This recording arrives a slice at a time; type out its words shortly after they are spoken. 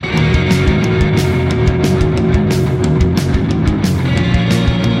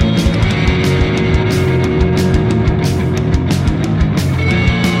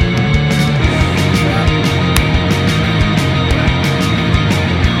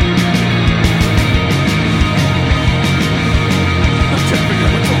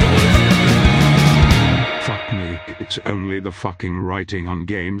the fucking writing on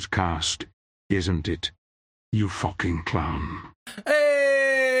Gamescast, isn't it? You fucking clown.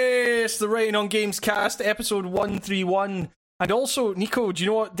 Hey, it's the Writing on Gamescast, episode 131. And also, Nico, do you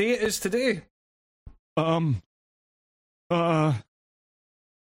know what day it is today? I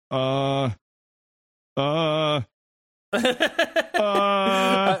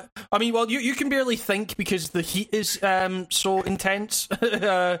mean, well, you can barely think because the heat is so intense.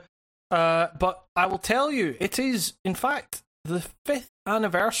 But I will tell you, it is, in fact, the 5th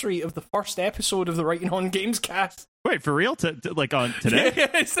anniversary of the first episode of the Writing on Gamescast. Wait, for real? Like on today?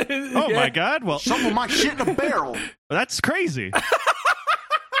 Yes, oh my god! Well, some of my shit in a barrel. That's crazy.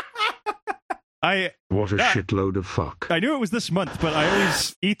 What a shitload of fuck. I knew it was this month, but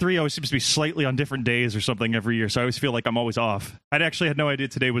E3 always seems to be slightly on different days or something every year, so I always feel like I'm always off. I actually had no idea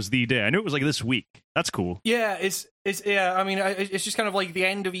today was the day. I knew it was like this week. That's cool. Yeah, it's I mean, it's just kind of like the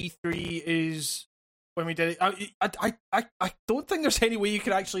end of E3 is when we did it. I don't think there's any way you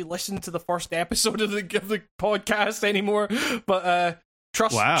could actually listen to the first episode of the podcast anymore. But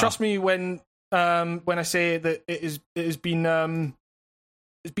trust me when I say that it has been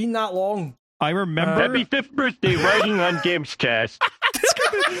it's been that long. I remember. Happy 5th birthday, Writing on Gamescast.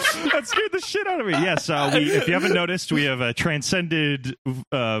 That scared the shit out of me. Yes, if you haven't noticed, we have transcended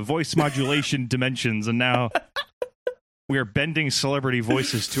voice modulation dimensions, and now we are bending celebrity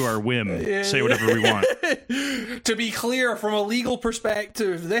voices to our whim. Say whatever we want. To be clear, from a legal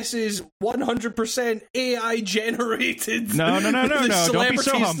perspective, this is 100% AI generated. No. Don't be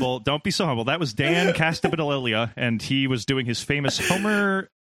so humble. Don't be so humble. That was Dan Castellaneta, and he was doing his famous Homer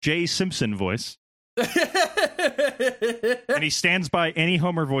J. Simpson voice. And he stands by any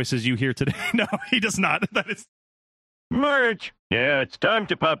Homer voices you hear today. No, he does not. That is Marge. Yeah, it's time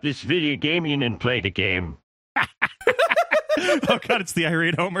to pop this video game in and play the game. Oh god, it's the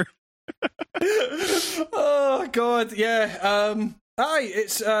irate Homer. Oh god, yeah.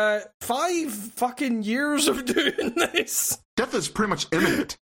 It's 5 fucking years of doing this. Death is pretty much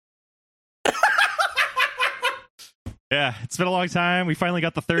imminent. Yeah, it's been a long time. We finally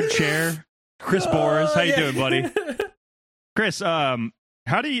got the third chair. Chris Bores, how you doing, buddy? Chris, how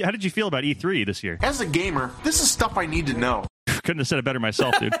did you feel about E3 this year? As a gamer, this is stuff I need to know. Couldn't have said it better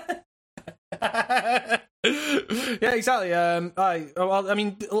myself, dude. Yeah, exactly. I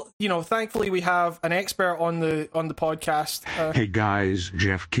mean, you know, thankfully we have an expert on the podcast. Hey guys,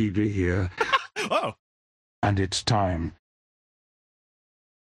 Jeff Keighley here. Oh, and it's time.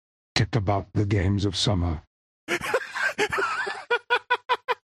 Tip about the games of summer.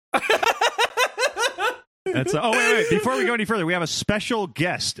 Wait. Before we go any further, we have a special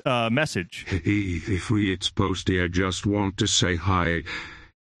guest message. Hey, it's Posty. I just want to say hi.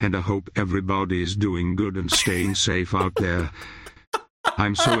 And I hope everybody is doing good and staying safe out there.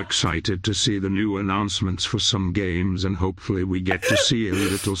 I'm so excited to see the new announcements for some games, and hopefully we get to see a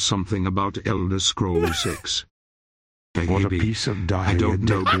little something about Elder Scrolls 6. What a piece of diary. I don't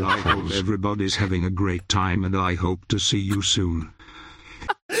know, but I hope everybody's having a great time, and I hope to see you soon.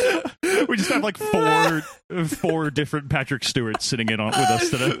 We just have like four different Patrick Stewarts sitting in with us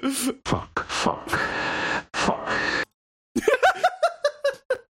today. Fuck.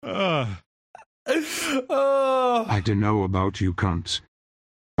 I don't know about you cunts,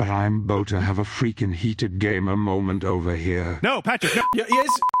 but I'm about to have a freaking heated gamer moment over here. No, Patrick, no. Yes.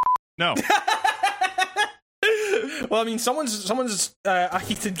 No. Well, I mean, someone's a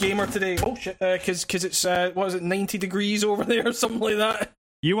heated gamer today. Oh shit! Because it's what is it, 90 degrees over there or something like that.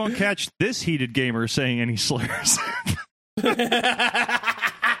 You won't catch this heated gamer saying any slurs.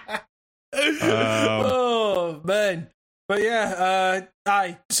 Oh man, but yeah,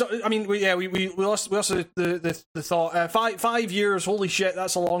 So I mean, we lost the thought. 5 years, holy shit,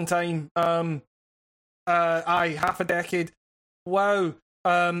 that's a long time. Half a decade. Wow.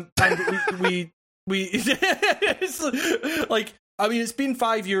 And we it's like, I mean, it's been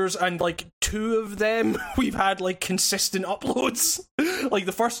 5 years, and like 2 of them we've had like consistent uploads. Like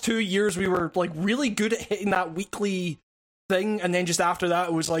the first 2 years we were like really good at hitting that weekly thing, and then just after that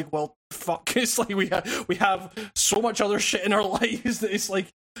it was like, well, fuck, it's like we have so much other shit in our lives that it's like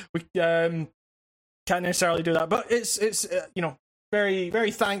we can't necessarily do that. But it's you know, very,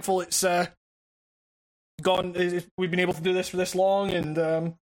 very thankful it's gone. We've been able to do this for this long,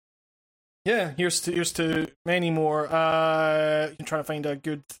 and yeah, here's to many more. You can try to find a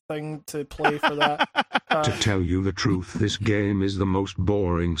good thing to play for that. To tell you the truth, this game is the most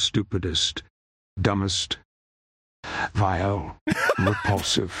boring, stupidest, dumbest, vile,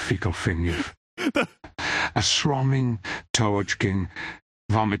 repulsive, fecal finger, a swarming, torch-king,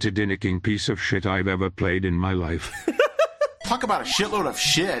 vomited-innicking piece of shit I've ever played in my life. Talk about a shitload of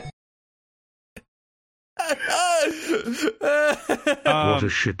shit. What a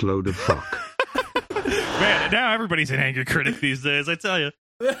shitload of fuck. Man, now everybody's an angry critic these days, I tell you.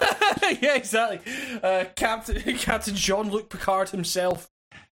 Yeah, exactly. Captain Jean-Luc Picard himself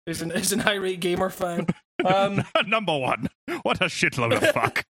is an irate gamer fan. Number one, what a shitload of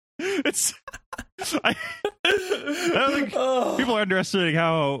fuck. I think people are underestimating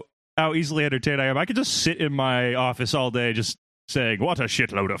how easily entertained I am. I could just sit in my office all day just saying, what a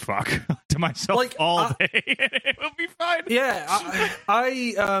shitload of fuck to myself all day. It will be fine. Yeah,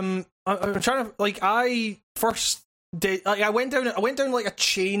 I'm trying to, like, I first did, like, I went down like a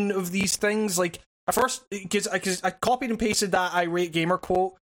chain of these things. Like, I first, because I copied and pasted that irate gamer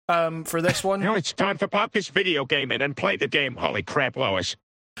quote for this one. Now it's time to pop this video game in and play the game. Holy crap, Lois.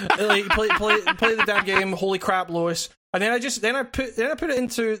 Like, play the damn game. Holy crap, Lois. And then I put it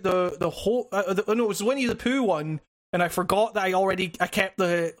into the whole. It was Winnie the Pooh one, and I forgot that I kept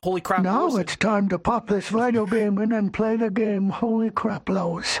the holy crap. Now Lois. it's time to pop this video game in and play the game. Holy crap,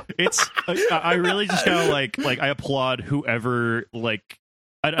 Lois. It's I really just kind of like I applaud whoever, like,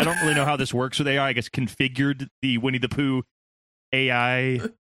 I don't really know how this works with AI. I guess configured the Winnie the Pooh AI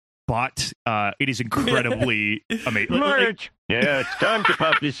bot. It is incredibly amazing. Marge! Yeah, it's time to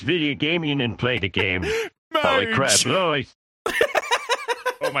pop this video game in and play the game. Holy crap, Lois.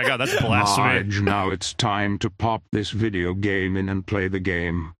 Oh my god, that's blasphemy. Marge, now it's time to pop this video game in and play the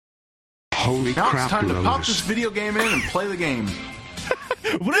game. Holy Now crap, it's time to pop Lois. this video game in and play the game.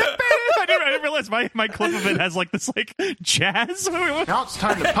 I didn't realize my clip of it has like this like jazz. Now it's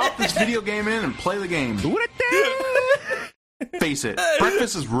time to pop this video game in and play the game. Face it,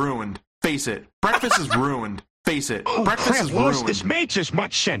 breakfast is ruined. Face it, breakfast is ruined. Face it, breakfast is Lois, ruined. this makes as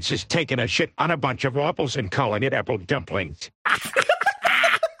much sense as taking a shit on a bunch of apples and calling it apple dumplings.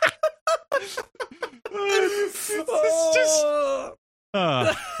 It's just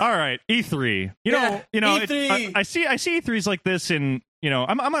all right, E3. You know, E3. I see E3s like this, and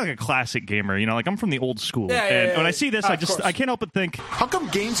I'm like a classic gamer. Like I'm from the old school, and when I see this, I can't help but think, How come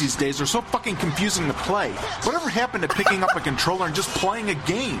games these days are so fucking confusing to play? Whatever happened to picking up a controller and just playing a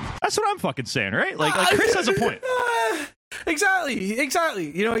game? that's what I'm fucking saying, right? Like Chris has a point. Exactly. He's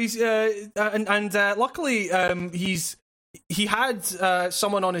luckily he had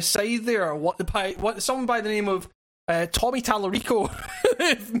someone on his side there. Someone by the name of Tommy Tallarico,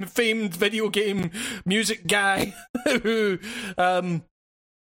 famed video game music guy, who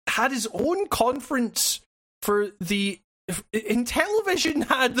had his own conference for Intellivision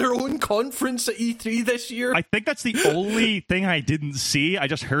had their own conference at E3 this year. I think that's the only thing I didn't see. I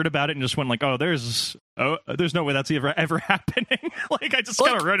just heard about it and just went like, there's no way that's ever happening. Like I just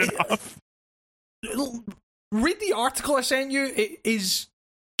kind of wrote it off. Read the article I sent you. It is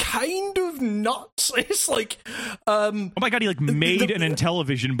kind of nuts. It's like, oh my god, he like made an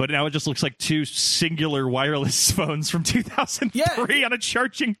Intellivision, but now it just looks like two singular wireless phones from 2003 on a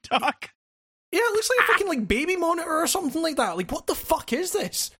charging dock. Yeah, it looks like a fucking like baby monitor or something like that. Like, what the fuck is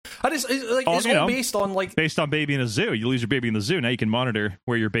this? And it's all based on like baby in a zoo. You lose your baby in the zoo. Now you can monitor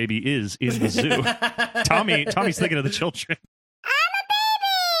where your baby is in the zoo. Tommy's thinking of the children.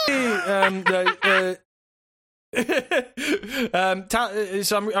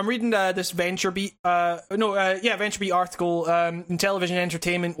 So I'm reading this VentureBeat VentureBeat article. Intellivision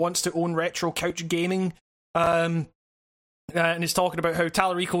Entertainment wants to own retro couch gaming, and it's talking about how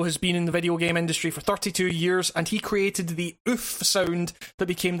Tallarico has been in the video game industry for 32 years, and he created the oof sound that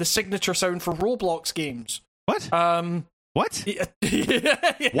became the signature sound for Roblox games. What? What?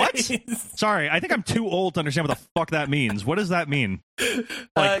 What? Sorry, I think I'm too old to understand what the fuck that means. What does that mean?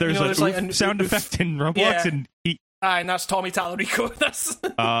 Like, there's a sound effect in Roblox, and and that's Tommy Tallarico. That's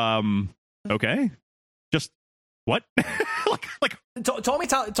okay. Just what? like Tommy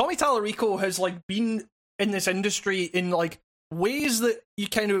Tallarico has like been in this industry in like ways that you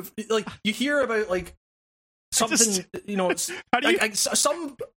kind of like you hear about like something it's how do you like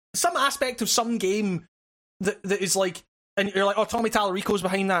some aspect of some game that is like. And you're like, oh, Tommy Tallarico's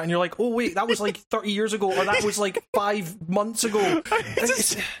behind that. And you're like, oh, wait, that was like 30 years ago, or that was like 5 months ago.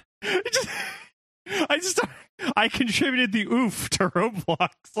 I contributed the oof to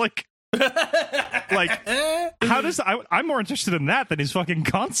Roblox. Like how does... I'm more interested in that than his fucking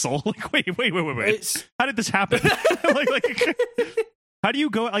console. Like, wait. How did this happen? like, how do you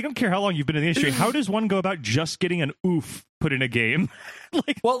go... I don't care how long you've been in the industry. How does one go about just getting an oof put in a game?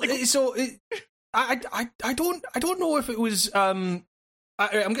 I don't know if it was I'm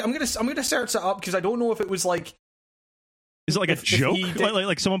gonna search that up because I don't know if it was like, is it like a joke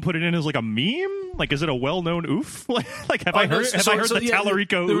like someone put it in as like a meme, like is it a well-known oof? like have I heard the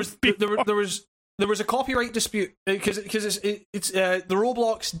Tallarico there was a copyright dispute because it's the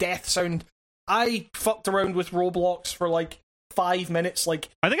Roblox death sound. I fucked around with Roblox for like 5 minutes, like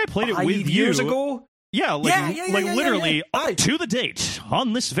I think I played it 5 with years you. ago. Yeah, literally Aye. to the date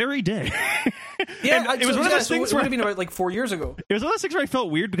on this very day. Yeah, it was one of those things it where would have been about like 4 years ago. it was one of those things where I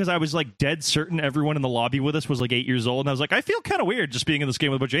felt weird because I was like dead certain everyone in the lobby with us was like 8 years old, and I was like, I feel kind of weird just being in this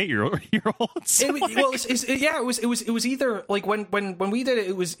game with a bunch of 8-year-olds. It was either like when we did it,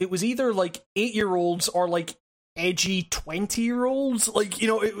 it was either like 8-year-olds or like edgy 20-year-olds, like, you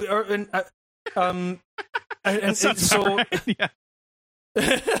know, and so right. Yeah.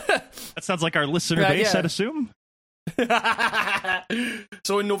 That sounds like our listener base, I'd assume.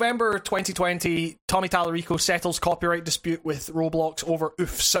 So in November 2020, Tommy Tallarico settles copyright dispute with Roblox over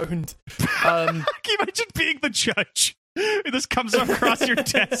oof sound. Can you imagine being the judge? This comes across your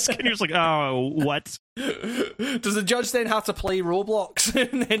desk and you're just like, oh, what? Does the judge then have to play Roblox?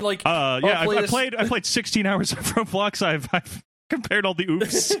 And then like, yeah, I played 16 hours of Roblox. I've compared all the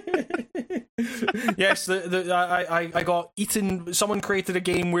oofs. Yes, I got eaten. Someone created a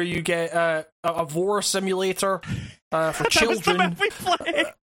game where you get a vor simulator for children. That was the map we played.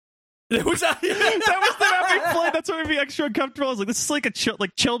 Was that? That was the map we played. That's what made me extra uncomfortable. I was like, this is like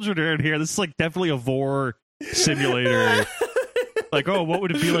like children are in here. This is like definitely a vor simulator. Like, oh, what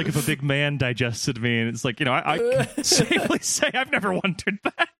would it be like if a big man digested me? And it's like, you know, I can safely say I've never wondered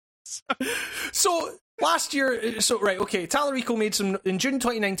that. So last year, Tallarico made in June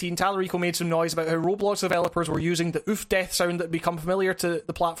 2019, Tallarico made some noise about how Roblox developers were using the oof death sound that had become familiar to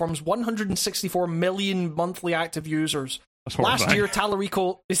the platform's 164 million monthly active users. Last year,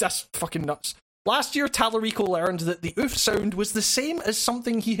 that's fucking nuts. Last year, Tallarico learned that the oof sound was the same as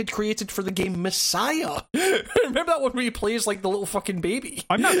something he had created for the game Messiah. Remember that one where he plays like the little fucking baby?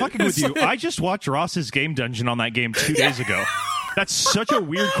 I'm not fucking with you. I just watched Ross's game dungeon on that game 2 days ago. That's such a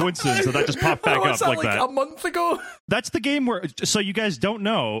weird coincidence that just popped back up like that. A month ago? That's the game where, so you guys don't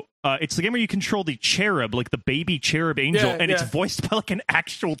know, it's the game where you control the cherub, like the baby cherub angel, and it's voiced by like an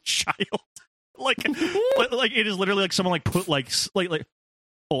actual child. like it is literally like someone like put like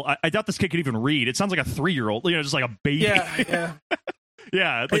oh, I doubt this kid could even read. It sounds like a 3-year-old, you know, just like a baby. Yeah.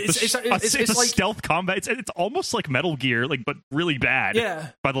 Yeah, like it's a like stealth combat. It's almost like Metal Gear, like, but really bad.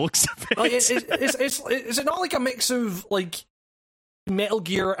 Yeah, by the looks of it. Like, is it not like a mix of like Metal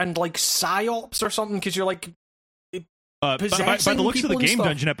Gear and like PsyOps or something? Because you're like by the looks of the game stuff.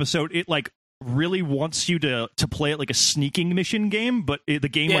 dungeon episode, it like really wants you to play it like a sneaking mission game, but the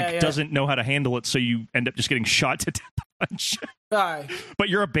game doesn't know how to handle it, so you end up just getting shot to death a bunch. Aye. But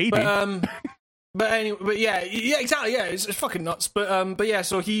you're a baby. But anyway, yeah, exactly, yeah, it's fucking nuts. But yeah,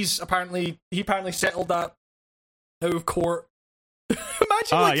 so he apparently settled that out of court. Imagine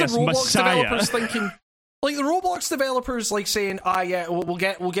the Roblox Messiah. developers thinking, like the Roblox developers like saying,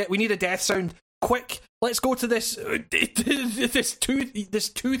 we need a death sound. Quick, let's go to this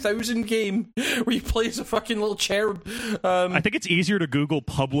 2000 game where you play as a fucking little cherub. I think it's easier to Google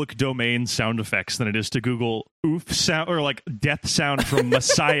public domain sound effects than it is to Google oof sound or like death sound from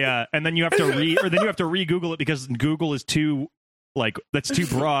Messiah, and then you have to re-Google it because Google is too that's too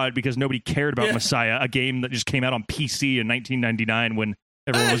broad because nobody cared about Messiah, a game that just came out on PC in 1999 when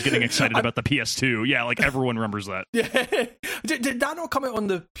everyone was getting excited about the PS2. Yeah, like everyone remembers that. Yeah. Did that not come out on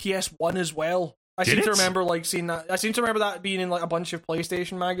the PS1 as well? I seem to remember seeing that. I seem to remember that being in like a bunch of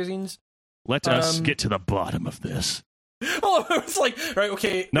PlayStation magazines. Let us get to the bottom of this. Oh, it's like, right,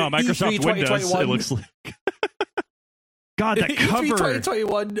 okay. No, Microsoft E3 Windows, it looks like. God, that cover. E3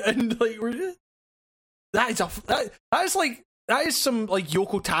 2021, and like, that is some like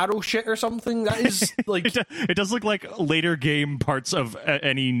Yoko Taro shit or something. That is like it does look like later game parts of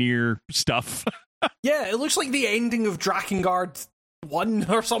any Nier stuff. Yeah, it looks like the ending of Drakengard 1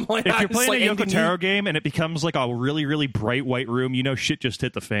 or something like that. If you're playing like a Yoko Taro game and it becomes like a really, really bright white room, you know shit just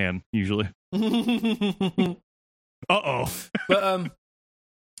hit the fan, usually. Uh-oh.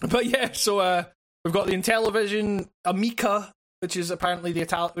 But yeah, so we've got the Intellivision Amica, which is apparently the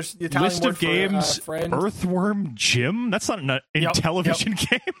Italian list word of games. For friend. Earthworm Jim? That's not an Intellivision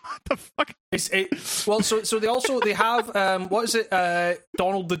game. What the fuck? So they have what is it?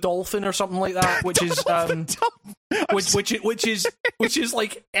 Donald the Dolphin or something like that, which is which is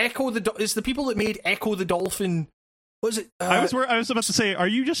like Echo the. It's the people that made Echo the Dolphin. What is it? I was about to say, are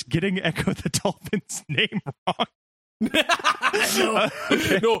you just getting Echo the Dolphin's name wrong? No,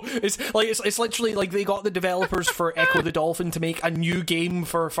 it's literally like they got the developers for Echo the Dolphin to make a new game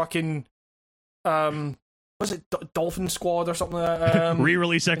for fucking was it Dolphin Squad or something like that?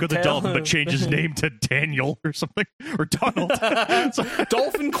 Re-release Echo the Dolphin but change his name to Daniel or something, or Donald.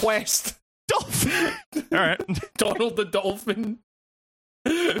 Dolphin Quest. Dolphin. All right. Donald the Dolphin.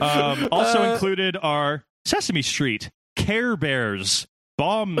 Also included are Sesame Street, Care Bears,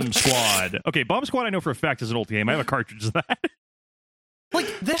 Bomb Squad. Okay, Bomb Squad I know for a fact is an old game. I have a cartridge of that.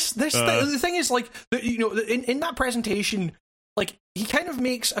 Like, the thing is, like, in that presentation, like, he kind of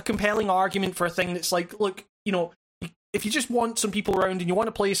makes a compelling argument for a thing that's like, look, if you just want some people around and you want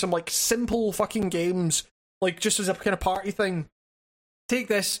to play some, like, simple fucking games, like, just as a kind of party thing, take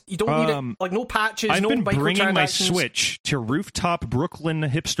this. You don't need it. Like, no patches, I've no been microtransactions. bringing my Switch to rooftop Brooklyn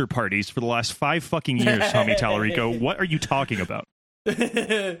hipster parties for the last 5 fucking years, Tommy Tallarico. What are you talking about?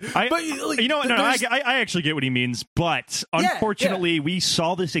 I actually get what he means, but unfortunately, we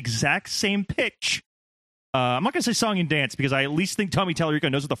saw this exact same pitch. I'm not going to say song and dance because I at least think Tommy Tallarico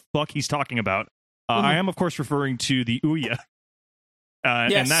knows what the fuck he's talking about. I am, of course, referring to the Ouya.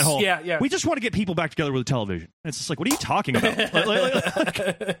 And that whole, we just want to get people back together with a television. And it's just like, what are you talking about?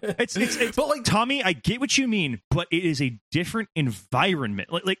 It's but like, Tommy, I get what you mean, but it is a different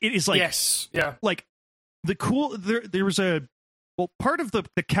environment. Like it is like, like the cool. There was a part of the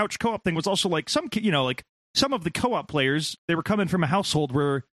couch co-op thing was also like some of the co-op players, they were coming from a household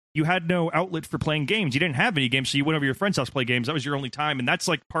where you had no outlet for playing games. You didn't have any games, so you went over to your friend's house to play games. That was your only time, and that's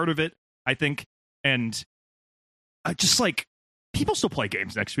like part of it, I think. And just like, people still play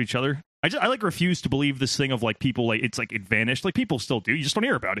games next to each other. I like refuse to believe this thing of like people like it's like it vanished. Like people still do. You just don't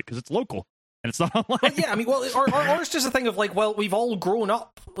hear about it because it's local and it's not online. Well, yeah, I mean, or it's just a thing of like, well, we've all grown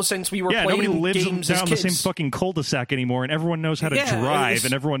up since we were playing nobody lives games down as the kids. same fucking cul-de-sac anymore, and everyone knows how to drive,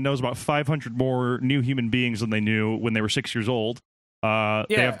 and everyone knows about 500 more new human beings than they knew when they were 6 years old. They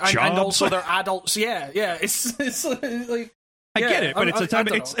have jobs. And also they're adults. Yeah. It's like, I get it, but it's a time.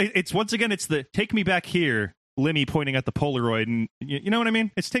 It's once again, it's the take me back here. Lemmy pointing at the Polaroid, and you know what I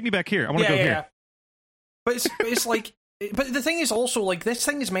mean? It's take me back here. I want to go here. But it's like, but the thing is also like this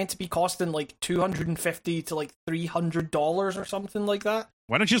thing is meant to be costing like $250 to like $300 or something like that.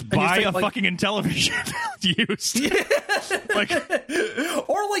 Why don't you just buy a fucking Intellivision used? Like,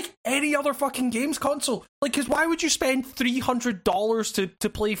 or like any other fucking games console. Like, because why would you spend $300 to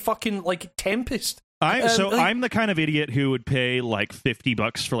play fucking like Tempest? I'm the kind of idiot who would pay like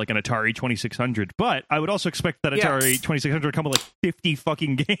 $50 for like an Atari 2600, but I would also expect that Atari 2600 to come with like 50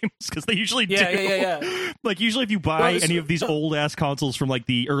 fucking games because they usually do. Yeah. Like usually if you buy any of these old ass consoles from like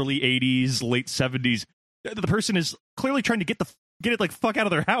the early 80s, late 70s, the person is clearly trying to get it like fuck out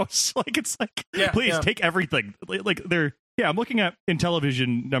of their house. Like it's like, please take everything. Like I'm looking at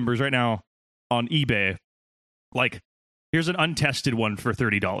Intellivision numbers right now on eBay. Like here's an untested one for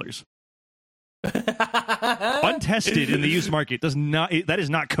 $30. Untested in the used market that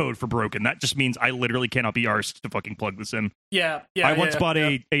is not code for broken. That just means I literally cannot be arsed to fucking plug this in. I once bought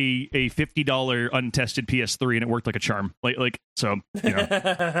a $50 untested PS3 and it worked like a charm. Like so, you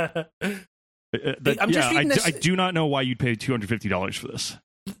know. I do not know why you'd pay $250 for this.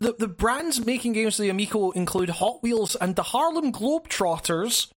 The brands making games for the Amico include Hot Wheels and the Harlem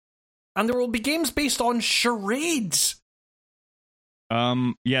Globetrotters, and there will be games based on charades.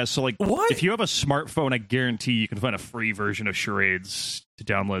 So like, if you have a smartphone, I guarantee you can find a free version of charades to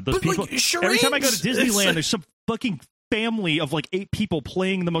download. Those people, like, every time I go to Disneyland, there's some fucking family of like 8 people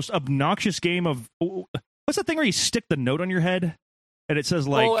playing the most obnoxious game of what's that thing where you stick the note on your head and it says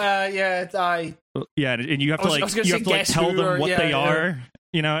like, and you have to tell them what they are,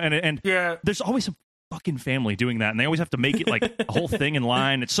 you know, and there's always some fucking family doing that, and they always have to make it like a whole thing in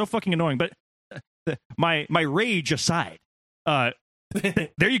line. It's so fucking annoying. But my rage aside,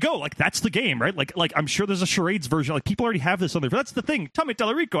 there you go. Like that's the game, right? Like I'm sure there's a charades version. Like people already have this on there. But that's the thing. Tommy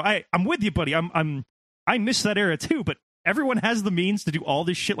Tallarico, I'm with you, buddy. I miss that era too. But everyone has the means to do all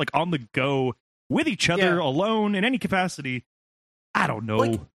this shit like on the go with each other, alone in any capacity. I don't know.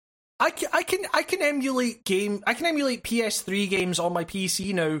 Like, I can emulate PS3 games on my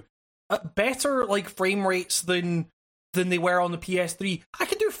PC now at better like frame rates than they were on the PS3. I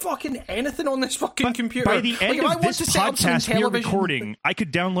can do fucking anything on this fucking computer. By the end of this podcast we're recording, I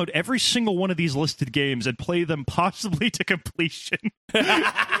could download every single one of these listed games and play them possibly to completion. Like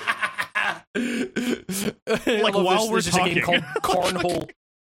while we're talking. A game called Cornhole.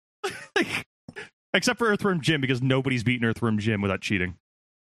 Except for Earthworm Jim, because nobody's beaten Earthworm Jim without cheating.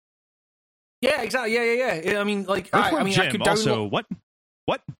 Yeah, exactly. Yeah. I mean, like, Earthworm Jim, I could also, what?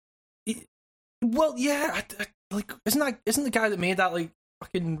 Well, yeah, like, isn't the guy that made that, like,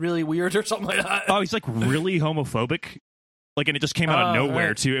 fucking really weird or something like that? Oh, he's, like, really homophobic? Like, and it just came out of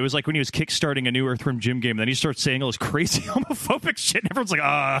nowhere, too. It was like when he was kickstarting a new Earthworm Jim game, and then he starts saying all this crazy homophobic shit, and everyone's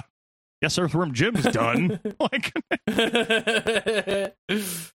like, yes, Earthworm Jim's done. Like,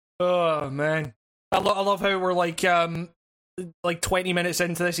 oh, man. I love how we're, like 20 minutes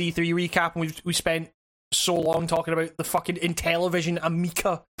into this E3 recap, and we spent so long talking about the fucking Intellivision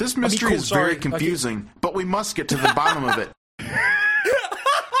Amica. This mystery is very confusing, but we must get to the bottom of it.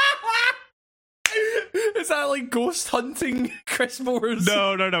 Is that like ghost hunting Chris Moores?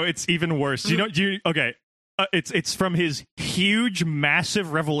 No. It's even worse. Okay. It's from his huge,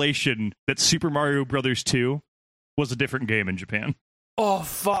 massive revelation that Super Mario Brothers 2 was a different game in Japan. Oh,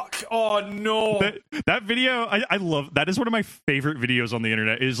 fuck. Oh, no. That video, I love. That is one of my favorite videos on the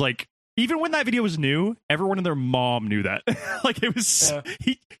internet. Is like, even when that video was new, everyone and their mom knew that. Like, it was,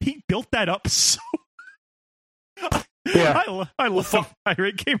 he built that up so. Yeah. I love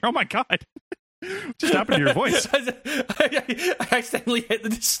Irate Gamer. Oh my god. What just happened to your voice? I accidentally hit the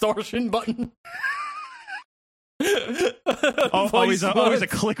distortion button. Always a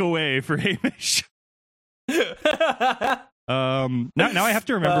click away for Hamish. Now I have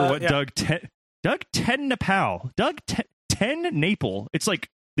to remember what Doug Ten Nepal. Ten Naples. It's like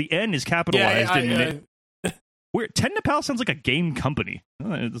the N is capitalized. Weird. Ten Nepal sounds like a game company.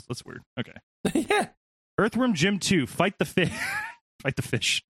 That's weird. Okay. Yeah. Earthworm Jim 2. Fight the fish. Fight the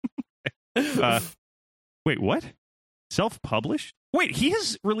fish. Wait, what? Self-published? Wait, he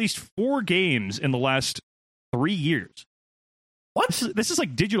has released 4 games in the last 3 years. What? This is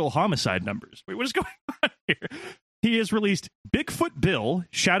like digital homicide numbers. Wait, what is going on here? He has released Bigfoot Bill,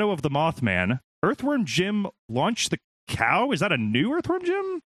 Shadow of the Mothman, Earthworm Jim Launch the Cow. Is that a new Earthworm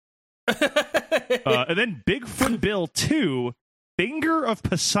Jim? And then Bigfoot Bill 2, Finger of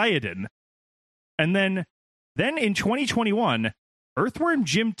Poseidon. And then in 2021, Earthworm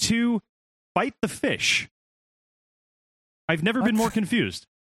Jim 2, Fight the Fish. I've never been more confused.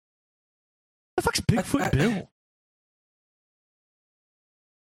 The fuck's Bigfoot Bill?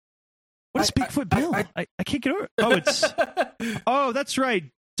 What is Bigfoot Bill? I can't get over it. Oh, it's... Oh, that's right.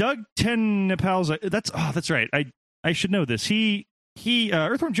 Doug Ten Nepal's... That's right. I should know this.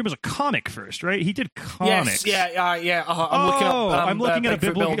 Earthworm Jim was a comic first, right? He did comics. Yes, yeah. I'm looking at a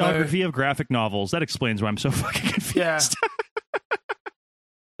bibliography of graphic novels. That explains why I'm so fucking confused. Yeah.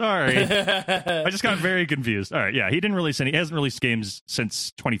 Sorry. I just got very confused. All right, yeah. He hasn't released games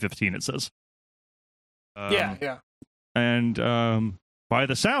since 2015, it says. Yeah. And by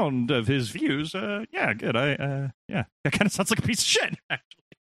the sound of his views, yeah, good. That kind of sounds like a piece of shit, actually.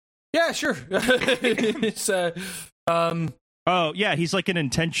 Yeah, sure. It's Oh, yeah, he's like an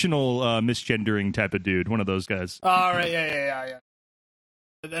intentional misgendering type of dude, one of those guys. All right, yeah.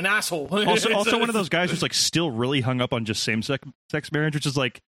 An asshole. Also one of those guys who's like still really hung up on just same-sex marriage, which is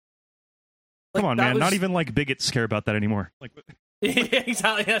like come on, man, not even like bigots care about that anymore. Like, yeah,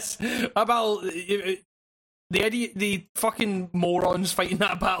 exactly. Yes, about the fucking morons fighting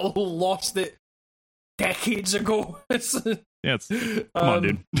that battle lost it decades ago. Come on,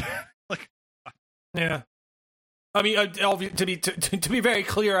 dude. Like, yeah. I mean, to be very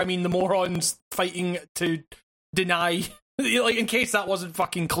clear, I mean the morons fighting to deny, like in case that wasn't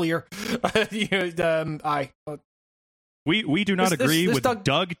fucking clear. We do not agree with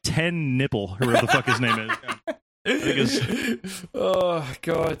Doug Ten Nipple, or whatever the fuck his name is. Oh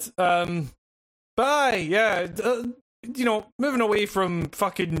god. Bye. Yeah. Moving away from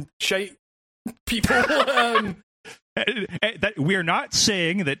fucking shite people. That we're not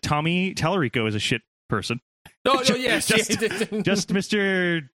saying that Tommy Tallarico is a shit person. No, yes. Just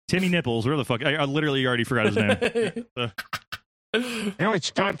Mr. Timmy Nipples, where the fuck? I literally already forgot his name. Now it's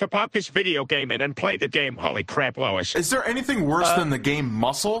time for Poppy's video game and play the game. Holy crap, Lois. Is there anything worse than the game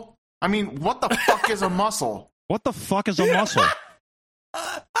Muscle? I mean, what the fuck is a muscle? What the fuck is a muscle?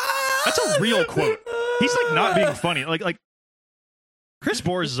 That's a real quote. He's like not being funny. Like Chris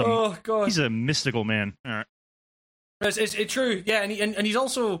Boers is he's a mystical man. All right. It's true, yeah, and he's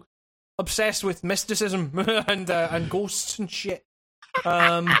also obsessed with mysticism and ghosts and shit.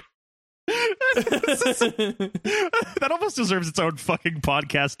 That almost deserves its own fucking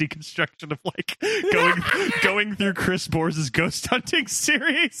podcast deconstruction of like going through Chris Boers' ghost hunting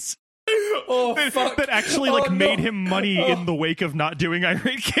series. Oh, fuck. That actually made him money in the wake of not doing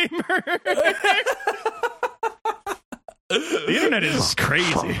Irate Gamer. The internet is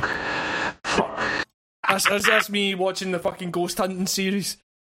crazy. That's me watching the fucking ghost hunting series.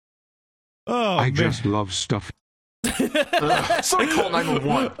 Oh, I just love stuff. Somebody call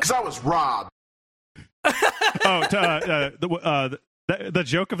 911 because I was robbed. The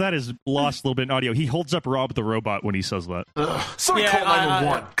joke of that is lost a little bit in audio. He holds up Rob the robot when he says that. Somebody call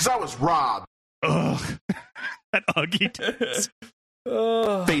 911 because I was robbed. Ugh. That he does.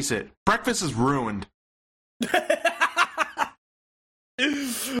 Face it, breakfast is ruined.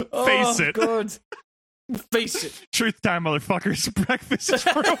 Face it. God. Face it. Truth time, motherfuckers. Breakfast is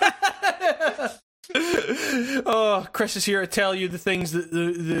ruined. Oh, Chris is here to tell you the things that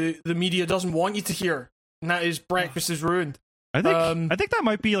the media doesn't want you to hear, and that is breakfast is ruined. I think that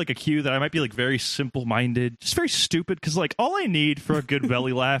might be like a cue that I might be like very simple-minded, just very stupid, because like all I need for a good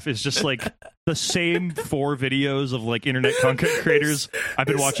belly laugh is just like the same 4 videos of like internet content creators I've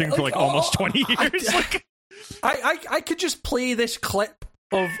been watching for like almost 20 years. I could just play this clip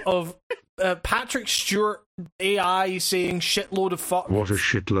of Patrick Stewart AI saying shitload of fuck. What a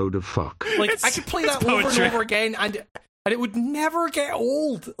shitload of fuck. Like, I could play that over and over again, and it would never get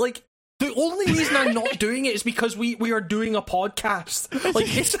old. Like, the only reason I'm not doing it is because we are doing a podcast. Like,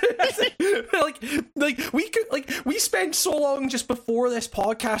 it's, we spent so long just before this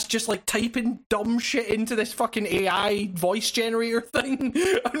podcast just like typing dumb shit into this fucking AI voice generator thing,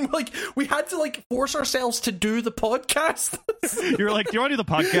 and like we had to like force ourselves to do the podcast. You're like, do you want to do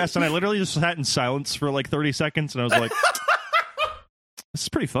the podcast? And I literally just sat in silence for like 30 seconds, and I was like, this is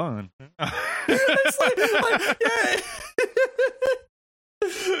pretty fun. It's like yeah.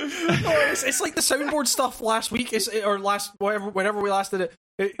 It's like the soundboard stuff last week, whenever we last did it.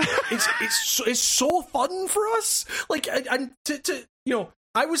 It's so fun for us. Like, and to you know,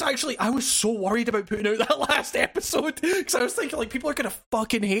 I was so worried about putting out that last episode because I was thinking like people are gonna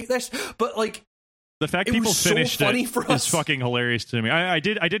fucking hate this, but like the fact people finished so funny it for us is fucking hilarious to me. I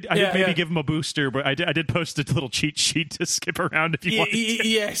did maybe give them a booster, but I did post a little cheat sheet to skip around if you want.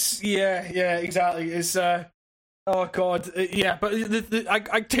 Yes, yeah, exactly. It's oh god, yeah, but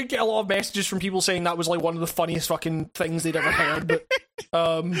I did get a lot of messages from people saying that was like one of the funniest fucking things they'd ever heard.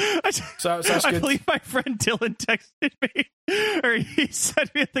 But so that's good. I believe my friend Dylan texted me, or he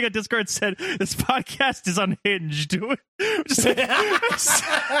sent me a thing on Discord, said this podcast is unhinged.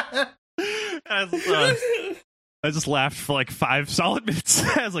 I just laughed for like 5 solid minutes.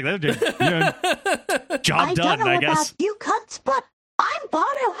 I was like, job done, I guess. About you cunts, but I'm about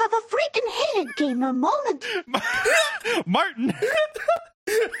to have a freaking hated gamer moment. Martin.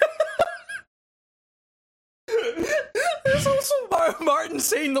 There's also Martin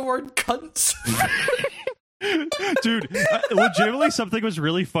saying the word cunts. Dude, legitimately something was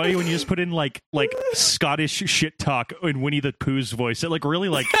really funny when you just put in like Scottish shit talk in Winnie the Pooh's voice. It like really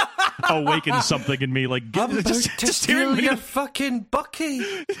like awakened something in me. Like I'm about to steal your fucking Bucky.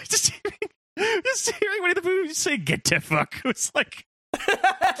 Just hearing Winnie the Pooh say "get to fuck" was like.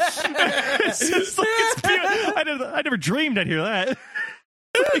 It's just like it's I never dreamed I'd hear that.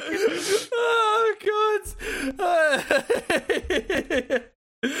 Oh god.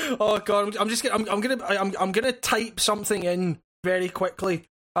 Oh god, I'm gonna type something in very quickly.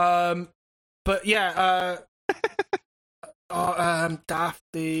 But yeah,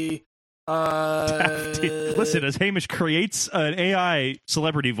 Dafty. Dafty. Listen, as Hamish creates an AI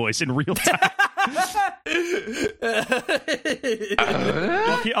celebrity voice in real time.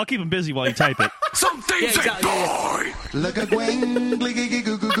 I'll keep him busy while you type it. Some things boy. Look at Gwen, go.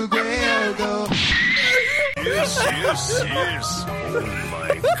 Yes. Oh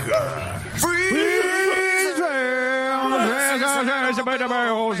my god.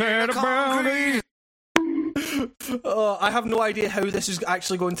 I have no idea how this is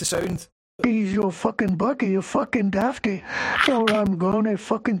actually going to sound. He's your fucking Bucky, you fucking Dafty, or I'm gonna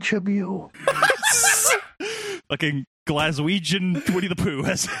fucking chip you. Fucking Glaswegian Winnie the Pooh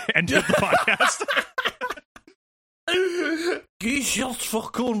has entered the podcast. He's your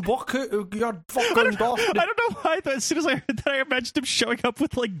fucking bucket, your fucking Dafty. I don't know why, but as soon as I heard that, I imagined him showing up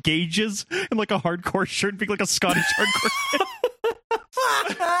with like gauges and like a hardcore shirt, being like a Scottish hardcore.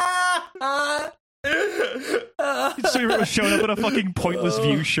 So he was showing up in a fucking Pointless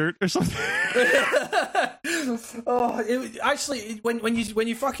View shirt or something. Actually, when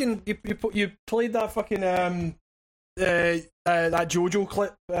you fucking you played that fucking that JoJo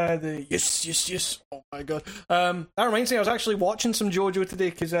clip, the yes. Oh my god. That reminds me, I was actually watching some JoJo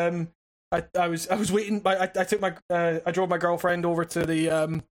today because I was waiting. I drove my girlfriend over to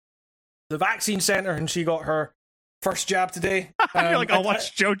the vaccine center and she got her first jab today. You're like, I'll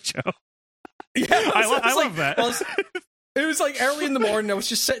watch JoJo. Yeah, I love that. It was like early in the morning. I was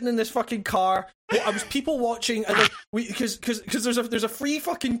just sitting in this fucking car. I was people watching, and like because there's a free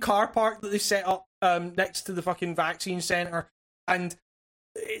fucking car park that they set up next to the fucking vaccine center, and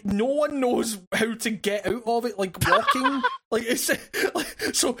no one knows how to get out of it. Like walking, like it's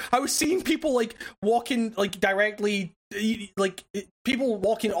like, so I was seeing people like walking like directly, like people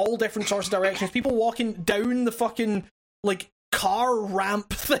walking all different sorts of directions. People walking down the fucking like car ramp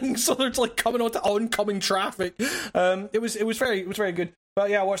thing, so there's like coming onto oncoming traffic. It was very good. But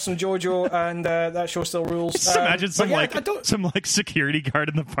yeah, I watched some JoJo, and that show still rules. Just imagine some security guard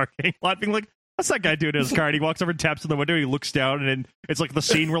in the parking lot being like, "What's that guy doing in his car?" And he walks over and taps on the window. And he looks down, and it's like the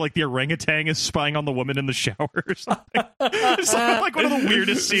scene where like the orangutan is spying on the woman in the shower or something. It's like one of the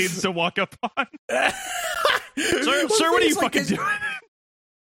weirdest scenes to walk up on. Sir, what are you fucking doing?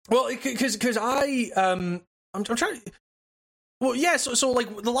 Well, because I'm trying. Well, yeah. So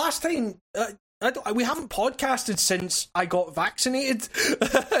like the last time. We haven't podcasted since I got vaccinated.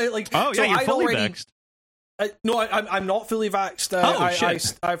 Like, oh yeah, so you're I'd fully already, vaxxed. No, I'm not fully vaxxed.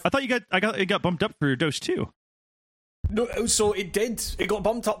 Shit! I thought it got bumped up for your dose too. No, so it did. It got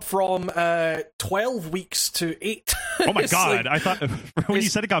bumped up from 12 weeks to 8. Oh my god! Like, I thought when you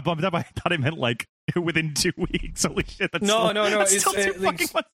said it got bumped up, I thought it meant like within 2 weeks. Holy shit! That's no. That's It's still 2 fucking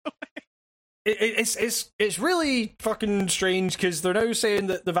months away. It's really fucking strange because they're now saying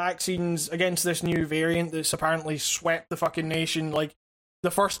that the vaccines against this new variant that's apparently swept the fucking nation, like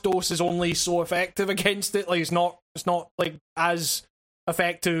the first dose is only so effective against it. Like it's not like as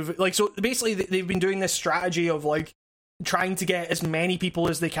effective. Like, so basically they've been doing this strategy of like trying to get as many people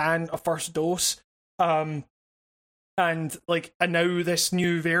as they can a first dose. And now this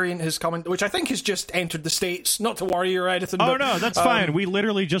new variant has come in, which I think has just entered the States. Not to worry or anything. Oh but, no, that's fine. We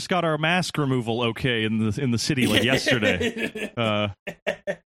literally just got our mask removal okay in the city like yesterday.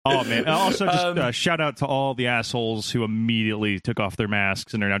 Oh man! Also, just shout out to all the assholes who immediately took off their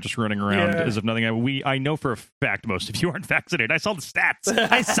masks and are now just running around as if nothing. I know for a fact most of you aren't vaccinated. I saw the stats.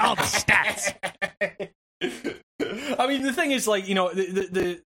 I mean, the thing is, like, you know,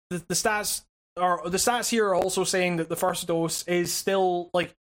 the stats. Or the stats here are also saying that the first dose is still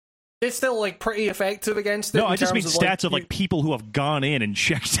like pretty effective against it. No, I just mean stats of like people who have gone in and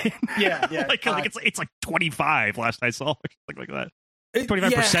checked in. Yeah. like it's like 25 last I saw, like that.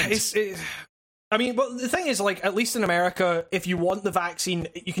 25%. I mean, but the thing is, like, at least in America, if you want the vaccine,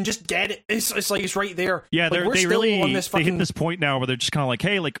 you can just get it. It's like it's right there. Yeah, like, they hit this point now where they're just kind of like,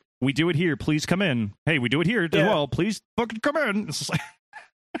 hey, like we do it here, please come in. Hey, we do it here as well, please fucking come in. It's just like.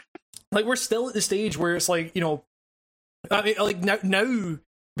 Like, we're still at the stage where it's like, you know, I mean, like now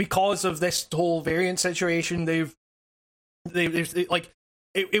because of this whole variant situation, they've like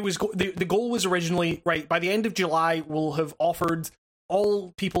it was the goal was originally right by the end of July we'll have offered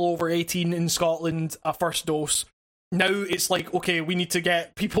all people over 18 in Scotland a first dose. Now it's like, okay, we need to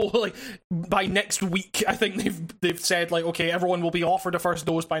get people like by next week. I think they've said like, okay, everyone will be offered a first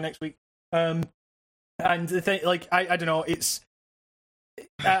dose by next week. And the thing, like, I don't know, it's.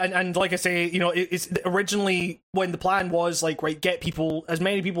 And like I say, you know, it's originally when the plan was like, right, get people as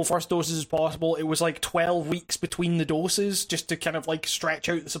many people first doses as possible. It was like 12 weeks between the doses just to kind of like stretch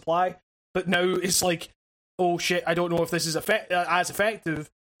out the supply. But now it's like, oh shit, I don't know if this is as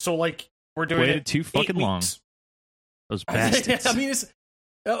effective. So like we're doing waited it too fucking long. Those bastards. I mean, it's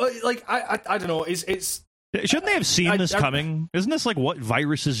like I don't know. It's shouldn't they have seen this coming? Isn't this like what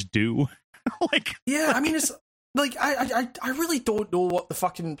viruses do? Like yeah, I mean it's. Like I really don't know what the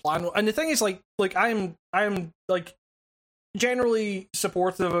fucking plan was. And the thing is, like I am like generally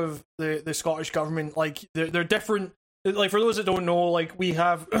supportive of the Scottish government. Like they're different. Like for those that don't know, like we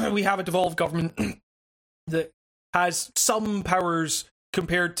have a devolved government that has some powers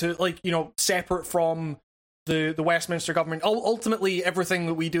compared to, like, you know, separate from the Westminster government. Ultimately, everything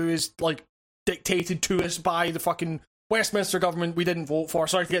that we do is like dictated to us by the fucking Westminster government we didn't vote for.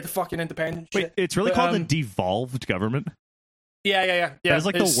 Sorry to get the fucking independent shit. Wait, it's really called the devolved government? Yeah. That is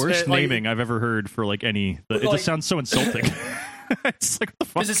like the worst naming I've ever heard for like any. It just sounds so insulting. It's like, what the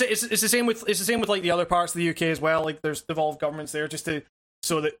fuck? It's the same with like the other parts of the UK as well. Like there's devolved governments there just to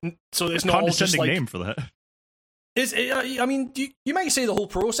so that it's not all just like name for that. I mean, you might say the whole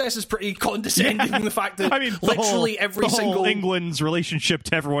process is pretty condescending. Yeah. The fact that literally every single England's relationship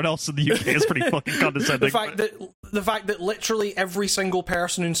to everyone else in the UK is pretty fucking condescending. the fact that literally every single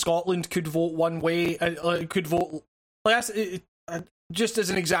person in Scotland could vote one way, could vote. Like just as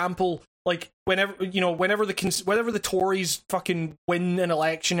an example, like whenever the Tories fucking win an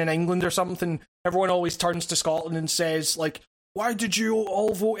election in England or something, everyone always turns to Scotland and says like, why did you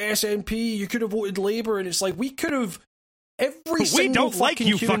all vote SNP? You could have voted Labour. And it's like, we could have every single fucking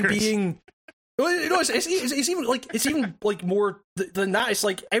human being. No, it's even more than that. It's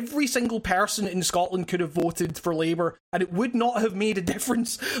like every single person in Scotland could have voted for Labour, and it would not have made a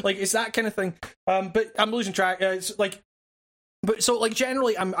difference. Like it's that kind of thing. But I'm losing track. It's like, but so like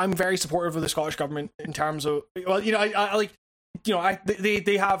generally, I'm very supportive of the Scottish government in terms of, well, you know, I like, you know,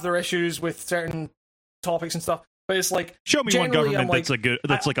 they have their issues with certain topics and stuff. But it's like, show me one government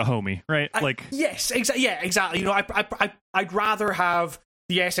that's like a homie, right? Yes, exactly. You know, I'd rather have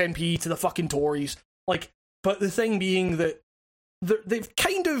the SNP to the fucking Tories. Like, but the thing being that they've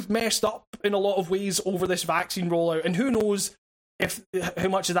kind of messed up in a lot of ways over this vaccine rollout, and who knows how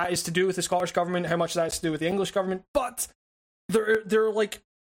much of that is to do with the Scottish government, how much of that is to do with the English government. But there are like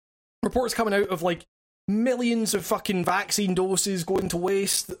reports coming out of like millions of fucking vaccine doses going to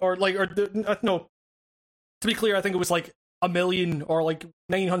waste, To be clear, I think it was like 1 million or like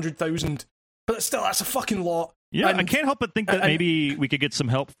 900,000. But still, that's a fucking lot. Yeah, And- I can't help but think that maybe we could get some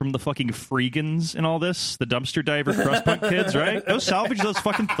help from the fucking freegans in all this, the dumpster diver Crosspoint kids, right? Go salvage those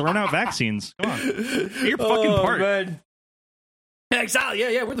fucking thrown out vaccines. Come on, get your fucking part. Man. Yeah, exactly.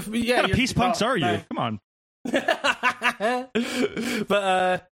 Yeah. We're the What kind of peace punks are you? man. Come on.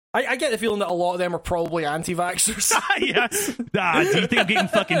 But I get the feeling that a lot of them are probably anti-vaxxers. Yeah. Do you think I'm getting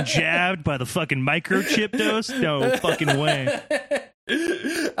fucking jabbed by the fucking microchip dose? No fucking way.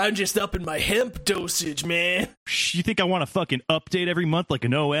 I'm just upping my hemp dosage, man. You think I want to fucking update every month like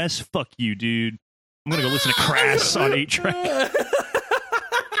an OS? Fuck you, dude. I'm gonna go listen to Crass on 8-track.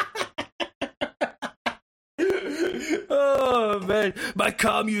 Oh, man. My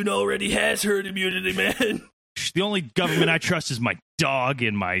commune already has herd immunity, man. The only government I trust is my dog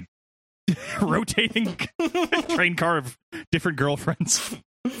and my rotating train car of different girlfriends.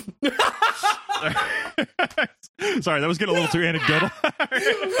 Sorry, that was getting a little too anecdotal.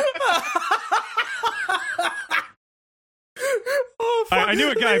 Oh, fuck. I knew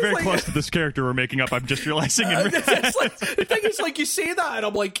a guy very Like- close to this character we're making up. I'm just realizing. It's like, the thing is, like, you say that, and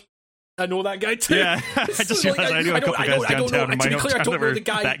I'm like, I know that guy too. Yeah, I just Like, realized I knew a couple guys downtown in my to be clear, I hometown don't that know were the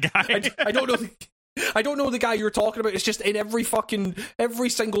guy. that guy. I don't know. I don't know the guy you're talking about. It's just in every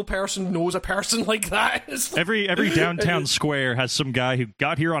single person knows a person like that. It's like- Every downtown square has some guy who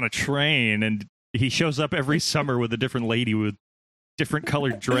got here on a train, and he shows up every summer with a different lady with different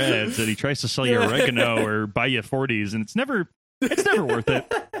colored dreads, and he tries to sell you oregano or buy you 40s, and it's never worth it.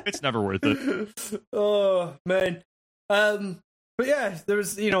 It's never worth it. Oh man. But yeah, there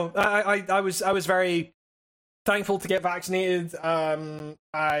was, I was very thankful to get vaccinated. I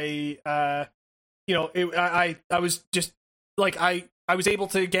was just like I was able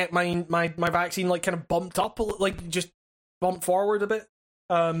to get my vaccine like kind of bumped up, like just bumped forward a bit.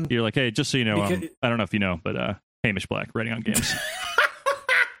 You're like, hey, just so you know, Because- I don't know if you know, but Hamish Black, writing on games.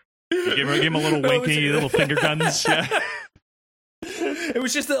 You give him a little winky, little finger guns. Yeah. It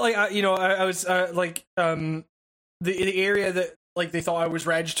was just that, like, I was the area that like they thought I was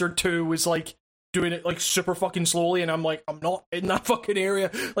registered to was like doing it like super fucking slowly, and I'm like, I'm not in that fucking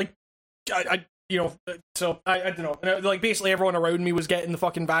area. Like, so I don't know. And like basically everyone around me was getting the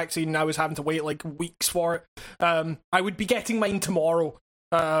fucking vaccine, and I was having to wait like weeks for it. I would be getting mine tomorrow.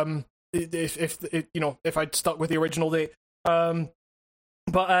 If I'd stuck with the original date. So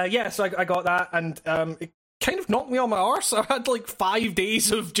I got that, and it kind of knocked me on my arse. I had like 5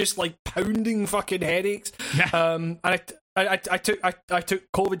 days of just like pounding fucking headaches. Yeah. And I took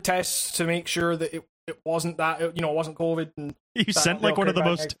COVID tests to make sure that it wasn't that, it wasn't COVID. And You sent like one of the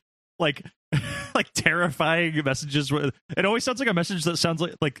most like terrifying messages. It always sounds like a message that sounds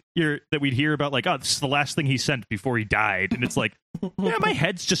like that we'd hear about, like, oh, this is the last thing he sent before he died, and it's like, yeah, my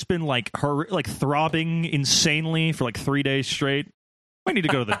head's just been like throbbing insanely for like 3 days straight. I need to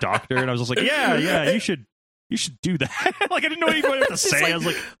go to the doctor. And I was just like, yeah, you should do that. Like, I didn't know what to say. like, I was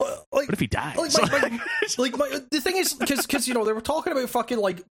like, what if he dies? The thing is, because they were talking about fucking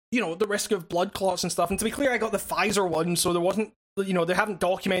like the risk of blood clots and stuff. And to be clear, I got the Pfizer one, so there wasn't, they haven't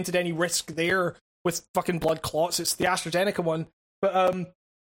documented any risk there with fucking blood clots. It's the AstraZeneca one. But and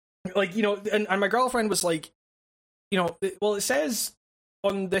my girlfriend was like, well, it says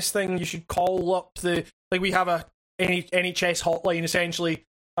on this thing you should call up we have a NHS hotline essentially.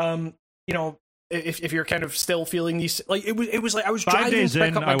 If you're kind of still feeling these, like it was like I was 5 driving days to pick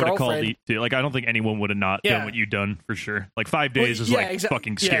in, up my I would have called girlfriend. too. Like, I don't think anyone would have not done what you'd done for sure. Like 5 days is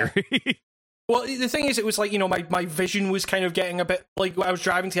fucking scary. Well, the thing is, it was like, my vision was kind of getting a bit, like, I was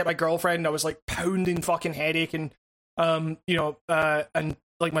driving to get my girlfriend, and I was like pounding fucking headache, and and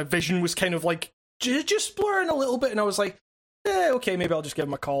like my vision was kind of like just blurring a little bit, and I was like, okay, maybe I'll just give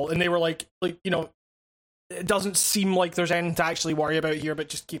them a call. And they were like it doesn't seem like there's anything to actually worry about here, but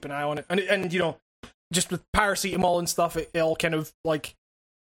just keep an eye on it. And just with paracetamol and stuff, it all kind of like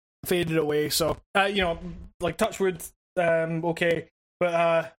faded away. So like touch wood, okay.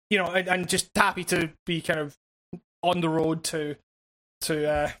 But I'm just happy to be kind of on the road to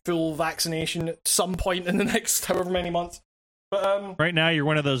full vaccination at some point in the next however many months. But right now, you're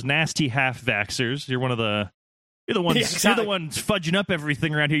one of those nasty half-vaxxers. You're one of the you're the ones you're the ones fudging up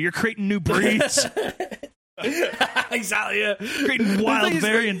everything around here. You're creating new breeds. Exactly. Yeah. Creating wild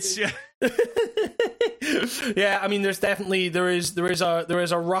variants. Yeah. Yeah, I mean, there is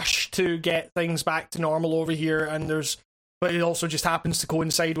a rush to get things back to normal over here, but it also just happens to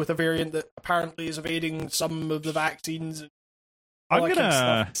coincide with a variant that apparently is evading some of the vaccines.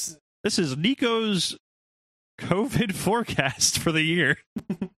 This is Nico's COVID forecast for the year.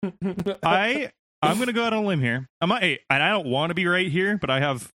 I'm gonna go out on a limb here. And I don't want to be right here, but I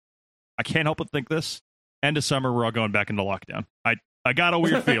can't help but think this. end of summer, we're all going back into lockdown. I got a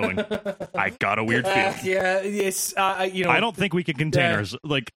weird feeling. I got a weird feeling. Yes. You know, I don't think we can contain ours.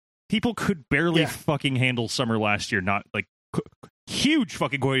 Like, people could barely fucking handle summer last year. Not like huge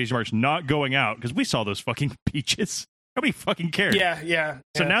fucking Coyotes March not going out because we saw those fucking beaches. Nobody fucking cared. Yeah.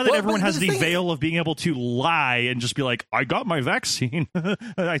 So now that everyone has the veil of being able to lie and just be like, I got my vaccine,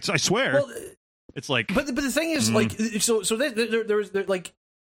 I swear. Well, it's like, but the thing is, like, so there was like,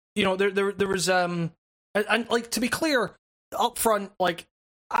 you know, there was and like, to be clear, up front, like,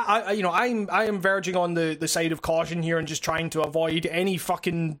 I you know, I am verging on the side of caution here and just trying to avoid any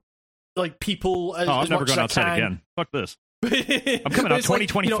fucking like people. I'm never going outside again. Fuck this. I'm coming out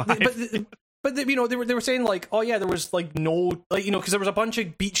 2025. Like, you know, but you know, they were saying like, oh yeah, there was like no, like, you know, because there was a bunch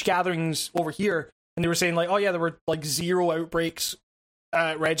of beach gatherings over here, and they were saying like, oh yeah, there were like 0 outbreaks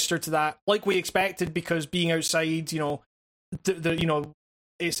registered to that, like we expected, because being outside, you know, the you know,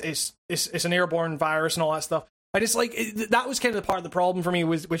 it's an airborne virus and all that stuff. And it's like that was kind of the part of the problem for me,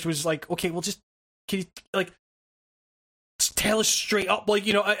 which was like, okay, well, just can you like just tell us straight up, like,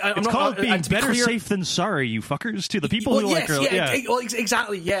 you know, I'm it's not called being better clear, safe than sorry, you fuckers. To the people who yes, like, well,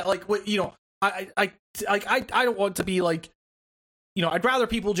 exactly, yeah, like, you know, I don't want to be like, you know, I'd rather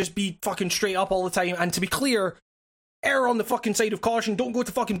people just be fucking straight up all the time. And to be clear, err on the fucking side of caution. Don't go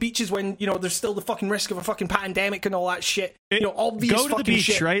to fucking beaches when, you know, there's still the fucking risk of a fucking pandemic and all that shit. You know, obvious go to the beach,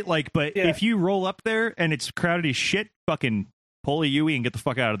 shit. right? Like, but if you roll up there and it's crowded as shit, fucking pull a Yui and get the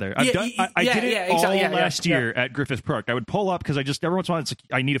fuck out of there. I did it all last year at Griffith Park. I would pull up because every once in a while it's like,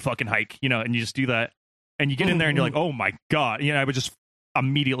 I need a fucking hike, you know, and you just do that. And you get in there and you're like, oh my God. You know, I would just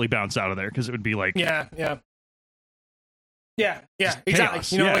immediately bounce out of there because it would be like, exactly.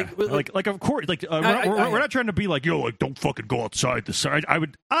 Chaos. You know, like of course, like we're not trying to be like, yo, like, don't fucking go outside this.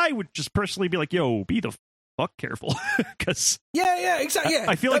 I would just personally be like, yo, be the fuck careful, because exactly.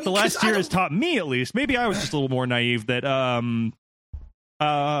 I feel like the last year has taught me, at least. Maybe I was just a little more naive that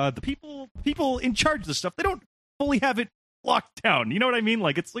the people in charge of this stuff, they don't fully have it locked down. You know what I mean?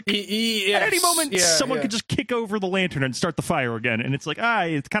 Like, it's like at any moment someone could just kick over the lantern and start the fire again, and it's like,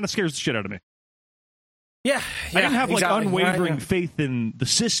 it kind of scares the shit out of me. I didn't have like unwavering faith in the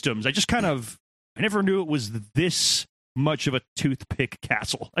systems. I just kind of, I never knew it was this much of a toothpick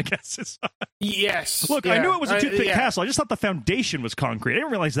castle, I guess. Yes. Look, I knew it was a toothpick castle. I just thought the foundation was concrete. I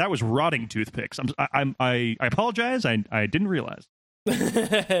didn't realize that was rotting toothpicks. I apologize. I didn't realize.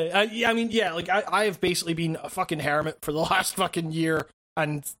 I mean, like, I have basically been a fucking hermit for the last fucking year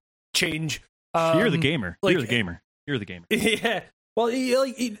and change. You're the gamer. Like, You're the gamer. You're the gamer. Yeah. Well,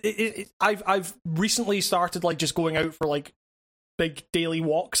 I've recently started like just going out for like big daily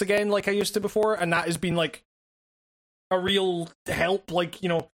walks again, like I used to before, and that has been like a real help. Like, you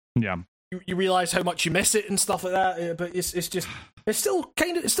know, you realize how much you miss it and stuff like that. But it's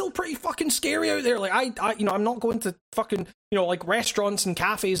still pretty fucking scary out there. Like I you know, I'm not going to fucking, you know, like restaurants and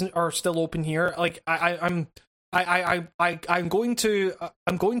cafes are still open here. Like I'm going to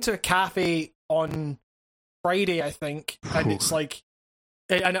a cafe on Friday, I think, and it's like,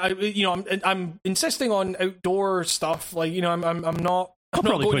 and I'm insisting on outdoor stuff. Like, you know, I'm not. I'll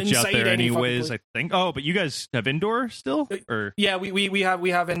probably put you out there anyways, I think. Oh, but you guys have indoor still? Or yeah, we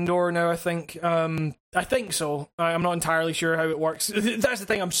have indoor now, I think. I think so. I'm not entirely sure how it works. That's the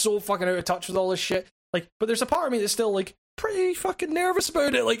thing. I'm so fucking out of touch with all this shit. Like, but there's a part of me that's still like pretty fucking nervous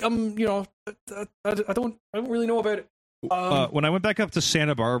about it. Like, I'm, you know, I don't really know about it. When I went back up to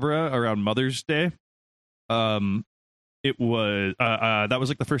Santa Barbara around Mother's Day, it was that was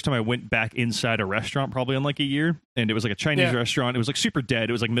like the first time I went back inside a restaurant probably in like a year, and it was like a Chinese restaurant. It was like super dead.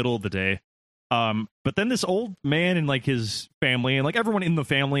 It was like middle of the day. But then this old man and like his family and like everyone in the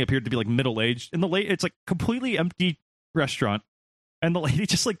family appeared to be like middle-aged. And it's like completely empty restaurant, and the lady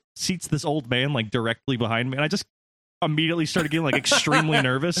just like seats this old man like directly behind me, and I just immediately started getting like extremely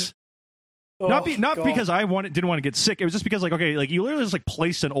nervous. Not because I didn't want to get sick. It was just because, like, okay, like, you literally just like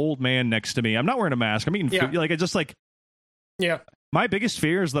placed an old man next to me. I'm not wearing a mask. I'm eating food. Like, I just like, my biggest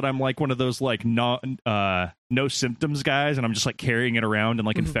fear is that I'm like one of those like no symptoms guys, and I'm just like carrying it around and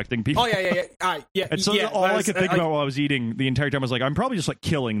like infecting people. Oh yeah. And so all I could think about while I was eating the entire time was like, I'm probably just like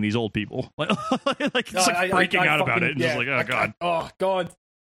killing these old people, like just like freaking out about it, and just like, oh god, oh god.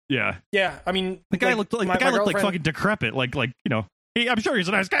 Yeah. I mean, the guy looked like fucking decrepit, like you know. I'm sure he's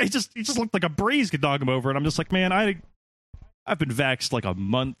a nice guy. He just looked like a breeze could knock him over, and I'm just like, man, I've been vaxxed like a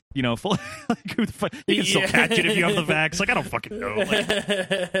month, you know. Like, who the fuck? You can still catch it if you have the vax. Like, I don't fucking know.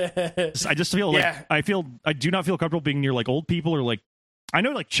 Like, I just feel like I do not feel comfortable being near like old people, or like, I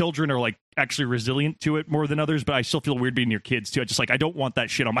know like children are like actually resilient to it more than others, but I still feel weird being near kids too. I just like, I don't want that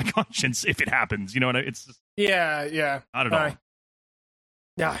shit on my conscience if it happens, you know. And it's just, I don't know.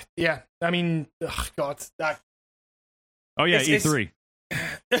 Yeah. I mean, oh God. Oh yeah, E3.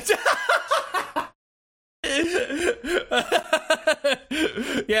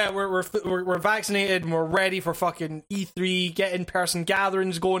 Yeah, we're vaccinated and we're ready for fucking E3, get in-person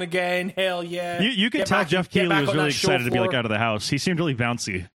gatherings going again. Hell yeah! You could tell Jeff Keighley was really excited to be like out of the house. He seemed really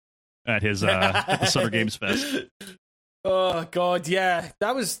bouncy at his at the Summer Games Fest. Oh God, yeah,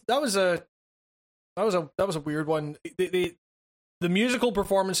 that was a weird one. The musical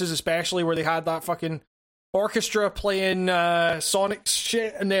performances, especially where they had that fucking orchestra playing Sonic's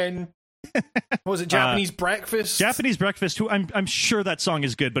shit, and then what was it, Japanese Breakfast? Japanese Breakfast, who I'm sure that song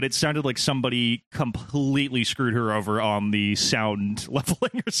is good, but it sounded like somebody completely screwed her over on the sound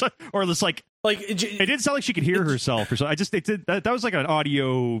leveling or something, or this like it didn't sound like she could hear herself or something. That was like an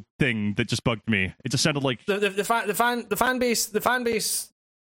audio thing that just bugged me. It just sounded like the fan base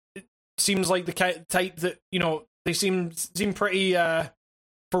seems like the type that, you know, they seem pretty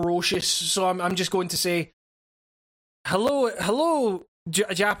ferocious. So I'm just going to say hello.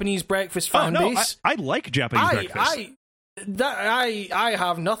 Japanese Breakfast fan base. I like Japanese Breakfast. I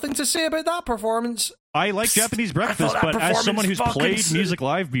have nothing to say about that performance. I like Japanese Breakfast, but as someone who's played music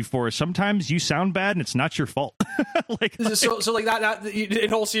live before, sometimes you sound bad and it's not your fault. So like that.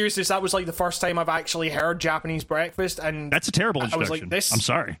 In all seriousness, that was like the first time I've actually heard Japanese Breakfast, and that's a terrible introduction. I was like, this. I'm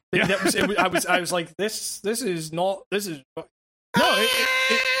sorry. I was like, this is not. This is. No,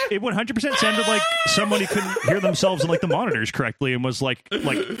 it 100% sounded like somebody couldn't hear themselves in like the monitors correctly and was like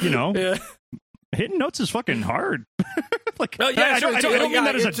you know, hitting notes is fucking hard. Like, no, yeah, I don't mean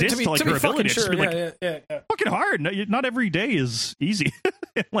that as a diss to like her ability. It's just like fucking hard. Not every day is easy.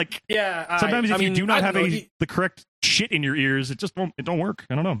 Like, sometimes if you do not have the correct shit in your ears, it don't work.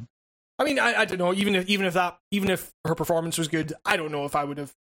 I don't know. I mean, I don't know. Even if her performance was good, I don't know if I would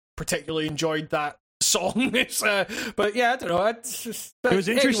have particularly enjoyed that song. But yeah, I don't know. It was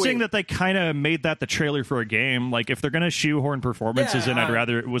interesting that they kind of made that the trailer for a game. Like, if they're gonna shoehorn performances in, I'd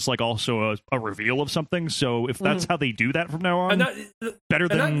rather it was like also a reveal of something. So if that's how they do that from now on, better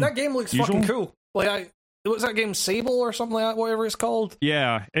than that game looks usual. fucking cool. Like, what's that game, Sable or something like that, whatever it's called?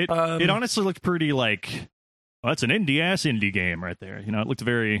 Yeah, it honestly looked pretty like, well, that's an indie game right there. You know, it looked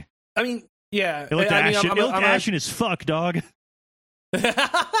very. I mean, yeah, it looked ashen as fuck, dog.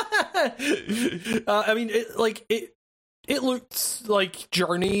 I mean, it looked like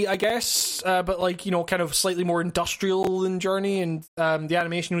Journey, I guess, but like, you know, kind of slightly more industrial than Journey, and the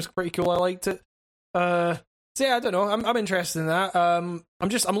animation was pretty cool. I liked it. So yeah, I don't know. I'm interested in that. I'm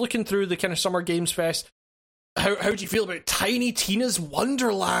looking through the kind of Summer Games Fest. How do you feel about Tiny Tina's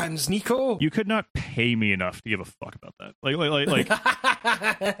Wonderlands, Nico? You could not pay me enough to give a fuck about that.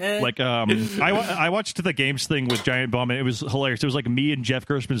 I watched the games thing with Giant Bomb, and it was hilarious. It was like me and Jeff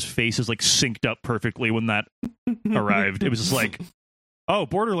Grossman's faces like synced up perfectly when that arrived. It was just like, oh,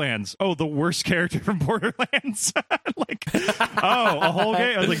 Borderlands. Oh, the worst character from Borderlands. Like, oh, a whole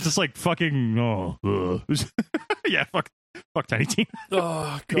game. I was like, just like fucking. Yeah, fuck Tiny Tina.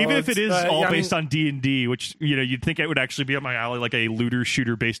 Oh, God. Even if it is all based on D&D, which, you know, you'd think it would actually be up my alley, like a looter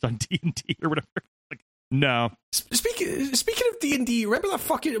shooter based on D&D or whatever. Like, no. Speaking of D&D, remember that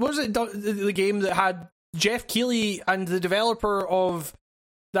fucking, what was it, the game that had Jeff Keighley and the developer of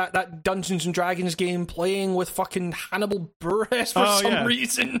that Dungeons and Dragons game playing with fucking Hannibal Buress for some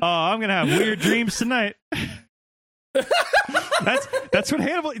reason? Oh, I'm gonna have weird dreams tonight. That's what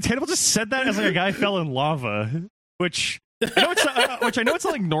Hannibal just said that as like a guy fell in lava, which I know it's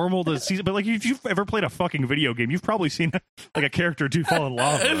not like normal to see, but like if you've ever played a fucking video game, you've probably seen like a character do fall in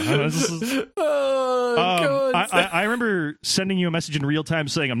lava. I remember sending you a message in real time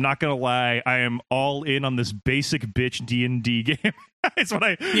saying, "I'm not gonna lie, I am all in on this basic bitch D&D game." It's what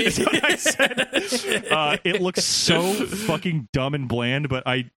I said. It looks so fucking dumb and bland, but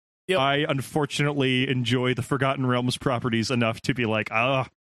I unfortunately enjoy the Forgotten Realms properties enough to be like, I'll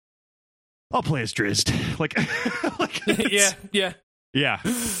play as Drizzt. Yeah.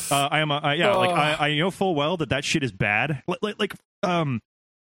 I am. I know full well that shit is bad.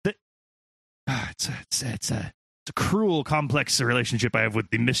 It's a cruel, complex relationship I have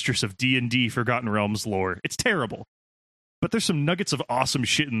with the mistress of D&D Forgotten Realms lore. It's terrible. But there's some nuggets of awesome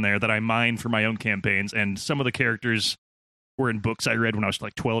shit in there that I mine for my own campaigns, and some of the characters were in books I read when I was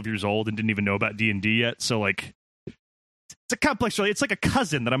like 12 years old and didn't even know about D&D yet. So like, it's a complex. It's like a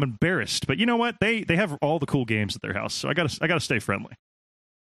cousin that I'm embarrassed. But you know what? They have all the cool games at their house, so I gotta stay friendly. I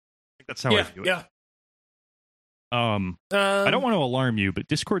think that's how I view it. Yeah. I don't want to alarm you, but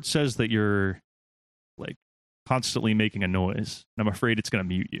Discord says that you're like constantly making a noise, and I'm afraid it's gonna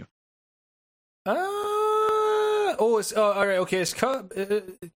mute you. It's all right. Okay, it's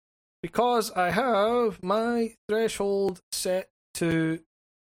because I have my threshold set to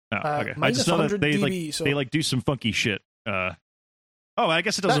Oh, okay. I minus just know that 100 they dB, so they like do some funky shit. I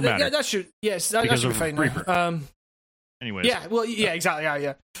guess it doesn't matter. Yeah, that should that Because should be of fine. Reaper. Anyways. Yeah, well, yeah, exactly,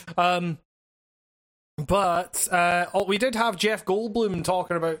 yeah. But we did have Jeff Goldblum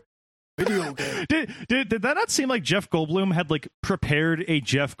talking about video game. Did that not seem like Jeff Goldblum had like prepared a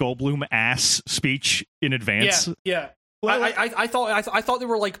Jeff Goldblum ass speech in advance? Yeah. Well, I thought they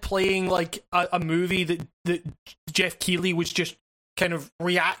were like playing like a movie that Jeff Keighley was just kind of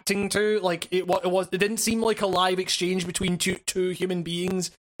reacting to. Like it didn't seem like a live exchange between two human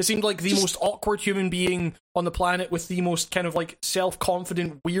beings. It seemed like the most awkward human being on the planet with the most kind of like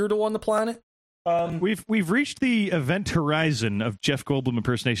self-confident weirdo on the planet. We've reached the event horizon of Jeff Goldblum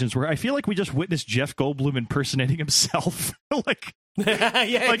impersonations where I feel like we just witnessed Jeff Goldblum impersonating himself. Like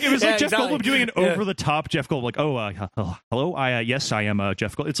it was like Jeff exactly. Goldblum doing an over the top Jeff Goldblum, like, hello, yes, I am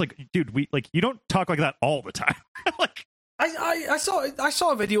Jeff Goldblum. It's like, dude, you don't talk like that all the time. Like, I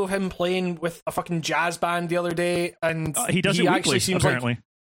saw a video of him playing with a fucking jazz band the other day, and he does it weekly, seems apparently.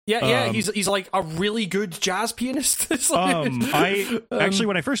 Like, he's like a really good jazz pianist. Actually,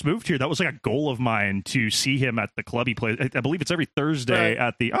 when I first moved here, that was like a goal of mine to see him at the club he plays. I believe it's every Thursday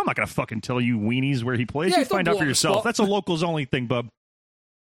at the. I'm not gonna fucking tell you weenies where he plays. You find out for yourself. That's a locals only thing, bub.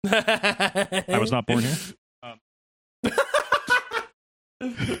 I was not born here.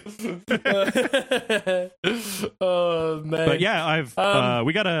 Oh man! But yeah,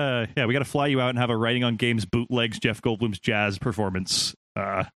 we gotta fly you out and have a Writing on Games bootlegs Jeff Goldblum's jazz performance.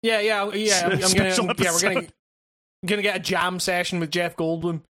 I'm gonna get a jam session with Jeff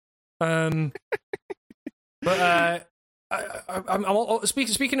Goldblum. But I'm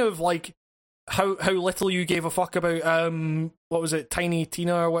speaking of like how little you gave a fuck about what was it, Tiny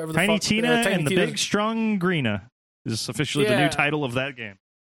Tina or whatever. Tiny Tina and the Big Strong Greena is officially the new title of that game.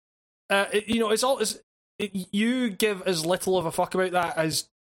 You give as little of a fuck about that as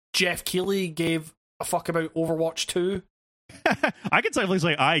Jeff Keighley gave a fuck about Overwatch 2. I can definitely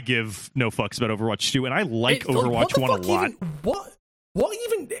say I give no fucks about Overwatch 2, and I like Overwatch 1 a lot. What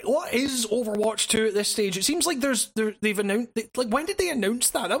is Overwatch 2 at this stage? It seems like they've announced, like, when did they announce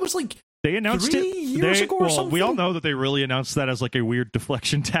that? That was like they announced 3 years ago or something. We all know that they really announced that as like a weird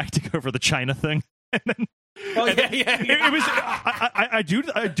deflection tactic over the China thing. And then it was. I do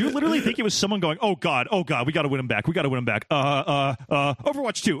literally think it was someone going, "Oh God, we got to win him back.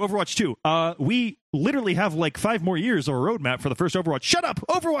 Overwatch 2. We literally have like 5 more years of a roadmap for the first Overwatch. Shut up,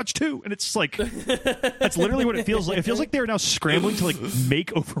 Overwatch 2." And it's like that's literally what it feels like. It feels like they're now scrambling to like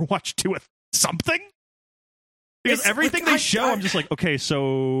make Overwatch 2 something. Because everything they show, I'm just like, okay,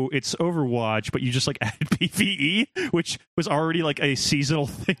 so it's Overwatch, but you just like added PvE, which was already like a seasonal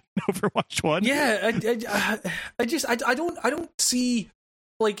thing in Overwatch 1. Yeah, I don't see,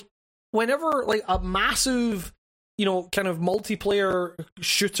 like, whenever like a massive, kind of multiplayer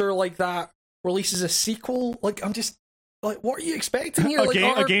shooter like that releases a sequel, like, I'm just like, what are you expecting here?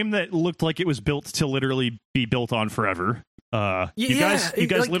 A game that looked like it was built to literally be built on forever. You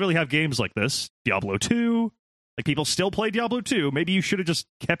guys literally have games like this, Diablo 2. Like, people still play Diablo 2. Maybe you should have just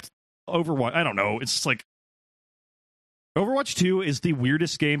kept Overwatch. I don't know. It's just like Overwatch 2 is the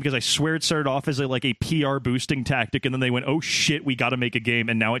weirdest game because I swear it started off as a PR boosting tactic, and then they went, "Oh shit, we got to make a game,"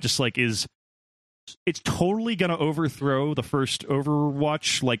 and now it just like is. It's totally gonna overthrow the first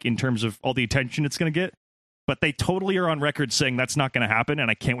Overwatch, like in terms of all the attention it's gonna get. But they totally are on record saying that's not gonna happen, and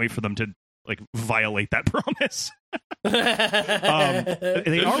I can't wait for them to like violate that promise.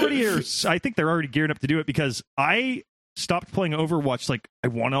 They already are. I think they're already gearing up to do it because I stopped playing Overwatch like I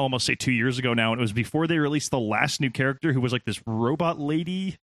want to almost say 2 years ago now, and it was before they released the last new character who was like this robot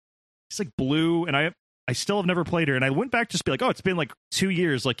lady. She's like blue, and I still have never played her. And I went back just to be like, oh, it's been like 2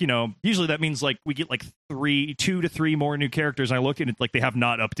 years. Like, usually that means like we get like 2 to 3 more new characters. And I look at it like they have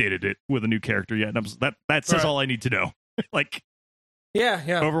not updated it with a new character yet. And that says all I need to know. Like. Yeah.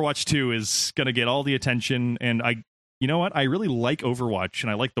 Overwatch 2 is going to get all the attention, and you know what? I really like Overwatch, and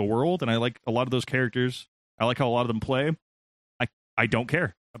I like the world, and I like a lot of those characters. I like how a lot of them play. I don't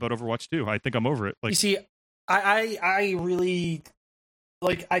care about Overwatch 2. I think I'm over it. Like, you see, I really,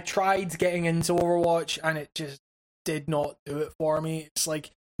 like, I tried getting into Overwatch, and it just did not do it for me. It's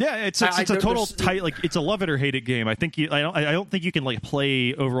like, yeah, it's a total tight, like, it's a love it or hate it game. I don't think you can like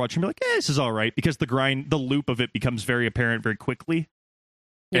play Overwatch and be like, this is all right, because the loop of it becomes very apparent very quickly.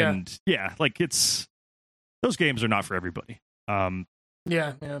 Yeah. And yeah, like those games are not for everybody. Yeah.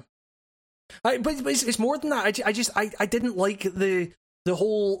 But it's more than that. I didn't like the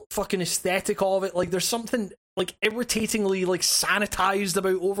whole fucking aesthetic of it. Like, there's something like irritatingly like sanitized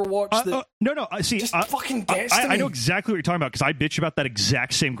about Overwatch. No. See, just fucking gets to me. I know exactly what you're talking about because I bitch about that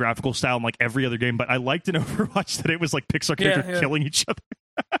exact same graphical style in like every other game. But I liked in Overwatch that it was like pixel characters killing each other.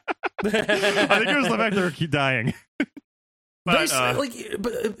 I think it was the fact they were keep dying. But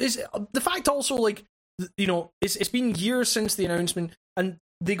it's the fact also, like, you know, it's been years since the announcement, and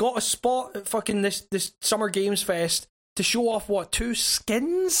they got a spot at fucking this Summer Games Fest to show off, what, 2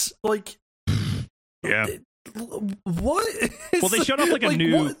 skins? Like, yeah. What? Well, they showed off like a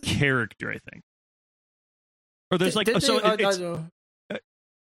new character, I think. Or there's like, I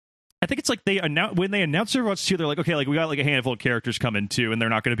think it's like when they announced Overwatch 2, they're like, okay, like we got like a handful of characters coming too, and they're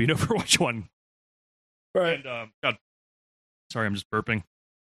not going to be in Overwatch 1. Right. And, God, sorry, I'm just burping.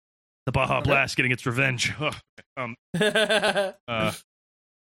 The Baja Blast getting its revenge.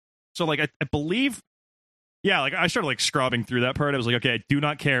 So like I believe, yeah, like I started like scrubbing through that part. I was like, okay, I do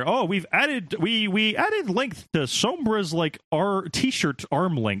not care. Oh, we added length to Sombra's like our t-shirt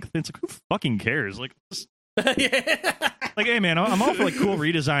arm length. It's like, who fucking cares? Like, like, hey man, I'm all for like cool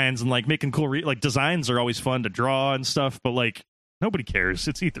redesigns and like making cool like designs are always fun to draw and stuff, but like nobody cares.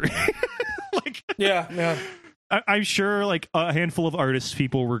 It's E3. Like, yeah. I'm sure like a handful of artists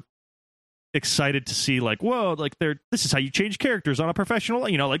people were excited to see like, whoa, like this is how you change characters on a professional,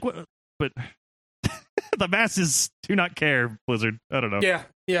 you know, like what, but the masses do not care, Blizzard. I don't know.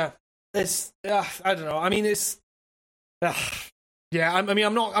 Yeah. It's I don't know. I mean, it's yeah. I mean,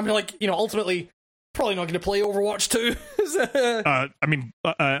 I'm like, you know, ultimately probably not going to play Overwatch 2. I mean,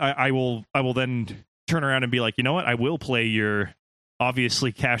 I will then turn around and be like, you know what? I will play your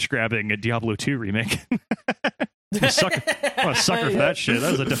obviously cash grabbing Diablo 2 remake. I'm a sucker for that shit.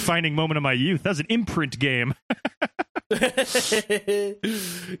 That was a defining moment of my youth. That was an imprint game.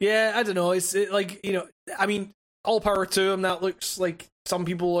 Yeah, I don't know. It's like, you know, I mean, all power to them. That looks like some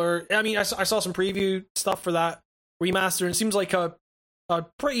people are. I mean, I saw some preview stuff for that remaster, and it seems like a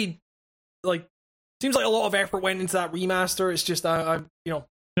pretty, like, seems like a lot of effort went into that remaster. It's just, you know.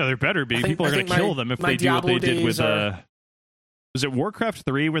 No, there better be. People are going to kill them if they do what they did with was it Warcraft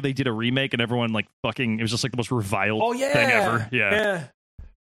 3 where they did a remake and everyone like fucking, it was just like the most reviled thing ever. Yeah.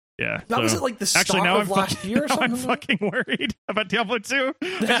 That was it, like the start of last year or something? I'm fucking worried about Diablo 2.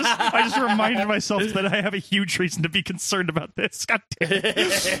 I just reminded myself that I have a huge reason to be concerned about this. God damn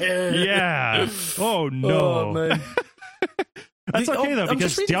it. Yeah. Oh no. Oh, man. That's okay though,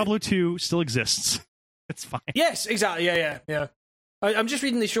 because Diablo 2 still exists. It's fine. Yes, exactly. Yeah. I'm just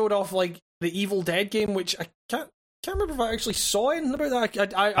reading they showed off like the Evil Dead game, which I can't remember if I actually saw anything about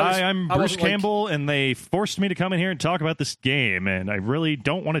that. I'm Bruce Campbell, and they forced me to come in here and talk about this game, and I really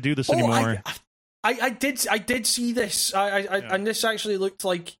don't want to do this anymore. I did see this. And this actually looked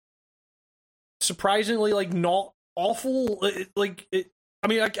like surprisingly like not awful. I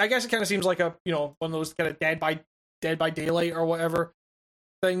mean, I guess it kind of seems like a, you know, one of those kind of Dead by Daylight or whatever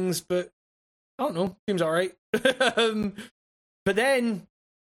things, but I don't know. Seems all right. But then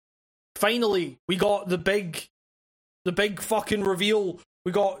finally we got the big fucking reveal.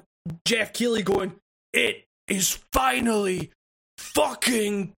 We got Jeff Keighley going, "It is finally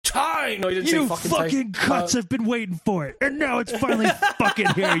fucking time." No, he didn't say fucking time. You fucking cunts have been waiting for it, and now it's finally fucking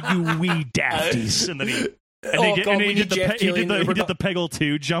here, you wee dafties. And then he did the Peggle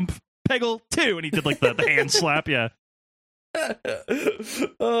 2 jump. Peggle 2, and he did like the hand slap, yeah.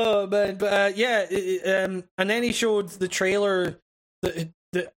 Oh man, but and then he showed the trailer that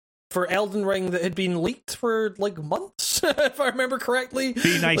for Elden Ring that had been leaked for like months, if I remember correctly.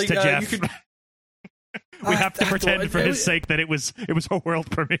 Be nice like, to Jeff. We have to pretend for his sake that it was a world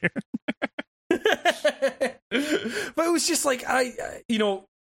premiere. But it was just like you know,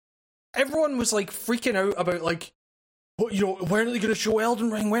 everyone was like freaking out about like, what, you know, when are they going to show Elden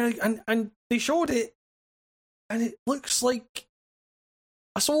Ring? And they showed it, and it looks like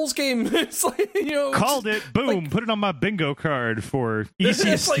a Souls game. It's like, you know, called it. Boom! Like, put it on my bingo card for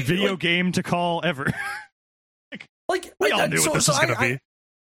easiest video game to call ever. We all knew what this was going to be.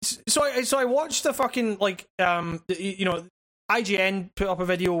 So I watched the fucking like you know, IGN put up a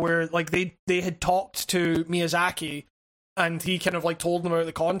video where like they had talked to Miyazaki, and he kind of like told them about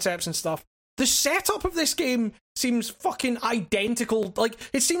the concepts and stuff. The setup of this game seems fucking identical. Like,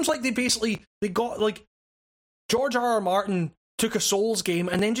 it seems like they got like George R.R. Martin took a Souls game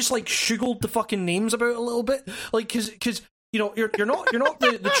and then just like shuggled the fucking names about a little bit, like because you know you're not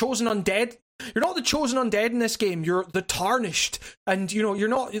the chosen undead. You're not the chosen undead in this game. You're the tarnished, and you know you're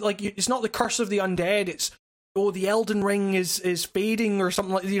not like, it's not the curse of the undead. It's, oh, the Elden Ring is fading or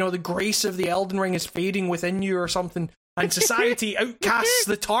something, like, you know, the grace of the Elden Ring is fading within you or something. and society outcasts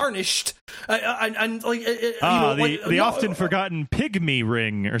the tarnished, and like the often forgotten pygmy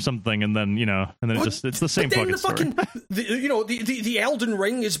ring or something, and then it's the same fucking story. The Elden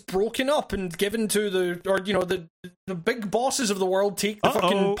Ring is broken up and given to the big bosses of the world take the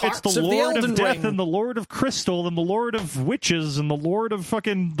fucking parts it's the of Lord the Elden of Death Ring. and the Lord of Crystal and the Lord of Witches and the Lord of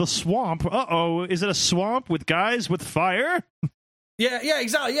fucking the Swamp. Is it a swamp with guys with fire? Yeah,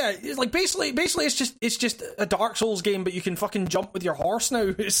 exactly. Yeah, it's like basically, it's just a Dark Souls game, but you can fucking jump with your horse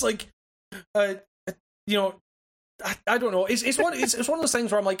now. It's like, I don't know. It's one of those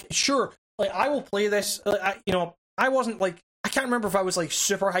things where I'm like, sure, like I will play this. I wasn't like, I can't remember if I was like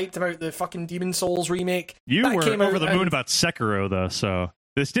super hyped about the fucking Demon Souls remake. You were over the moon about Sekiro though, so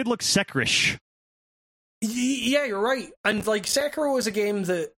this did look Sekirish. Yeah, you're right. And like Sekiro is a game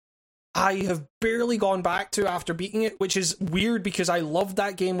that I have barely gone back to after beating it, which is weird because I loved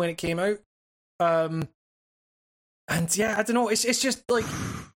that game when it came out. And yeah, I don't know. It's just like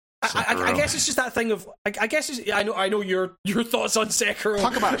I guess it's just that thing of I guess I know your thoughts on Sekiro.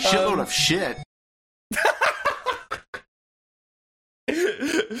 Talk about a shitload of shit.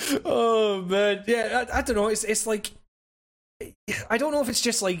 Oh man, yeah. I don't know. It's like I don't know if it's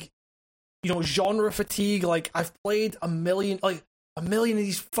just like genre fatigue. Like I've played a million of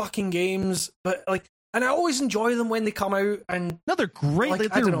these fucking games, but like, and I always enjoy them when they come out. And no, they're great.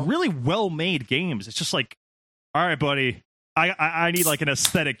 Like, they're really well made games. It's just like, all right, buddy, I need like an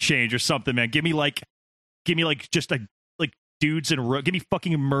aesthetic change or something, man. Give me like just like dudes and give me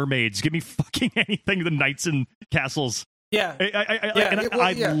fucking mermaids. Give me fucking anything. The knights and castles. Yeah,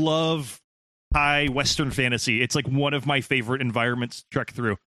 I love high Western fantasy. It's like one of my favorite environments to trek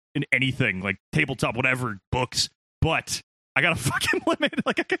through in anything, like tabletop, whatever, books. But I got a fucking limit.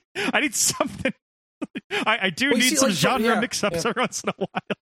 Like I need something. I do need some genre mix-ups every once in a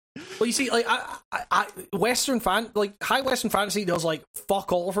while. Well, you see, like I high Western fantasy does like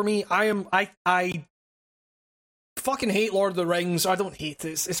fuck all for me. I fucking hate Lord of the Rings. I don't hate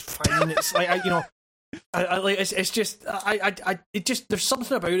it. It's fine. It's like it's just there's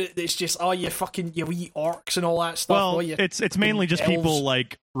something about it that's just you wee orcs and all that stuff. Well, it's mainly just elves. People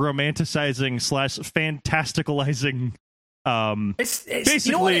like romanticizing / fantasticalizing. It's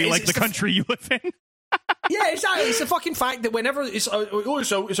basically like the country you live in. Yeah, exactly. It's the fucking fact that whenever it's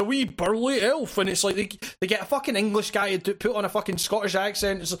a wee burly elf, and it's like they get a fucking English guy to put on a fucking Scottish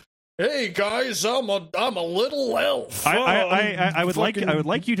accent. It's like, hey guys, I'm a little elf. I would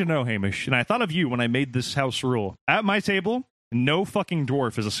like you to know, Hamish, and I thought of you when I made this house rule. At my table, no fucking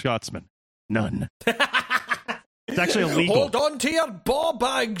dwarf is a Scotsman. None. It's actually illegal. Hold on to your ball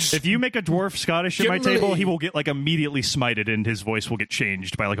bags. If you make a dwarf Scottish at my table, he will get like immediately smited, and his voice will get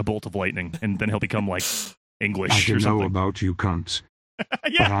changed by like a bolt of lightning, and then he'll become like English. I or don't something. know about you cunts,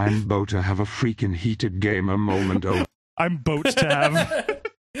 Yeah. but I'm about to have a freaking heated gamer moment. I'm about to have.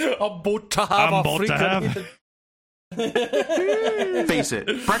 I'm about to have Face it,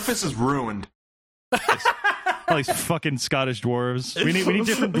 breakfast is ruined. All these fucking Scottish dwarves. We need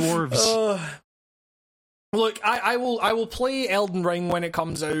different dwarves. Look, I will play Elden Ring when it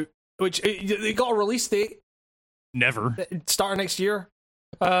comes out, which they got a release date. Never. Start of next year.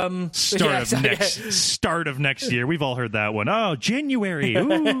 Start of next year. We've all heard that one. Oh, January.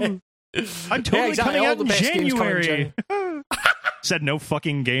 Ooh. I'm totally coming out in January. Said no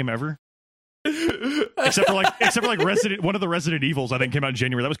fucking game ever. except for like one of the Resident Evils I think came out in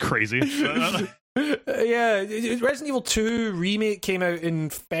January. That was crazy. Yeah, Resident Evil 2 remake came out in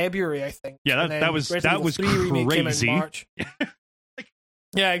February, I think. Yeah, that was crazy. Came out in March.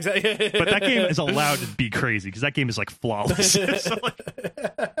 Yeah, exactly. But that game is allowed to be crazy because that game is like flawless. So,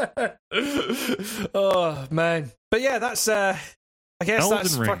 oh man, but yeah, that's I guess Elden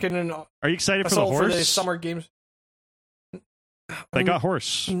that's Ring. fucking. Are you excited for the horse? For the summer games. They got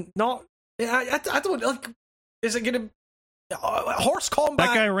horse. Not. I don't like. Is it gonna horse combat?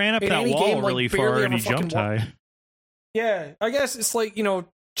 That guy ran up that wall really far and he jumped high. Yeah, I guess it's like,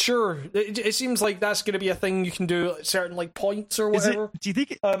 sure. It seems like that's going to be a thing you can do at certain like points or whatever. Do you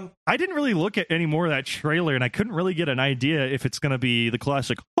think? I didn't really look at any more of that trailer, and I couldn't really get an idea if it's going to be the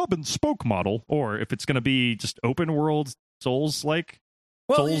classic hub and spoke model, or if it's going to be just open world Souls like.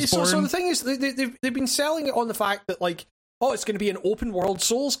 Well, so the thing is, they've been selling it on the fact that like, oh, it's going to be an open world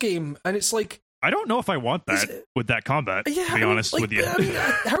Souls game, and it's like, I don't know if I want that with that combat. Yeah, to be honest with you,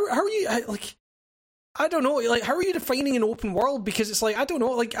 how are you like? I don't know. Like, how are you defining an open world? Because it's like, I don't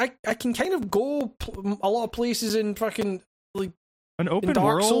know. Like, I can kind of go a lot of places in fucking like an open Dark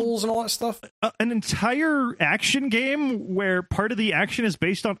world, Souls and all that stuff. An entire action game where part of the action is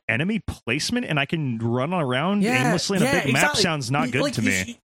based on enemy placement, and I can run around aimlessly on a big map sounds not good to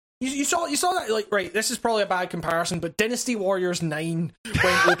me. you saw that, like, right, this is probably a bad comparison, but Dynasty Warriors 9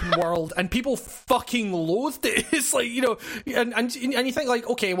 went open world and people fucking loathed it. It's like, you know, and you think, like,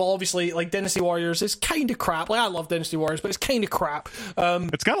 okay, well, obviously, like, Dynasty Warriors is kind of crap. Like, I love Dynasty Warriors, but it's kind of crap.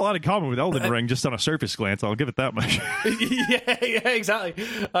 It's got a lot in common with Elden Ring, just on a surface glance, I'll give it that much. yeah, exactly.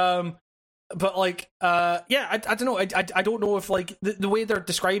 But, like, I don't know. I don't know if, like, the way they're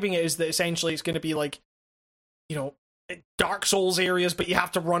describing it is that essentially it's going to be, like, you know, Dark Souls areas, but you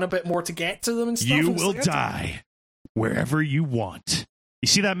have to run a bit more to get to them and stuff. You will die wherever you want. You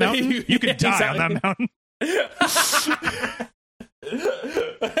see that mountain? You can die on that mountain.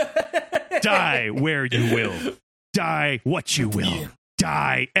 Die where you will. Die what you will.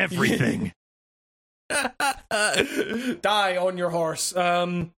 Die everything. Die on your horse.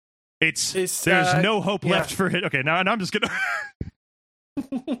 There's no hope left for it. Okay, now I'm just gonna.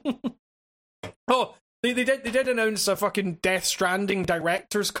 Oh, they did announce a fucking Death Stranding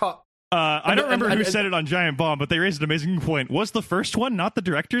director's cut. I don't remember who said it on Giant Bomb, but they raised an amazing point. Was the first one not the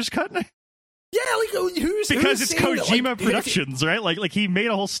director's cut? Yeah, like who's it's Kojima that, Productions, right? Like he made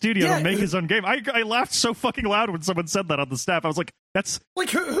a whole studio to make his own game. I laughed so fucking loud when someone said that on the staff. I was like, that's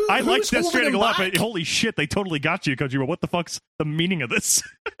like I like Death Stranding a lot, but holy shit, they totally got you, Kojima. What the fuck's the meaning of this?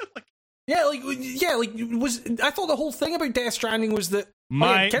 I thought the whole thing about Death Stranding was that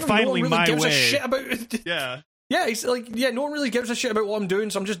finally no one really my gives way. a shit about it. Yeah, it's like, no one really gives a shit about what I'm doing,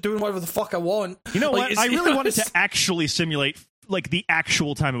 so I'm just doing whatever the fuck I want. You know like, what? I really wanted to actually simulate like the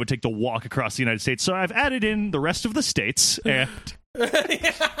actual time it would take to walk across the United States, so I've added in the rest of the states, and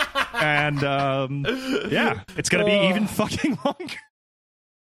it's gonna be even fucking longer.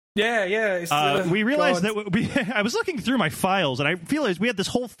 Yeah. We realized that I was looking through my files, and I realized we had this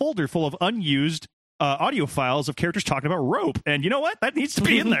whole folder full of unused audio files of characters talking about rope, and you know what? That needs to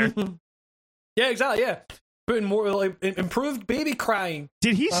be in there. Yeah, exactly. Yeah. Putting more like improved baby crying.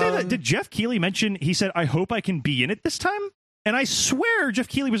 Did he say that? Did Jeff Keighley mention? He said, "I hope I can be in it this time." And I swear Jeff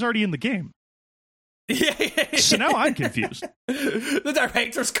Keighley was already in the game. So now I'm confused. The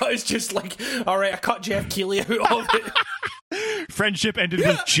director's cut is just like, all right, I cut Jeff Keighley out of it. Friendship ended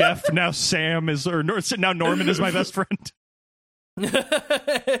with Jeff. Now Sam is, now Norman is my best friend. the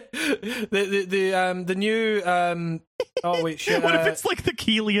new oh wait, shit. What if it's like the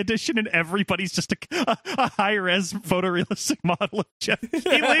Keighley edition and everybody's just a high-res photorealistic model of Jeff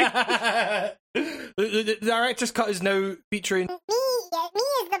Keighley? The director's cut is now featuring me is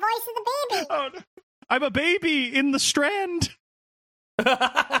the voice of the baby. Oh, no. I'm a baby in the Strand. I'm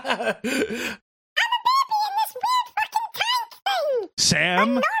a baby in this weird fucking tank thing. Sam. And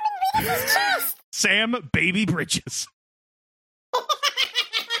Norman reads his chest. Sam Baby Bridges.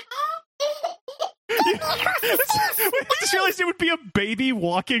 I just realized it would be a baby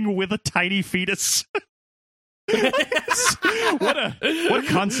walking with a tiny fetus. What a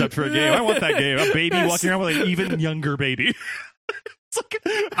concept for a game. I want that game. A baby walking around with an even younger baby. It's like,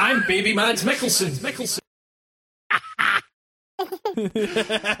 I'm Baby Mads Mikkelsen.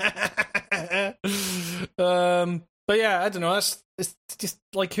 But yeah, I don't know. It's just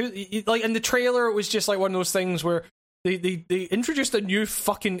like like in the trailer, it was just like one of those things where they introduced a new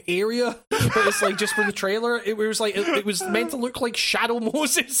fucking area, but it's like just for the trailer. It was like it was meant to look like Shadow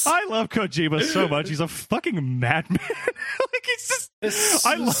Moses. I love Kojima so much. He's a fucking madman. Like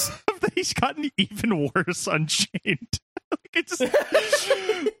I love that he's gotten even worse Unchained. Like I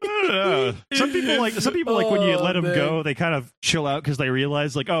don't know. Some people like when you let them go, they kind of chill out because they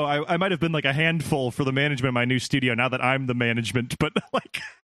realize like, oh, I might have been like a handful for the management of my new studio now that I'm the management, but like.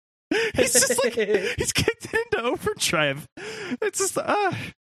 He's just like he's kicked into overdrive. It's just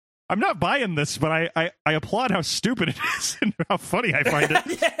I'm not buying this, but I applaud how stupid it is and how funny I find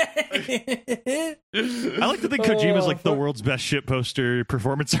it. I like to think Kojima's like the world's best shitposter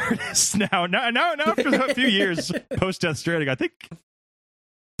performance artist now after a few years post Death Stranding. I think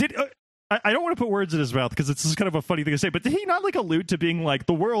I don't want to put words in his mouth because it's just kind of a funny thing to say, but did he not like allude to being like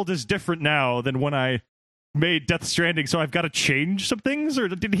the world is different now than when I made Death Stranding, so I've got to change some things? Or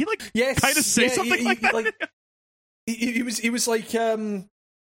did he like kind of say something like that? Like, he was like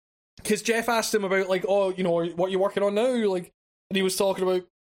because Jeff asked him about like, oh, you know, what you're working on now, like, and he was talking about,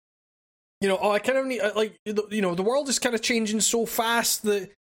 you know, oh, I kind of need like, you know, the world is kind of changing so fast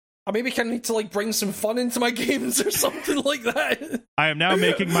that I maybe kind of need to like bring some fun into my games or something like that. I am now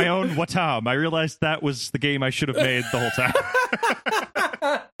making my own Watam. I realized that was the game I should have made the whole time.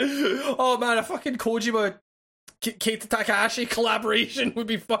 Oh man, a fucking Kojima Keita Takahashi collaboration would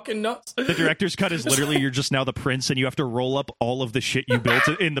be fucking nuts. The director's cut is literally you're just now the prince and you have to roll up all of the shit you built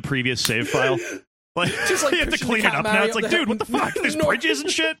in the previous save file. Like, just like you have to clean it up now. It's like, dude, what the fuck? There's bridges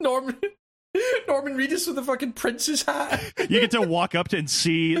and shit. Norman Reedus with the fucking prince's hat. You get to walk up to and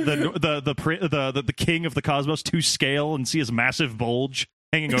see the king of the cosmos to scale and see his massive bulge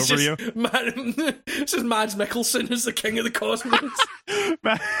hanging over you. This is Mads Mikkelsen as the king of the cosmos.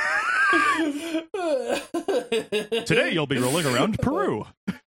 Today you'll be rolling around Peru.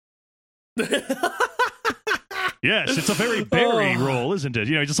 Yes, it's a very Barry role, isn't it?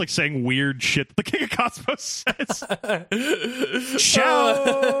 You know, just like saying weird shit that the King of Cosmos says.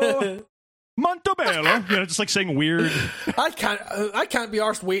 Ciao, Montebello. You know, just like saying weird. I can't be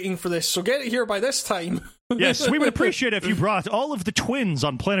arsed waiting for this, so get it here by this time. Yes, we would appreciate it if you brought all of the twins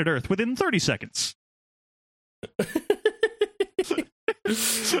on planet Earth within 30 seconds.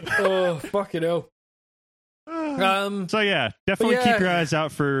 Oh, fucking hell. So yeah, definitely keep your eyes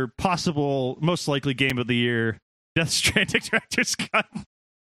out for possible, most likely game of the year, Death Stranding Director's Cut.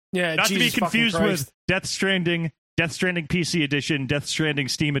 Yeah, not Jesus to be confused fucking with Death Stranding PC Edition, Death Stranding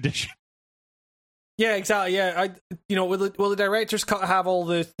Steam Edition. Yeah, exactly. Yeah, will the director's cut have all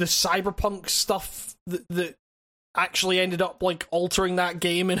the cyberpunk stuff that actually ended up like altering that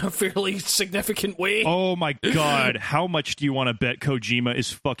game in a fairly significant way? Oh my god, how much do you want to bet Kojima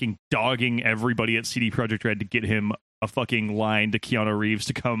is fucking dogging everybody at CD Projekt Red to get him a fucking line to Keanu Reeves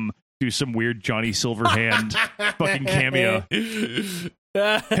to come do some weird Johnny Silverhand fucking cameo?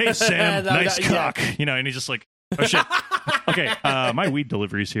 Hey Sam, nice cock. Yeah. You know, and he's just like, oh shit. Okay, my weed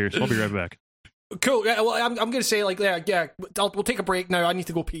delivery's here, so I'll be right back. Cool. Yeah, well, I'm gonna say like, we'll take a break now. I need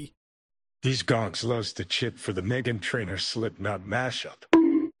to go pee. These gonks loves the chip for the Megan Trainor Slipknot mashup.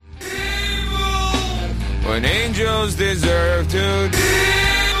 When angels deserve to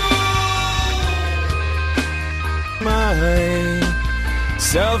my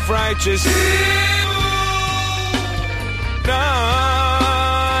self-righteous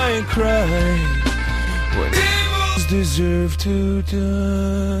I cry when angels deserve to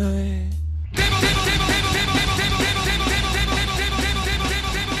die.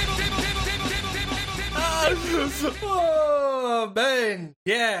 Oh man,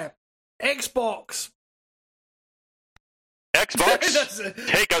 yeah. Xbox,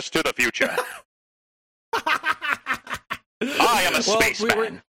 take us to the future. I am a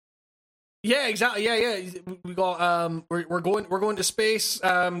spaceman. Yeah, exactly. Yeah. We got we're going to space.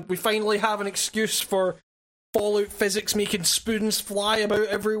 We finally have an excuse for Fallout physics making spoons fly about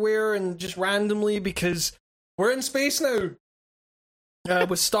everywhere and just randomly because we're in space now.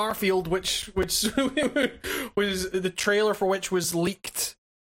 With Starfield, which was the trailer for which was leaked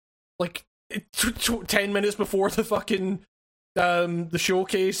like 10 minutes before the fucking the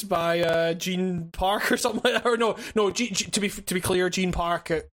showcase by Gene Park or something like that. Or no, to be clear, Gene Park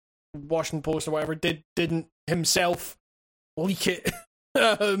at Washington Post or whatever didn't himself leak it.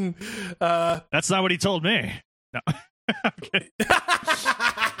 That's not what he told me. No. Okay.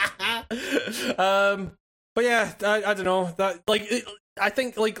 But yeah, I don't know that I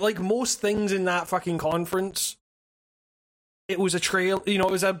think like most things in that fucking conference, it was a trail. You know,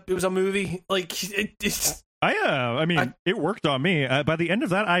 it was a movie. Like it's. It worked on me. By the end of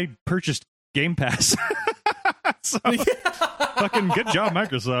that, I purchased Game Pass. So, fucking good job,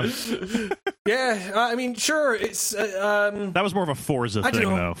 Microsoft. Yeah, I mean, sure, it's that was more of a Forza thing,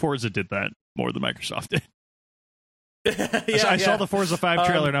 though. Forza did that more than Microsoft did. I saw the Forza 5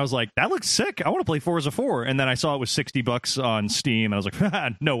 trailer and I was like, that looks sick. I want to play Forza 4. And then I saw it was $60 on Steam and I was like,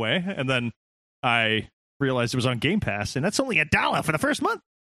 no way. And then I realized it was on Game Pass and that's only $1 for the first month.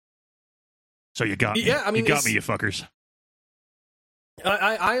 So you got me. Yeah, I mean, you got me, you fuckers.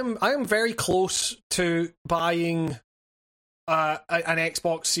 I am very close to buying an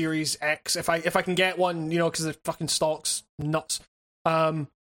Xbox Series X if I can get one, you know, because the fucking stock's nuts.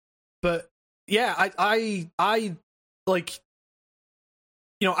 But yeah, I like,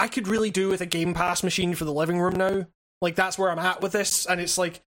 you know, I could really do with a Game Pass machine for the living room now. Like, that's where I'm at with this, and it's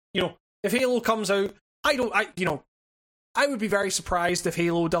like, you know, if Halo comes out, I would be very surprised if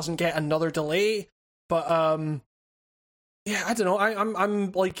Halo doesn't get another delay, but yeah, I don't know.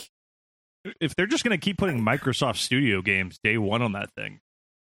 I'm like, if they're just gonna keep putting Microsoft Studio games day one on that thing,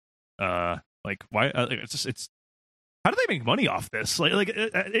 like why? It's how do they make money off this? Like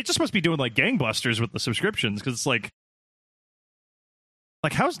it just must be doing like gangbusters with the subscriptions because it's like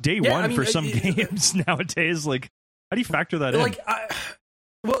how's day one for some games nowadays? Like, how do you factor that in? Like,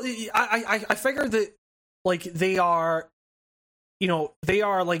 I figure that like they are, you know, they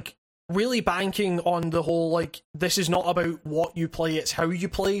are like really banking on the whole like this is not about what you play, it's how you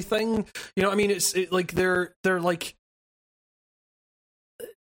play thing. You know what I mean? It's like they're like,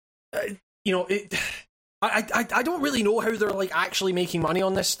 you know, it. I don't really know how they're like actually making money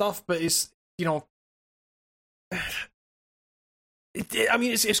on this stuff, but it's, you know, I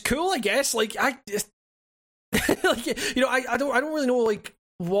mean, it's cool, I guess. Like I don't really know like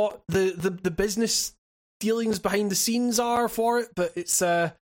what the business dealings behind the scenes are for it, but it's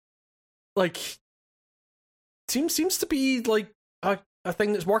like seems to be like a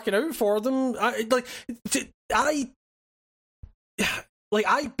thing that's working out for them. I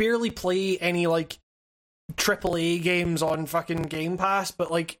barely play any like AAA games on fucking Game Pass,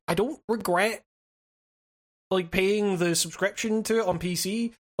 but like I don't regret like paying the subscription to it on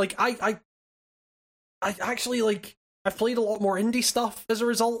PC. Like I actually like I've played a lot more indie stuff as a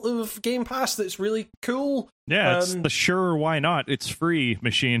result of Game Pass that's really cool. Yeah, it's the sure why not? It's free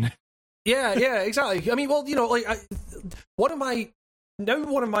machine. Yeah, exactly. I mean, well, you know, like one of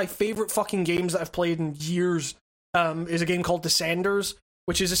my favorite fucking games that I've played in years is a game called Descenders,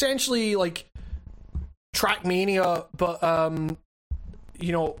 which is essentially like Trackmania, but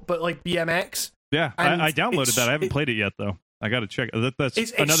but like BMX. Yeah, I downloaded that. I haven't played it yet though. I got to check.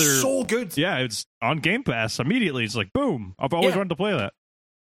 That's another. It's so good. Yeah, it's on Game Pass immediately. It's like boom. I've always wanted to play that.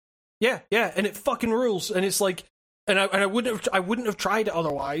 Yeah, and it fucking rules. And it's like, and I wouldn't have tried it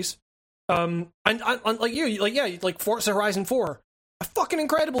otherwise. And like you, like Forza Horizon 4, a fucking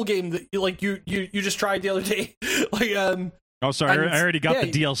incredible game that you just tried the other day. Like Oh, sorry, I already got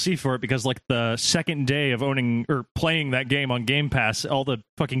the DLC for it because, like, the second day of owning or playing that game on Game Pass, all the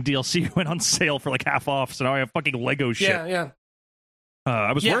fucking DLC went on sale for, like, half off, so now I have fucking Lego shit. Yeah.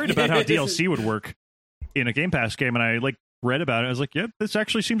 I was worried about how DLC would work in a Game Pass game, and I, like, read about it. I was like, this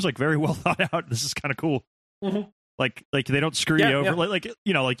actually seems, like, very well thought out. This is kind of cool. Mm-hmm. Like, they don't screw you over. Like,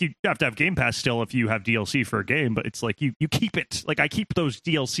 you know, like, you have to have Game Pass still if you have DLC for a game, but it's like, you keep it. Like, I keep those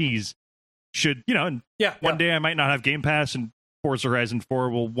DLCs. Should, you know, and one day I might not have Game Pass, and Forza Horizon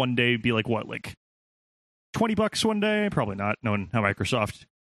 4 will one day be like, what, like $20 one day? Probably not, knowing how Microsoft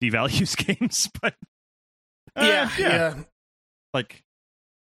devalues games, but yeah. Like,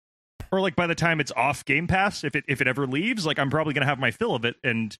 or like by the time it's off Game Pass, if it ever leaves, like I'm probably gonna have my fill of it,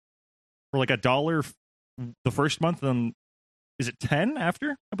 and for like $1 the first month, then is it 10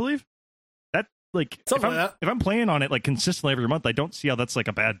 after? I believe that like if I'm playing on it like consistently every month, I don't see how that's like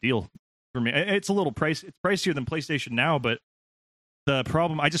a bad deal for me. It's a little it's pricier than PlayStation Now, but the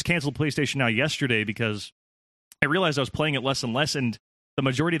problem, I just canceled PlayStation Now yesterday because I realized I was playing it less and less, and the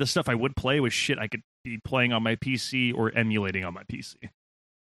majority of the stuff I would play was shit I could be playing on my PC or emulating on my PC.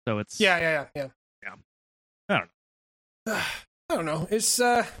 So it's yeah. I don't know. It's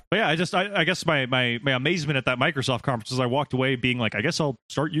But yeah, I guess my amazement at that Microsoft conference is I walked away being like, I guess I'll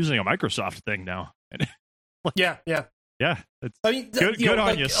start using a Microsoft thing now. Yeah. It's I mean, good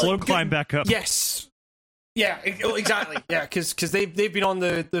on you. Slow climb back up. Yes. Yeah, exactly. Yeah, because they've been on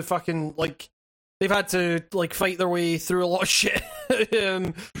the fucking like they've had to like fight their way through a lot of shit.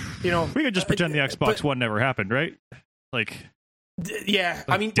 You know, we could just pretend the Xbox One never happened, right? Like, yeah.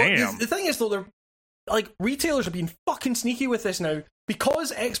 I mean, damn. The thing is though, they're like retailers are being fucking sneaky with this now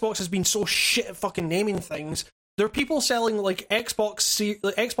because Xbox has been so shit at fucking naming things. There are people selling like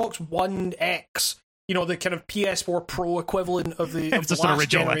Xbox One X. You know, the kind of PS4 Pro equivalent of the it's just an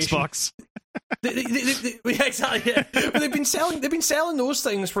original generation. Xbox. Exactly. Yeah. But they've been selling those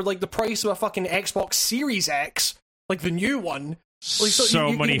things for like the price of a fucking Xbox Series X, like the new one. Like,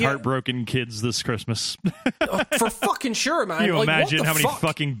 so many heartbroken kids this Christmas. For fucking sure, man. Can you like, imagine how many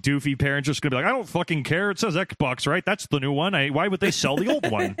fucking doofy parents are just gonna be like, I don't fucking care. It says Xbox, right? That's the new one. Why would they sell the old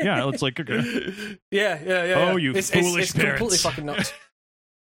one? Yeah, it's like, okay. Yeah. Oh, you foolish it's parents! Completely fucking nuts.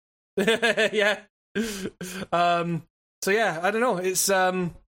 Yeah. So yeah, I don't know. It's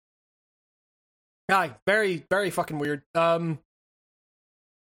very, very fucking weird. It's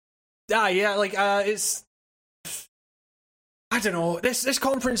I don't know. This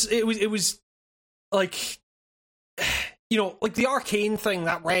conference it was like you know, like the Arcane thing,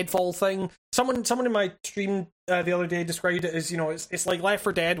 that Redfall thing. Someone in my stream the other day described it as, you know, it's like Left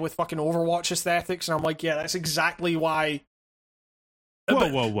 4 Dead with fucking Overwatch aesthetics, and I'm like, yeah, that's exactly why.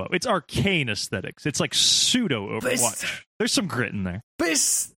 Whoa! It's Arcane aesthetics. It's like pseudo Overwatch. There's some grit in there. But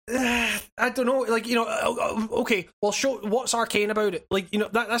it's I don't know. Like, you know, okay. Well, show what's Arcane about it. Like, you know,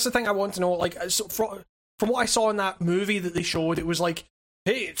 that's the thing I want to know. Like, so from what I saw in that movie that they showed, it was like,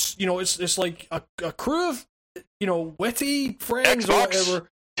 hey, it's, you know, it's like a crew of, you know, witty friends Xbox, or whatever.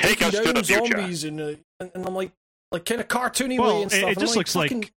 take us to the zombies and I'm like kind of cartoony way and stuff. It just looks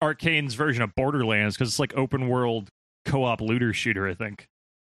like Arcane's version of Borderlands because it's like open world co-op looter shooter, I think.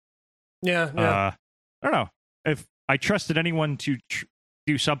 Yeah. I don't know. If I trusted anyone to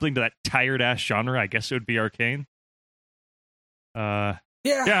do something to that tired ass genre, I guess it would be Arcane. Yeah,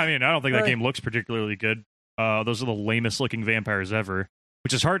 I mean, I don't think that game looks particularly good. Those are the lamest looking vampires ever,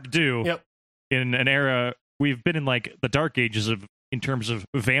 which is hard to do in an era. We've been in like the dark ages of in terms of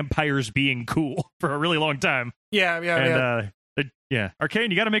vampires being cool for a really long time. Yeah.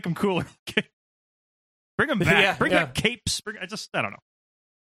 Arcane, you got to make them cooler. Bring them back. Bring back capes. I don't know.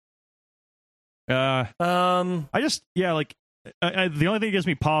 The only thing that gives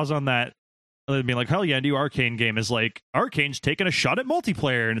me pause on that, other than being like, hell yeah, a new Arcane game, is like, Arcane's taking a shot at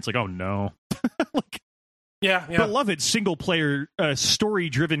multiplayer, and it's like, oh no. Beloved single-player,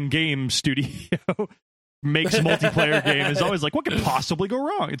 story-driven game studio makes multiplayer game is always like, what could possibly go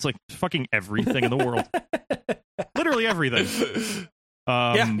wrong? It's like fucking everything in the world. Literally everything.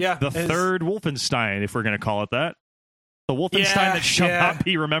 The third Wolfenstein, if we're going to call it that. The Wolfenstein that shall not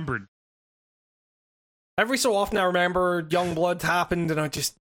be remembered. Every so often I remember Youngblood happened, and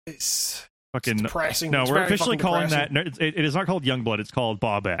it's fucking depressing. No, we're officially calling that. No, it is not called Youngblood. It's called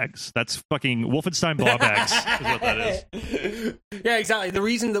Ball Bags. That's fucking Wolfenstein Ball Bags. Is what that is. Yeah, exactly. The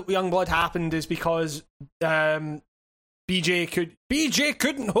reason that Youngblood happened is because BJ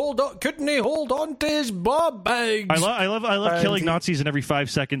couldn't hold on to his ball bags. I love killing Nazis in every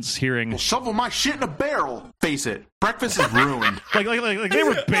 5 seconds. Hearing well, shovel my shit in a barrel. Face it, breakfast is ruined. like they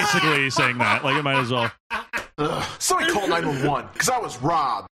were basically saying that. Like it might as well. Somebody called 911 because I was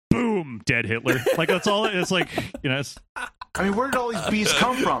robbed. Boom, dead Hitler. Like that's all. It's like, you know. I mean, where did all these bees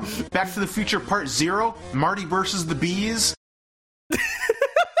come from? Back to the Future Part 0, Marty versus the bees.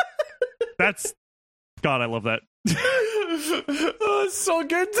 That's God. I love that. Oh, it's so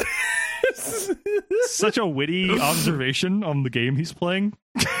good. Such a witty observation on the game he's playing.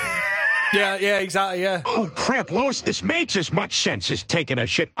 Yeah, exactly, yeah. Oh, crap, Lois, this makes as much sense as taking a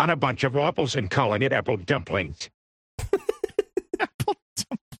shit on a bunch of apples and calling it apple dumplings. Apple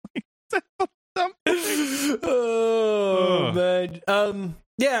dumplings. Oh, man.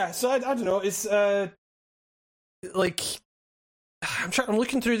 Yeah, so I don't know. It's, like... I'm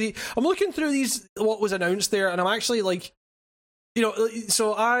looking through these what was announced there, and I'm actually like, you know,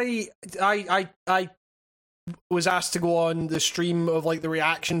 so I was asked to go on the stream of like the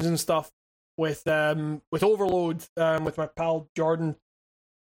reactions and stuff with Overload, with my pal Jordan,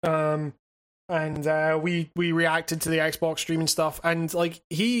 and we reacted to the Xbox stream and stuff, and like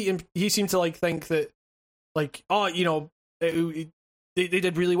he seemed to like think that like, oh, you know, they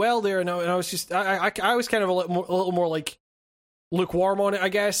did really well there, and I was just I was kind of a little more like lukewarm on it, I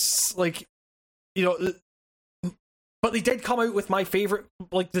guess. Like, you know, but they did come out with my favorite,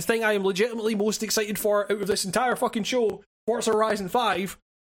 like the thing I am legitimately most excited for out of this entire fucking show, Forza Horizon 5.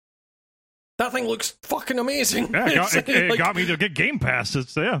 That thing looks fucking amazing. Yeah, it got me to get Game Pass.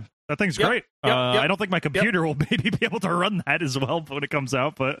 That thing's great. Yep. I don't think my computer will maybe be able to run that as well when it comes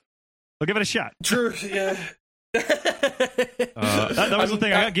out, but I'll give it a shot. True, yeah. That was the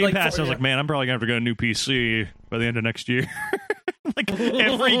thing. I got Game Pass. I was like, man, I'm probably gonna have to get a new PC by the end of next year. Like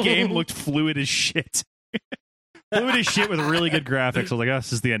every game looked fluid as shit. Fluid as shit with really good graphics. I was like, oh,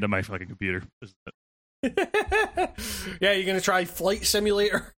 this is the end of my fucking computer. Yeah, you're gonna try Flight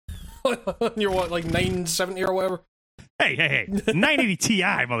Simulator on your what, like 970 or whatever? Hey, 980 Ti,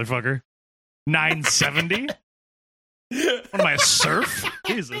 motherfucker. 970? What am I, a surf?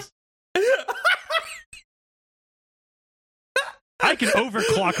 Jesus. I can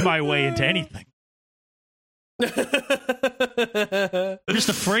overclock my way into anything. I'm just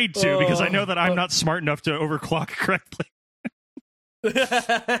afraid to, because I know that I'm not smart enough to overclock correctly. But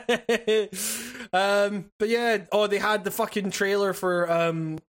yeah, they had the fucking trailer for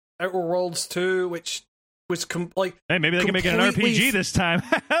Outer Worlds 2, which was hey, maybe they can make it an RPG this time.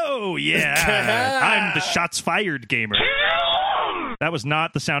 Oh yeah, I'm the shots fired gamer. That was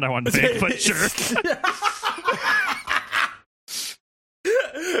not the sound I wanted to make, but sure.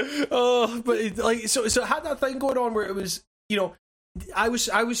 Oh, but so it had that thing going on where it was, you know, I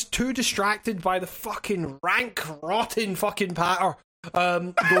was too distracted by the fucking rank rotten fucking patter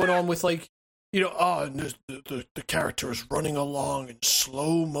going on with, like, you know, the character is running along in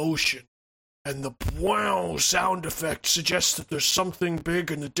slow motion, and the wow sound effect suggests that there's something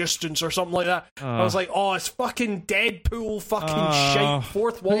big in the distance or something like that. I was like, oh, it's fucking Deadpool fucking shite,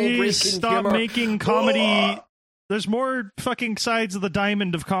 fourth wall breaking. Stop humor. Making comedy. There's more fucking sides of the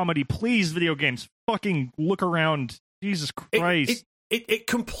diamond of comedy. Please, video games, fucking look around. Jesus Christ. It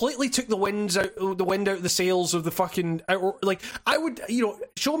completely took the wind out of the sails of the fucking outer, like, I would, you know,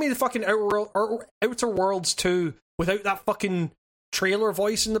 show me the fucking Outer Worlds 2 without that fucking trailer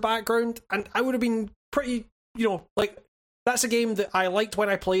voice in the background, and I would have been pretty, you know, like, that's a game that I liked when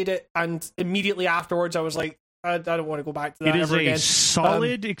I played it, and immediately afterwards I was like, I don't want to go back to that ever again. It is a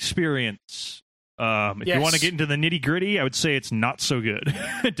solid experience. If you want to get into the nitty gritty, I would say it's not so good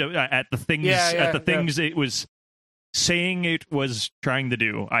at the things it was saying it was trying to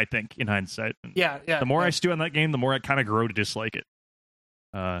do. I think, in hindsight, the more I stew on that game, the more I kind of grow to dislike it.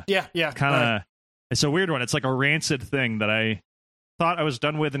 Yeah. Kind of. It's a weird one. It's like a rancid thing that I thought I was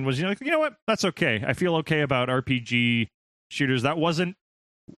done with, and was you know what? That's okay. I feel okay about RPG shooters. That wasn't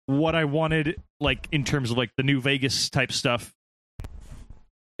what I wanted, like in terms of like the New Vegas type stuff.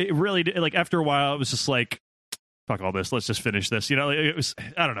 It really did, like after a while, it was just like, fuck all this. Let's just finish this. You know, it was.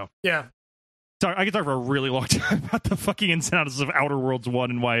 I don't know. Yeah. I could talk for a really long time about the fucking ins and outs of Outer Worlds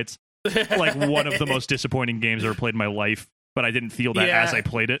 1 and why it's like one of the most disappointing games I've ever played in my life. But I didn't feel that as I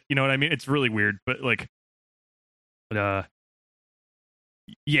played it. You know what I mean? It's really weird, but like,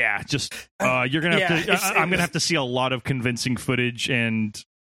 yeah, just you're gonna have to. I'm gonna have to see a lot of convincing footage, and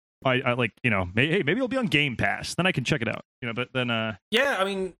I like, you know, maybe it'll be on Game Pass, then I can check it out. You know, but then yeah, I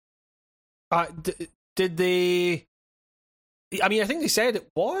mean, did they? I mean, I think they said it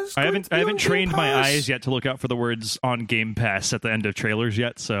was. I haven't trained my eyes yet to look out for the words on Game Pass at the end of trailers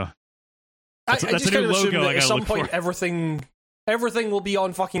yet, so. That's a new logo. I gotta some look point, for. Everything will be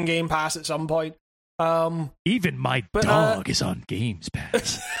on fucking Game Pass at some point. Even my dog is on Games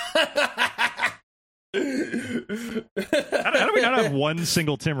Pass. How do we not have one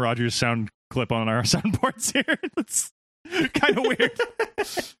single Tim Rogers sound clip on our soundboards here? That's kind of weird.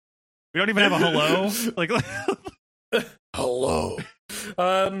 We don't even have a hello. Like hello.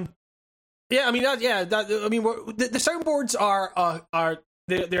 Yeah, I mean, the soundboards are.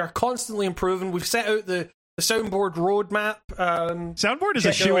 They are constantly improving. We've set out the soundboard roadmap. Soundboard is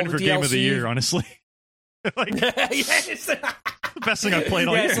a shoe-in for Game of the Year, honestly. Like, yes. The best thing I've played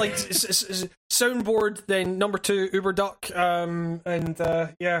all year. It's like soundboard, then number 2, Uberduck,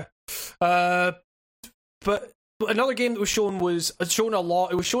 but another game that was shown a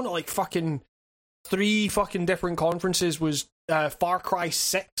lot. It was shown at like fucking 3 fucking different conferences. Was Far Cry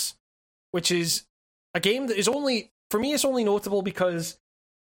 6, which is a game that is only, for me, it's only notable because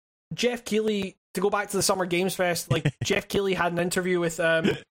Jeff Keighley, to go back to the Summer Games Fest, like Jeff Keighley had an interview with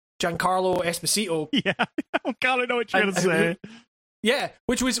Giancarlo Esposito. Yeah, oh god, I know what you're gonna say. Yeah,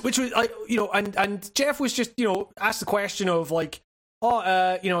 which was like, you know, and Jeff was just, you know, asked the question of like,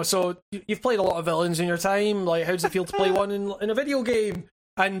 you know, so you've played a lot of villains in your time, like how does it feel to play one in a video game?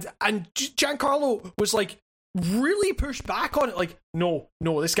 And Giancarlo was like really pushed back on it, like, no,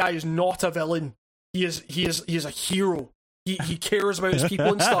 this guy is not a villain. He is a hero. He cares about his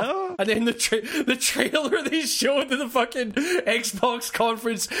people and stuff. And then the trailer they showed at the fucking Xbox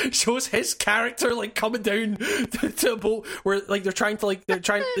conference shows his character like coming down to a boat where like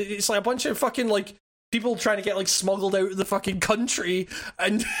it's like a bunch of fucking like people trying to get like smuggled out of the fucking country,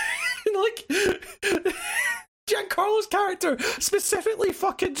 and like Giancarlo's character specifically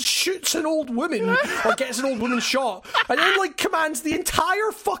fucking shoots an old woman or gets an old woman shot, and then like commands the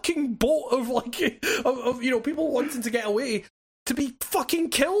entire fucking boat of like of you know, people wanting to get away to be fucking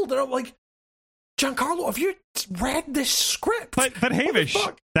killed. And I'm like, Giancarlo, have you read this script? But Hamish,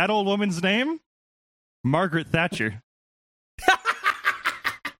 that old woman's name? Margaret Thatcher.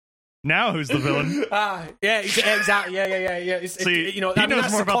 Now who's the villain? Yeah, exactly. Yeah. See, you know, he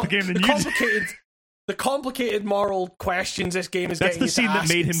knows more about the game than you do. The complicated moral questions this game is That's getting. That's the scene that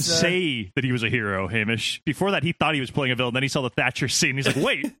made him say that he was a hero, Hamish. Before that, he thought he was playing a villain. Then he saw the Thatcher scene. He's like,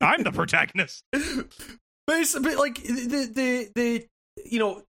 wait, I'm the protagonist. But like the you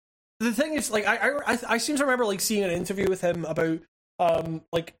know, the thing is, like, I seem to remember like seeing an interview with him about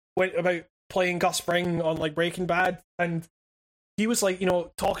about playing Gus Fring on like Breaking Bad, and he was like, you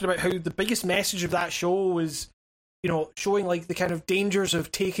know, talking about how the biggest message of that show was, you know, showing like the kind of dangers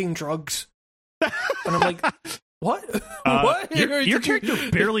of taking drugs. And I'm like, what? What? Your character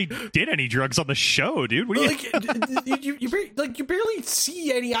barely did any drugs on the show, dude. What are you barely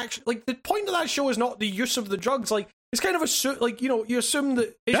see any action. Like, the point of that show is not the use of the drugs. Like, it's kind of like, you know, you assume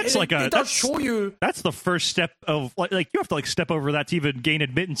that it does show you. That's the first step of like you have to like step over that to even gain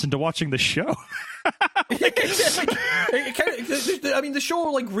admittance into watching the show. I mean, the show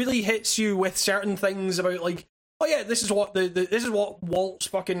like really hits you with certain things about like, oh yeah, this is what this is what Walt's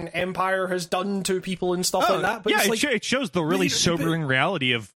fucking empire has done to people and stuff like that. But yeah, it's it shows the really sobering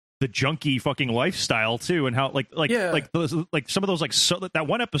reality of the junkie fucking lifestyle too, and how like some of those like that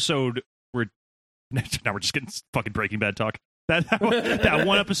one episode where now we're just getting fucking Breaking Bad talk. That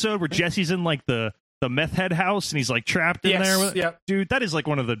one episode where Jesse's in like the meth head house and he's like trapped in there. Yeah, dude, that is like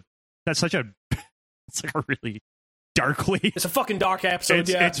it's like a really darkly. It's a fucking dark episode.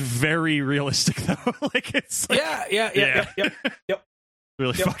 It's very realistic though. Like it's like, yep.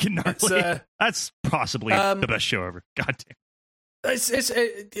 Really fucking gnarly. That's possibly the best show ever. God damn.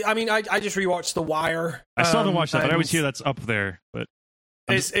 I mean, I just rewatched The Wire. I still haven't watched that, but I always hear that's up there. But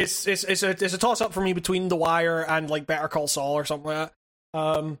it's a toss up for me between The Wire and like Better Call Saul or something like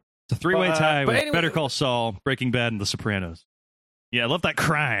that. It's a 3-way tie with Better Call Saul, Breaking Bad, and The Sopranos. Yeah, I love that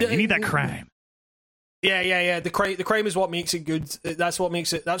crime. You need that crime. Yeah. The crime is what makes it good. That's what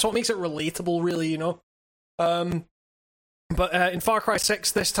makes it relatable, really, you know. But in Far Cry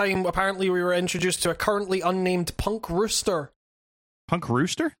 6 this time, apparently we were introduced to a currently unnamed punk rooster. Punk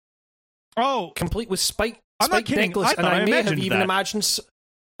rooster? Oh, complete with spike not kidding. necklace, and I may have even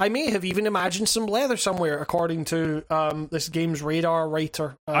that. imagined some leather somewhere, according to this game's radar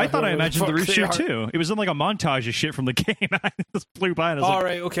writer. I thought I imagined the rooster too. It was in like a montage of shit from the game. I just flew by and I was like,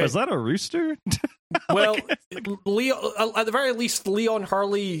 right, okay. Was that a rooster? Well, Leo, at the very least, Leon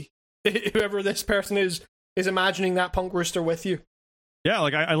Hurley, whoever this person is imagining that punk rooster with you. Yeah,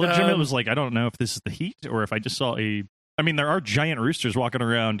 like I legitimately was like, I don't know if this is the heat or if I just saw a... I mean, there are giant roosters walking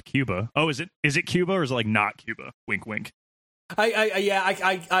around Cuba. Oh, is it Cuba or is it like not Cuba? Wink, wink.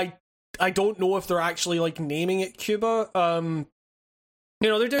 I don't know if they're actually like naming it Cuba. You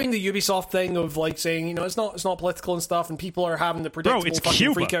know, they're doing the Ubisoft thing of like saying, you know, it's not political and stuff, and people are having the predictable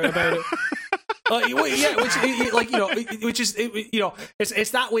fucking freak out about it.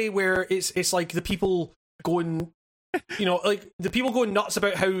 It's that way where it's like the people going. You know, like the people going nuts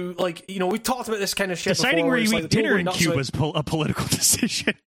about how, like, you know, we've talked about this kind of shit. Deciding before, where you eat dinner in Cuba is a political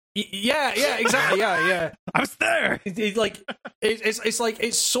decision. Yeah, exactly. Yeah. I was there.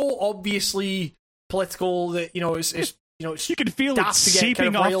 It's so obviously political that, you know, it's you can feel it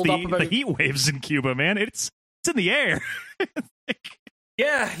seeping off the heat waves in Cuba, man. It's in the air.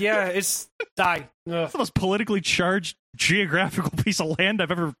 Yeah, it's die. It's the most politically charged geographical piece of land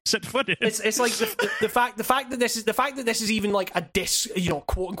I've ever set foot in. It's like the fact that this is even like a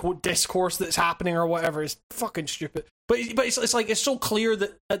quote unquote discourse that's happening or whatever is fucking stupid. But it's like it's so clear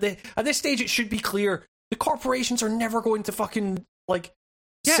that at this stage it should be clear the corporations are never going to fucking like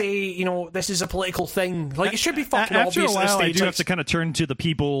say, you know, this is a political thing. Like, it should be fucking after obvious. After a while, at this I stage. do have to kind of turn to the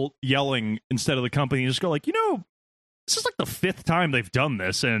people yelling instead of the company and just go like, you know, this is like the 5th time they've done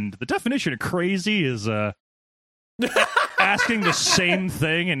this, and the definition of crazy is asking the same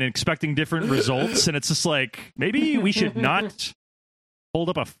thing and expecting different results, and it's just like, maybe we should not hold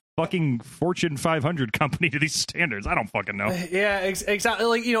up a fucking Fortune 500 company to these standards. I don't fucking know. Yeah, exactly.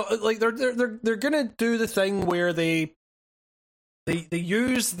 Like, you know, like they're gonna do the thing where they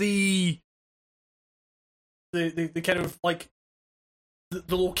use the kind of like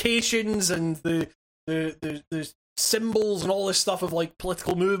the locations and the symbols and all this stuff of like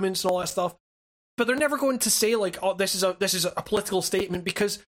political movements and all that stuff, but they're never going to say like, oh, this is a political statement,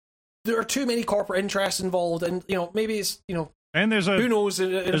 because there are too many corporate interests involved, and you know, maybe it's, you know, and there's who knows,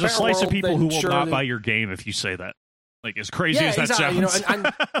 there's a slice of people who will not buy your game if you say that. Like, as crazy as that sounds, you know,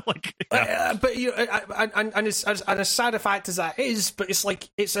 and like, but you know, and as sad a fact as that is, but it's like,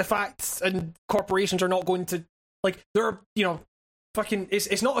 it's a fact, and corporations are not going to, like, there are, you know, fucking,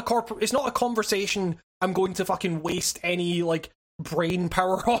 it's not a conversation I'm going to fucking waste any like brain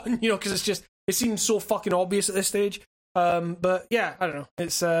power on, you know, because it seems so fucking obvious at this stage. But yeah, I don't know.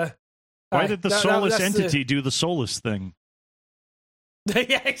 It's why did the soulless entity do the soulless thing?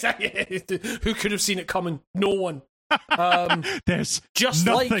 Yeah, exactly. Who could have seen it coming? No one. There's just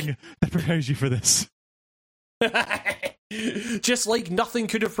nothing that prepares you for this. Just like nothing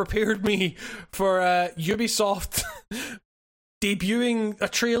could have prepared me for Ubisoft debuting a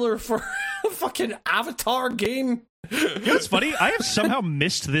trailer for a fucking Avatar game. You know what's funny? I have somehow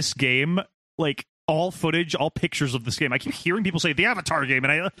missed this game, like all footage, all pictures of this game. I keep hearing people say the Avatar game,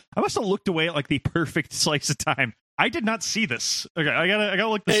 and I must have looked away at like the perfect slice of time. I did not see this. Okay, I gotta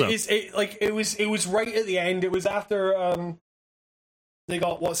look this up. It was right at the end. It was after they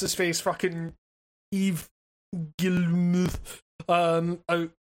got what's his face, fucking Yves Guillemot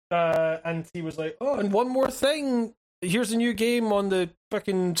out, and he was like, oh, and one more thing. Here's a new game on the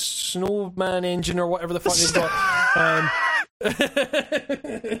fucking Snowman engine or whatever the fuck it's got.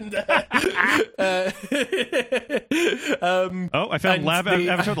 I found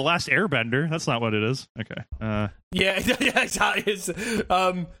Avatar: The Last Airbender. That's not what it is. Okay. Yeah, exactly.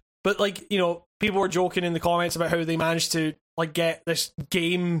 But like, you know, people were joking in the comments about how they managed to like get this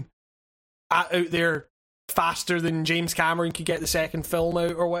game out there faster than James Cameron could get the second film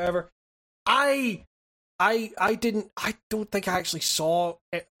out or whatever. I don't think I actually saw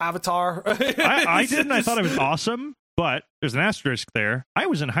Avatar. I didn't. I thought it was awesome, but there's an asterisk there. I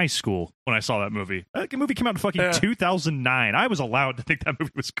was in high school when I saw that movie. That movie came out in fucking 2009. I was allowed to think that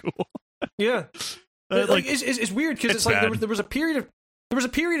movie was cool. Yeah, it's weird because it's like there was a period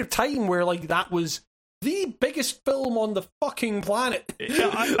of time where like that was the biggest film on the fucking planet.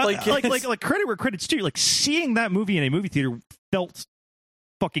 like credit where credit's due. Like, seeing that movie in a movie theater felt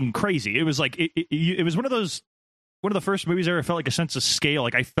fucking crazy. It was like it was one of the first movies I ever felt like a sense of scale.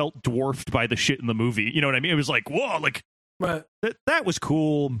 Like, I felt dwarfed by the shit in the movie. You know what I mean? It was like, whoa, like Right. That was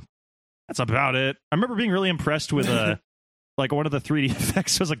cool. That's about it. I remember being really impressed with like one of the 3D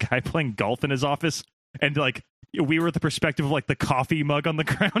effects was a guy playing golf in his office, and like we were at the perspective of like the coffee mug on the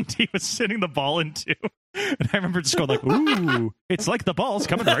ground he was sitting the ball into, and I remember just going like, "Ooh, it's like the ball's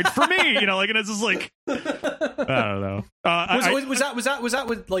coming right for me," you know, like, and it's just like, I don't know. Was that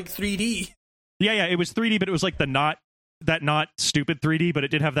with like 3D? Yeah, it was 3D, but it was like not stupid 3D, but it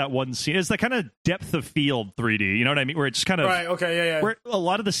did have that one scene. It's that kind of depth of field 3D, you know what I mean? Where it's kind of right. Okay, yeah. Where a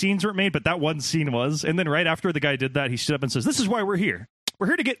lot of the scenes weren't made, but that one scene was. And then right after the guy did that, he stood up and says, "This is why we're here. We're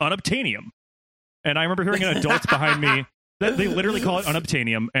here to get unobtainium." And I remember hearing an adult behind me. They literally call it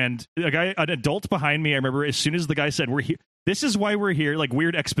unobtainium. And an adult behind me, I remember as soon as the guy said, "We're here. This is why we're here," like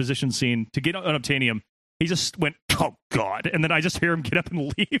weird exposition scene to get unobtainium. He just went, "Oh God!" And then I just hear him get up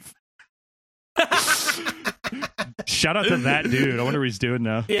and leave. Shout out to that dude. I wonder what he's doing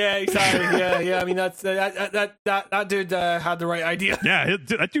now. Yeah, exactly. Yeah. I mean, that dude had the right idea. Yeah,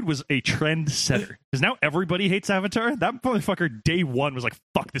 that dude was a trendsetter. Because now everybody hates Avatar. That motherfucker day one was like,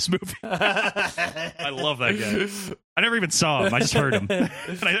 "Fuck this movie." I love that guy. I never even saw him. I just heard him,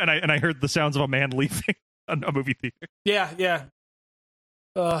 and I heard the sounds of a man leaving a movie theater. Yeah.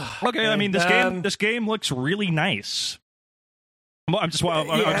 Okay, I mean this game looks really nice. I've just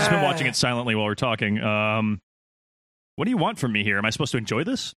been watching it silently while we're talking. What do you want from me here? Am I supposed to enjoy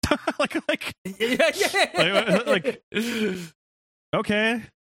this? like, okay. Yeah,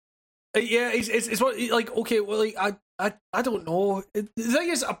 it's what like okay. Well, like I don't know. The thing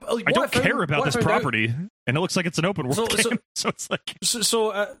is, like, I don't care about this property, and it looks like it's an open world game. So it's like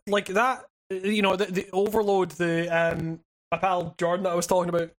like that. You know, the Overload, my pal Jordan that I was talking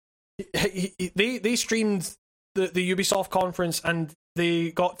about. They streamed the Ubisoft conference, and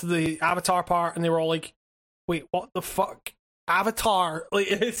they got to the Avatar part, and they were all like, "Wait, what the fuck? Avatar? Like,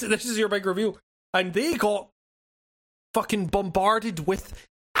 this is your big reveal?" And they got fucking bombarded with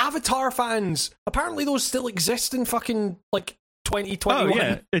Avatar fans. Apparently, those still exist in fucking like 2021. Oh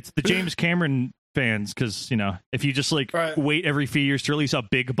yeah, it's the James Cameron fans, because you know, if you just like wait every few years to release a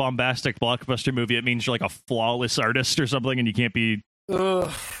big bombastic blockbuster movie, it means you're like a flawless artist or something, and you can't be.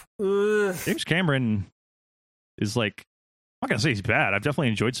 James Cameron is like, I'm not gonna say he's bad. I've definitely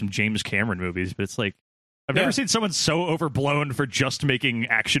enjoyed some James Cameron movies, but it's like I've never seen someone so overblown for just making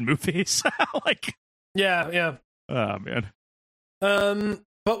action movies. Like, yeah. Oh man.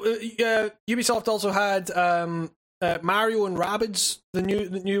 But Ubisoft also had Mario and Rabbids, the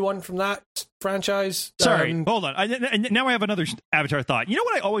new one from that franchise. Sorry, hold on. Now I have another Avatar thought. You know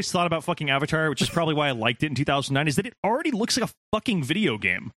what I always thought about fucking Avatar, which is probably why I liked it in 2009, is that it already looks like a fucking video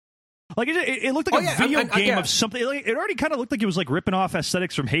game. Like it looked like a video game of something. Like, it already kind of looked like it was like ripping off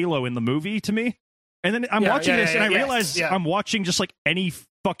aesthetics from Halo in the movie to me. And then I'm watching this, and I realize I'm watching just like any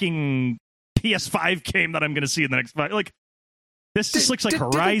fucking PS5 game that I'm going to see in the next 5. Like, this just looks like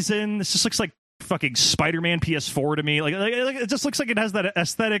Horizon. This just looks like fucking Spider-Man PS4 to me. Like it just looks like it has that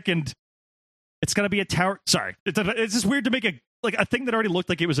aesthetic, and it's going to be a tower. Sorry, it's just weird to make a thing that already looked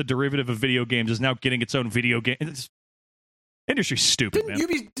like it was a derivative of video games is now getting its own video game. Industry's stupid, man.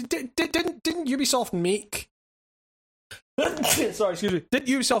 Didn't Ubisoft make? Sorry, excuse me. Didn't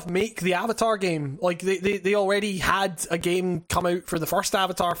Ubisoft make the Avatar game? Like they already had a game come out for the first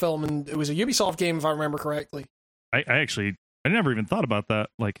Avatar film, and it was a Ubisoft game, if I remember correctly. I never even thought about that.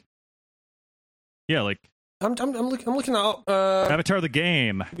 Like, yeah, like I'm looking that up. Avatar the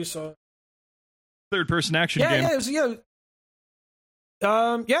game, Ubisoft. Third person action game. Yeah, it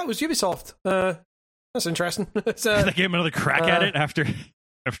was Ubisoft. That's interesting. They gave him another crack at it after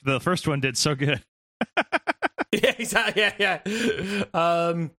the first one did so good. Yeah, exactly. Yeah.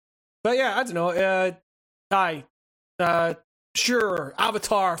 But yeah, I don't know. Sure,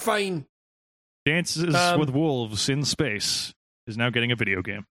 Avatar, fine. Dances with Wolves in Space is now getting a video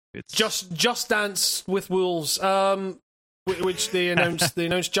game. It's Just Dance with Wolves, which they announced. They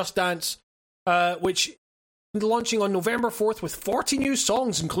announced Just Dance, which launching on November 4th with 40 new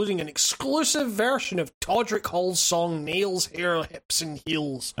songs, including an exclusive version of Todrick Hall's song Nails, Hair, Hips, and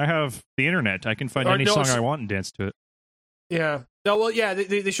Heels. I have the internet. I can find any song I want and dance to it. Yeah. No, well, yeah,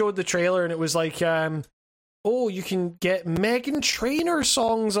 they showed the trailer, and it was like, you can get Meghan Trainor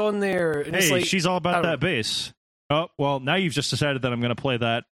songs on there. And hey, it's like, she's all about that bass. Oh, well, now you've just decided that I'm going to play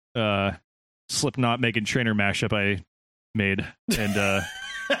that Slipknot Meghan Trainor mashup I made. And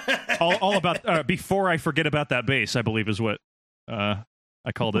all about Before I Forget About That Bass, I believe is what I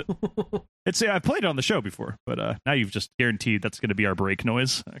called it. I've played it on the show before, but now you've just guaranteed that's going to be our break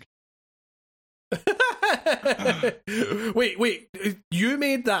noise. Wait, you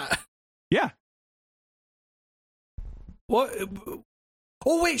made that? Yeah. What?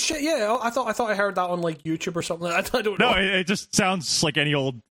 Oh wait, shit, yeah. I thought I heard that on like YouTube or something. I don't know. No, it just sounds like any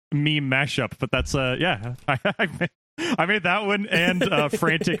old meme mashup. But that's yeah. I made that one and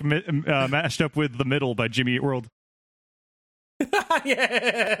Frantic mashed up with The Middle by Jimmy Eat World.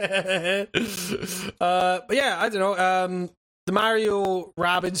 Yeah. But yeah, I don't know. The Mario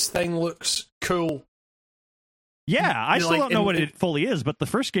Rabbids thing looks cool. Yeah, I still don't know what in- it fully is, but the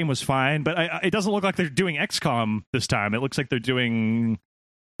first game was fine. But it doesn't look like they're doing XCOM this time. It looks like they're doing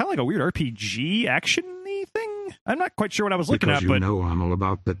kind of like a weird RPG action-y thing. I'm not quite sure what I was looking because at, but you know I'm all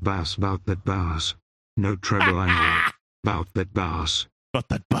about that bass. No treble, I'm all about that bass. About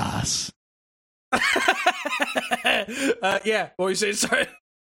that bass. Yeah, what were you saying? Sorry.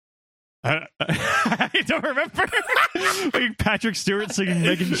 I don't remember. Like Patrick Stewart singing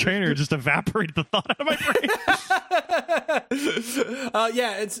Meghan Trainor just evaporated the thought out of my brain.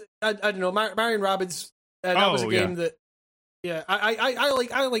 Yeah, it's I don't know. Mario and Rabbids. That was a game that. Yeah,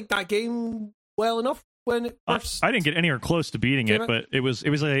 I like that game well enough when it first. I didn't get anywhere close to beating it, but it was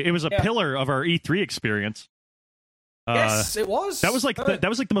a pillar of our E3 experience. Yes, it was. That was like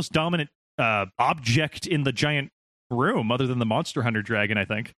the most dominant object in the giant room, other than the Monster Hunter dragon, I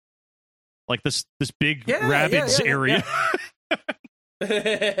think. Like this big Rabbids area.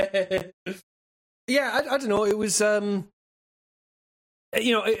 Yeah, I don't know. It was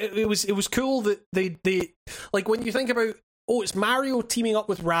it was cool that they like when you think about it's Mario teaming up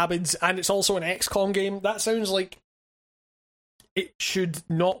with Rabbids and it's also an XCOM game. That sounds like it should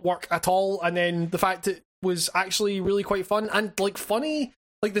not work at all. And then the fact it was actually really quite fun and like funny.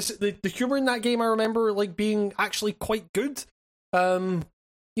 Like the humor in that game, I remember like being actually quite good. I'm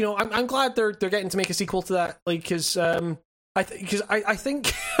glad they're getting to make a sequel to that. Like, because I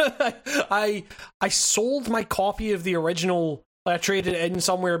think I sold my copy of the original. I traded it in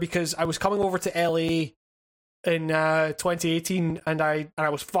somewhere because I was coming over to LA in 2018, and I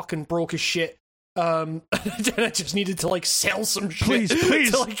was fucking broke as shit. And I just needed to like sell some shit. Please,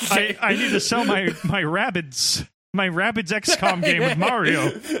 to, I need to sell my Rabbids. My Rabbids XCOM game with Mario.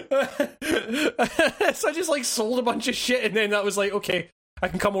 So I just like sold a bunch of shit, and then that was like, okay, I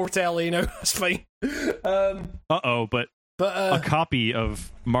can come over to LA now. That's fine. But a copy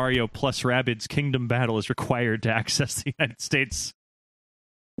of Mario plus Rabbids Kingdom Battle is required to access the United States.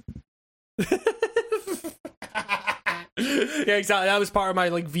 Yeah, exactly. That was part of my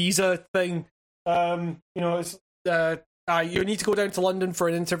like visa thing. It's you need to go down to London for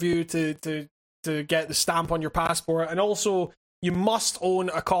an interview to get the stamp on your passport, and also you must own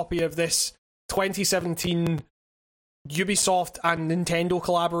a copy of this 2017 Ubisoft and Nintendo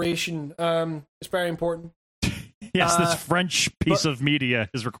collaboration. It's very important. Yes, this French piece of media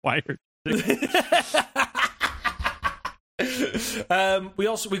is required. We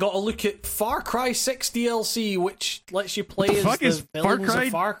got a look at Far Cry 6 DLC, which lets you play as the villains of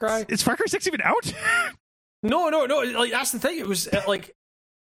Far Cry. Is Far Cry 6 even out? No. Like that's the thing. It was like,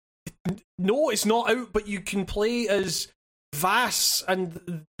 no, it's not out. But you can play as Vass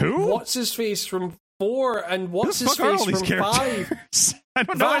and what's his face from 4 and what's his face from 5. I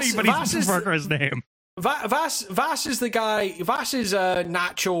don't know anybody from Far Cry's name. Vass is the guy. Vass is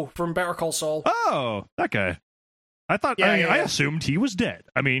Nacho from Better Call Saul. Oh, that guy. I thought. I assumed he was dead.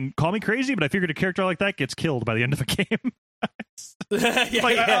 I mean, call me crazy, but I figured a character like that gets killed by the end of the game.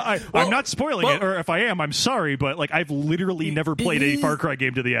 I'm not spoiling it, or if I am, I'm sorry, but like I've literally never played a Far Cry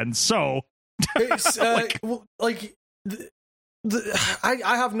game to the end, so it's I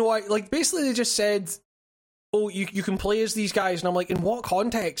have no idea. Like basically, they just said, "Oh, you can play as these guys," and I'm like, "In what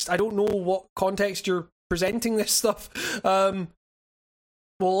context? I don't know what context you're presenting this stuff."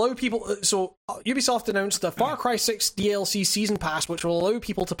 Will allow people. So Ubisoft announced the Far Cry 6 DLC Season Pass, which will allow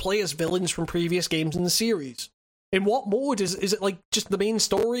people to play as villains from previous games in the series. In what mode? Is it like just the main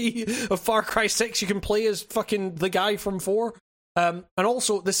story of Far Cry 6? You can play as fucking the guy from 4. And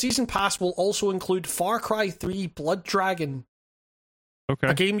also, the Season Pass will also include Far Cry 3 Blood Dragon. Okay.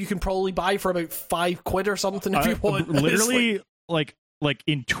 A game you can probably buy for about £5 or something if you want. Literally, like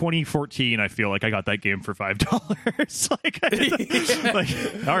in 2014, I feel like I got that game for $5.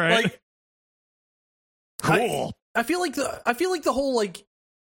 Like, all right, cool. I feel like the whole like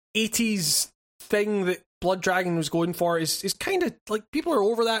 80s thing that Blood Dragon was going for is kind of like people are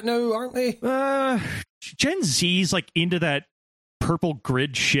over that now, aren't they? Gen Z's like into that purple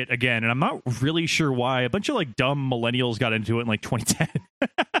grid shit again, and I'm not really sure why. A bunch of like dumb millennials got into it in like 2010.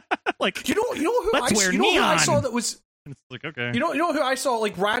 Like, you know who I saw that was. It's like, okay. You know who I saw,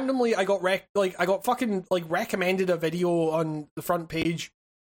 like, randomly I got fucking like recommended a video on the front page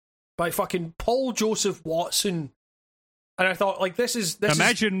by fucking Paul Joseph Watson, and I thought, like, this is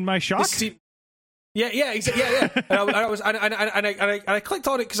Imagine my shock. Yeah. And I clicked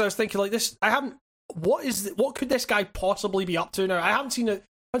on it because I was thinking like this. What could this guy possibly be up to now? I haven't seen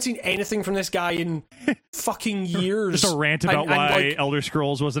anything from this guy in fucking years. Just a rant about why Elder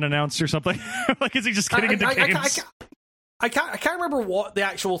Scrolls wasn't announced or something. Like, is he just getting into games? I can't remember what the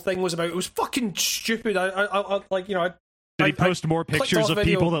actual thing was about. It was fucking stupid. Did he post more pictures of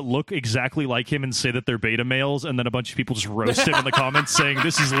people that look exactly like him and say that they're beta males, and then a bunch of people just roast him in the comments saying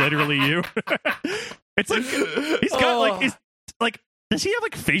this is literally you? It's like he's got does he have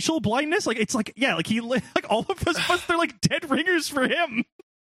like facial blindness? Like it's like all of us they're like dead ringers for him.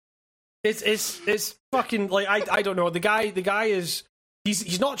 It's fucking like I don't know. The guy is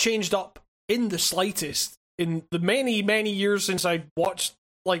he's not changed up in the slightest in the many years since I watched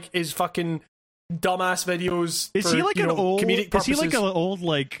like his fucking dumbass videos. Is he like an old comedic purposes. Is he like an old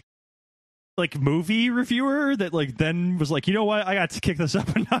like movie reviewer that like then was like, you know what, I got to kick this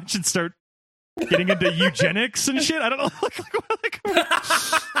up a notch and start getting into eugenics and shit? I don't know.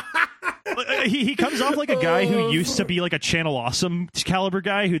 He comes off like a guy who used to be like a Channel Awesome caliber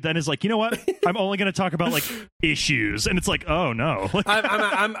guy who then is like, you know what, I'm only going to talk about like issues, and it's like, oh no.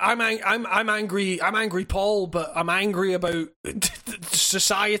 I'm angry, Paul, but I'm angry about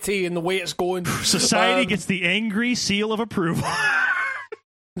society and the way it's going. Society gets the angry seal of approval.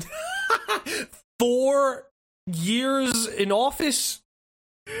 4 years in office.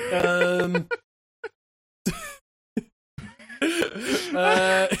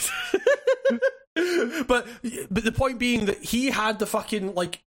 But the point being that he had the fucking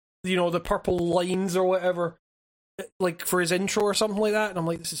like, you know, the purple lines or whatever, like for his intro or something like that, and I'm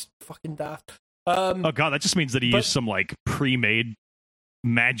like, this is fucking daft. Oh god, that just means that he used some like pre-made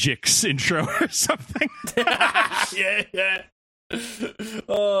Magic's intro or something. yeah.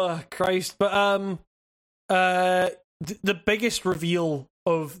 Oh Christ! But the biggest reveal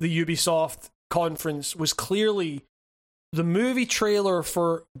of the Ubisoft conference was clearly the movie trailer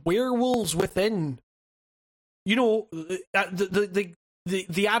for Werewolves Within. You know,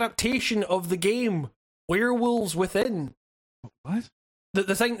 the adaptation of the game Werewolves Within. What?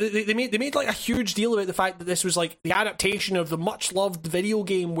 The thing they made like a huge deal about the fact that this was like the adaptation of the much loved video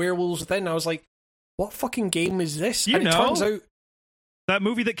game Werewolves Within. I was like, what fucking game is this? And it turns out that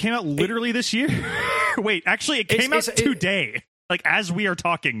movie that came out literally this year. Wait, actually, it came out today. Like as we are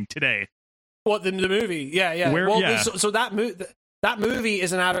talking today. What, the movie? Yeah. So that movie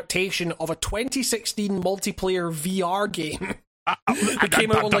is an adaptation of a 2016 multiplayer VR game. It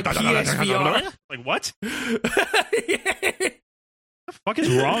came out on like PSVR. Like what? What the fuck is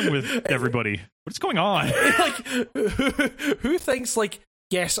wrong with everybody? What's going on? Like, who thinks like,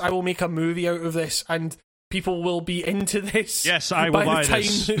 yes, I will make a movie out of this and people will be into this? Yes, I will buy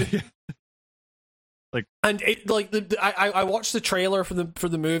this. Like, and it like I watched the trailer for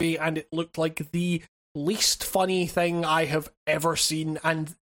the movie and it looked like the least funny thing I have ever seen.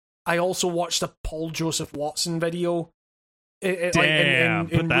 And I also watched a Paul Joseph Watson video. Damn,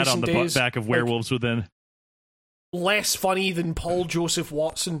 in put that on the days. back of Werewolves Within. Less funny than Paul Joseph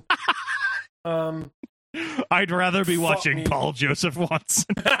Watson. I'd rather be watching Paul Joseph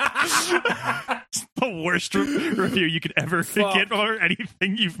Watson. It's the worst review you could ever get for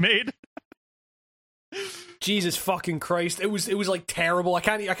anything you've made. Jesus fucking Christ! It was like terrible. I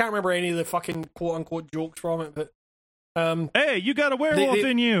can't remember any of the fucking quote unquote jokes from it. But hey, you got a werewolf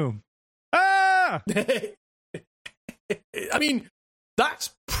in you. Ah! I mean,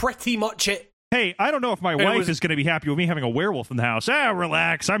 that's pretty much it. Hey, I don't know if my wife is going to be happy with me having a werewolf in the house.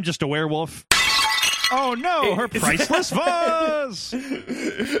 Relax, I'm just a werewolf. Oh no, her priceless vase!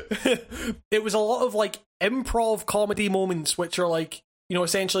 It was a lot of like improv comedy moments, which are like, you know,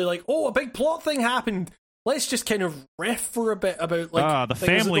 essentially like, oh, a big plot thing happened. Let's just kind of riff for a bit about like the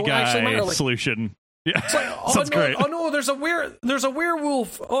Family Guy solution. Yeah, it's like, sounds great. Oh no, there's a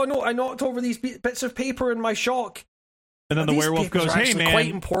werewolf. Oh no, I knocked over these bits of paper in my shock. And then the werewolf goes, "Hey man, quite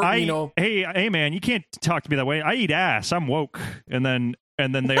important, you know. Hey man, you can't talk to me that way. I eat ass. I'm woke." And then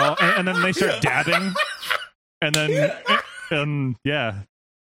they all and then they start dabbing. And then yeah,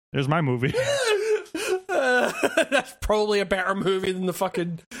 there's my movie. That's probably a better movie than the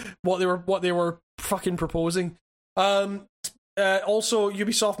fucking what they were fucking proposing. Also,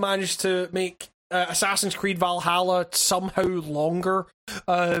 Ubisoft managed to make Assassin's Creed Valhalla somehow longer.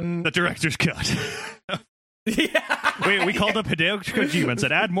 The director's cut. Yeah. Wait, we called up Hideo Kojima and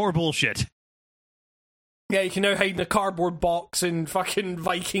said, add more bullshit. Yeah, you can now hide in a cardboard box in fucking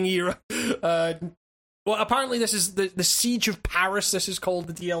Viking era. Well, apparently this is the Siege of Paris, this is called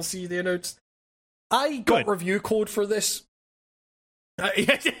the DLC they announced. I got review code for this.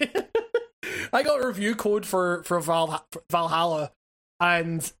 I got a review code for Valhalla,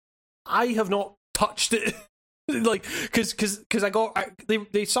 and I have not touched it. Like, because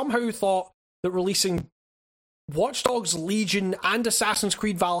they somehow thought that releasing Watch Dogs Legion and Assassin's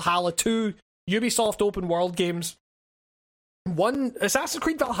Creed Valhalla, 2 Ubisoft open world games. Assassin's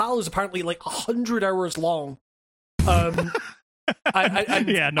Creed Valhalla is apparently like 100 hours long. Yeah,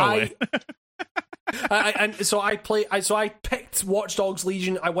 no way. So I picked Watch Dogs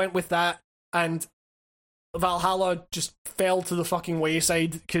Legion. I went with that, and Valhalla just fell to the fucking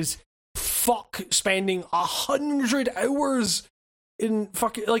wayside because fuck spending 100 hours in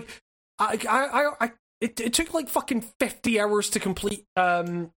fucking like it took like fucking 50 hours to complete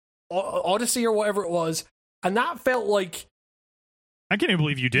Odyssey or whatever it was, and that felt like I can't even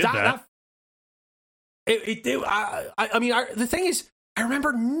believe you did that. I mean, the thing is, I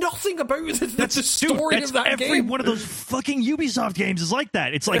remember nothing about the story of that every game. One of those fucking Ubisoft games is like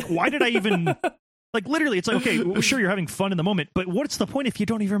that. It's like, why did I even... Like, literally, it's like, okay, well, sure, you're having fun in the moment, but what's the point if you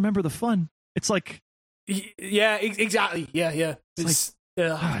don't even remember the fun? It's like... Yeah, exactly. Yeah. It's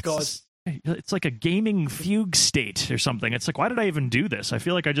like, God. It's like a gaming fugue state or something. It's like, why did I even do this? I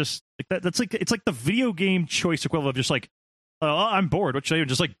feel like I just... That's like, it's like the video game choice equivalent of just like, I'm bored. What should I do?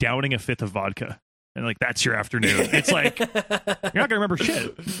 Just like downing a fifth of vodka. And like, that's your afternoon. It's like, you're not going to remember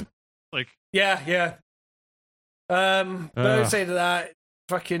shit. Like, yeah. But I would say to that,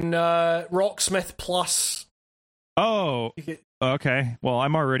 fucking Rocksmith Plus. Oh, okay. Well,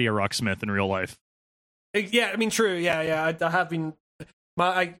 I'm already a Rocksmith in real life. Yeah, I mean, true. Yeah. I have been.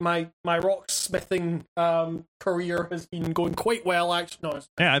 My rocksmithing career has been going quite well, actually. No,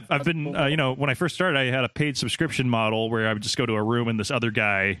 yeah, I've been. When I first started, I had a paid subscription model where I would just go to a room and this other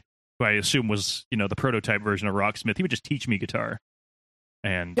guy, who I assume was, the prototype version of Rocksmith, he would just teach me guitar.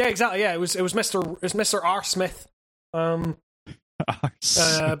 And yeah, exactly. Yeah, it was Mr. R. Smith. But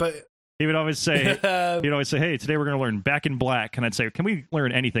he would always say, hey, today we're going to learn Back in Black. And I'd say, can we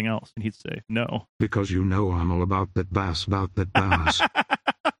learn anything else? And he'd say, no. Because I'm all about that bass.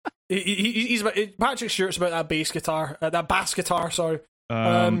 Patrick Stewart's about that bass guitar, that bass guitar, sorry.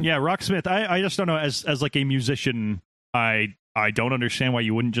 Yeah, Rocksmith, I just don't know, as like a musician, I don't understand why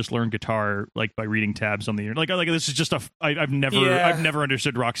you wouldn't just learn guitar like by reading tabs on the internet. Like this is just I've never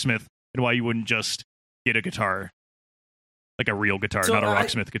understood Rocksmith and why you wouldn't just get a guitar. Like a real guitar, not a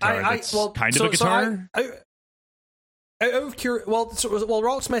Rocksmith guitar. That's kind of a guitar.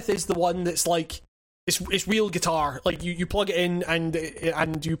 Rocksmith is the one that's like it's real guitar. Like you plug it in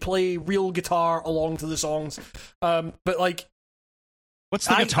and you play real guitar along to the songs. But like, what's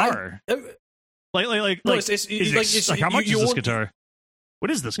the guitar? How much is this guitar?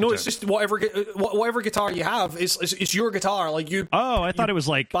 What is this guitar? No, it's just whatever guitar you have. It's your guitar. Like you. Oh, I thought it was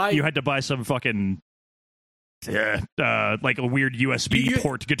like you had to buy some fucking. Like a weird USB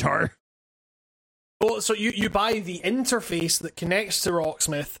port guitar. Well, so you buy the interface that connects to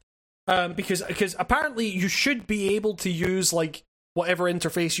Rocksmith, because apparently you should be able to use like whatever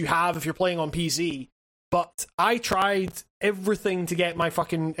interface you have if you're playing on PC. But I tried everything to get my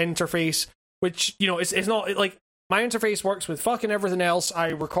fucking interface, which it's not like my interface works with fucking everything else. I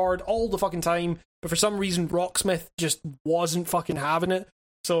record all the fucking time, but for some reason Rocksmith just wasn't fucking having it.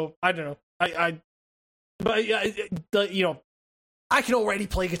 So I don't know. But I can already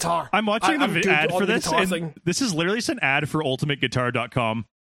play guitar. I'm watching the ad for this, and this is literally just an ad for UltimateGuitar.com.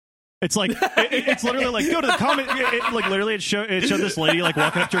 It's like it's literally like go to the comment. It showed this lady like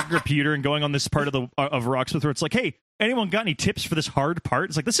walking up to her computer and going on this part of Rocksmith where it's like, hey, anyone got any tips for this hard part?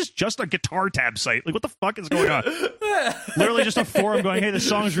 It's like, this is just a guitar tab site. Like, what the fuck is going on? Literally just a forum going, hey, this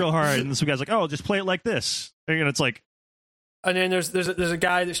song's real hard, and this guy's like, oh, just play it like this. And it's like, and then there's a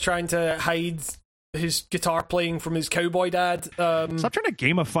guy that's trying to hide his guitar playing from his cowboy dad. Stop trying to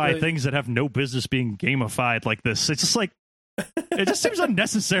gamify things that have no business being gamified like this. It's just like, it just seems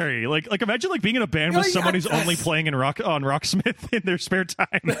unnecessary. Like imagine like being in a band with someone who's only playing on Rocksmith in their spare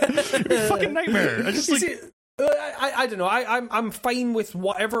time. Fucking nightmare. I just I don't know. I'm fine with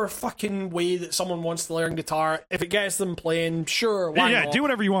whatever fucking way that someone wants to learn guitar. If it gets them playing, sure, why not? Do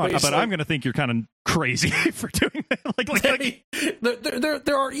whatever you want. But I'm gonna think you're kind of crazy for doing that.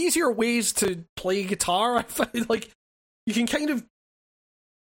 There are easier ways to play guitar. I find like you can kind of,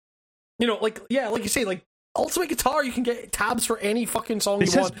 like you say, like Ultimate Guitar, you can get tabs for any fucking song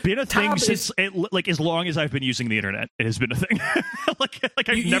this you want. This has been a thing since as long as I've been using the internet. It has been a thing.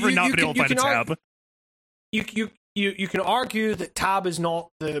 I've never not been able to find a tab. You can argue that tab is not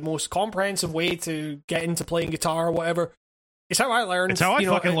the most comprehensive way to get into playing guitar or whatever. It's how I learned. It's how I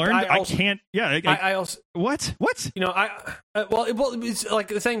fucking learned. I can't. Yeah. I also what? Well, it's like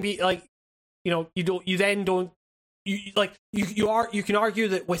the thing. Be like, you can argue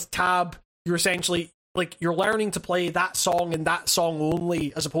that with tab you're essentially like you're learning to play that song and that song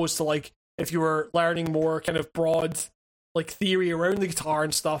only, as opposed to like if you were learning more kind of broad like theory around the guitar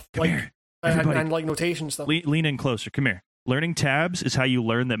and stuff, Come like here, and like notation stuff. Lean in closer. Come here. Learning tabs is how you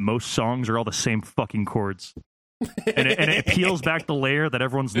learn that most songs are all the same fucking chords. And it peels back the layer that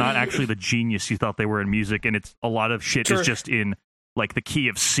everyone's not actually the genius you thought they were in music, and it's a lot of shit is just in like the key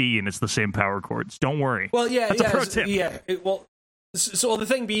of C, and it's the same power chords. Don't worry. Well, yeah, that's a pro tip. Yeah. So the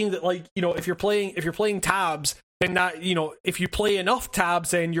thing being that, like, you know, if you're playing tabs, then that, you know, if you play enough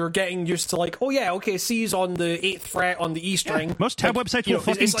tabs, then you're getting used to like, oh yeah, okay, C's on the 8th fret on the E string. Yeah, most tab websites will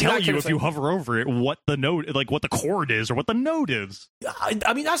fucking tell you if you hover over it what the note, like what the chord is or what the note is.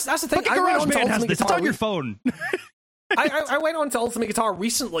 I mean, that's the thing. GarageBand has this. It's on your phone. I went on to Ultimate Guitar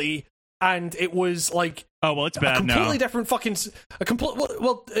recently, and it was like, oh well, it's bad now. Completely different fucking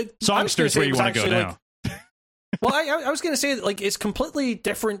Songster's where you want to go now. Well, I was going to say that, like, it's completely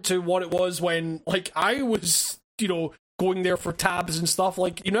different to what it was when, like, I was, you know, going there for tabs and stuff.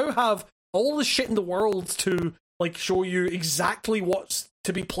 Like, you now have all the shit in the world to, like, show you exactly what's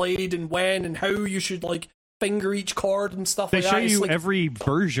to be played and when and how you should, like, finger each chord and stuff like that. They show you like, every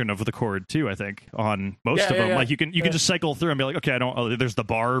version of the chord, too, I think, on most of them. Yeah. Like, you can just cycle through and be like, okay, there's the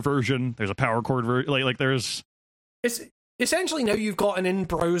bar version, there's a power chord version, like there's... It's essentially now you've got an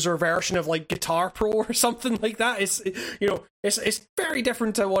in-browser version of like Guitar Pro or something like that. It's, you know, it's very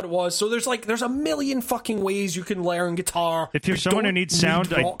different to what it was. So there's a million fucking ways you can learn guitar. If you're someone who needs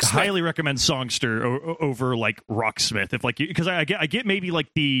sound, I highly recommend Songster over like Rocksmith. If like, because I get maybe like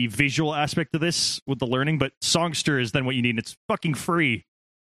the visual aspect of this with the learning, but Songster is then what you need. And it's fucking free.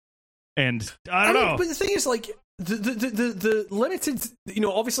 And I don't know. But the thing is, like, the limited, you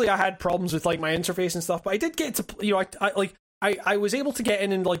know, obviously I had problems with like my interface and stuff, but I did get to, you know, I was able to get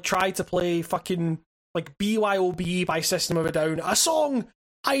in and like try to play fucking like BYOB by System of a Down, a song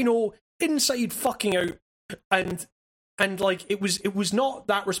I know inside fucking out, and like it was not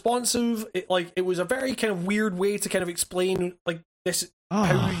that responsive. It was a very kind of weird way to kind of explain like this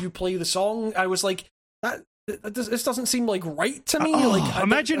how you play the song. I was like, this doesn't seem like right to me.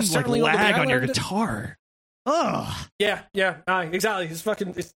 Imagine like lag on your guitar. Oh yeah, exactly. It's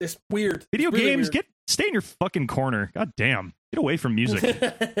fucking it's weird. Video it's really games, weird. stay in your fucking corner. God damn, get away from music.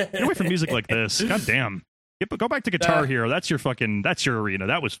 Get away from music like this. God damn, go back to Guitar Hero. That's your arena.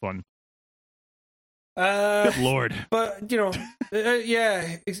 That was fun. Good lord. But you know,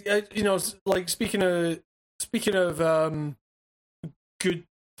 yeah, you know, like speaking of good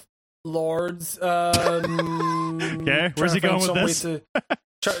lords. Okay, where's he going with this?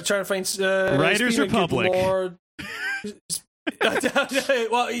 Trying to find Writers Republic. Well,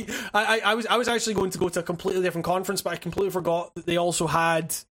 I was actually going to go to a completely different conference, but I completely forgot that they also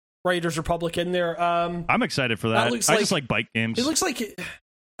had Writers Republic in there. I'm excited for that. I just like bike games. It looks like,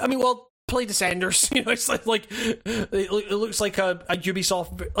 I mean, well, play Descenders. You know, it's like it looks like a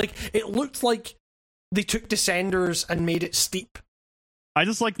Ubisoft. Like it looked like they took Descenders and made it Steep. I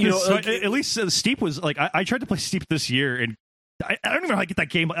just like this. You know, like, at least Steep was like I tried to play Steep this year and. I don't even know how to get that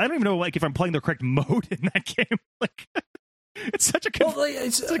game. I don't even know like if I'm playing the correct mode in that game. Like, it's such a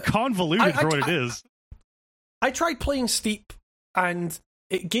it's convoluted for what it is. I tried playing Steep, and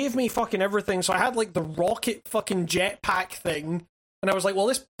it gave me fucking everything. So I had like the rocket fucking jetpack thing, and I was like, "Well,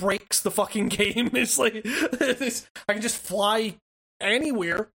 this breaks the fucking game." It's like this. I can just fly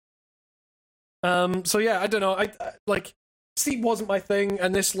anywhere. So yeah, I don't know. I like Steep wasn't my thing,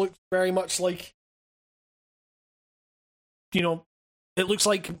 and this looked very much like. You know, it looks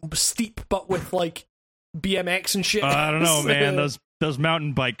like Steep, but with like BMX and shit. I don't know, man. Those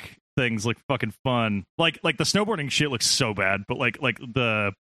mountain bike things look fucking fun. Like the snowboarding shit looks so bad, but like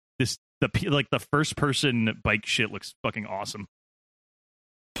the first person bike shit looks fucking awesome.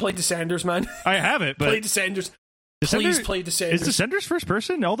 Play Descenders, man. I have it, but play Descenders. Please play Descenders. Is Descenders first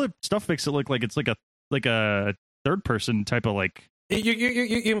person? All the stuff makes it look like it's like a third person type of like.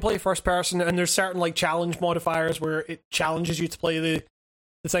 You can play first person, and there's certain like challenge modifiers where it challenges you to play the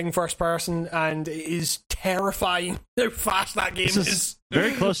thing first person, and it is terrifying how fast that game is.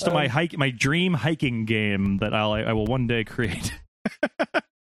 Very close to my dream hiking game that I will one day create.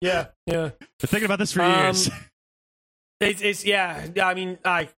 Yeah. Been thinking about this for years. It's yeah. I mean,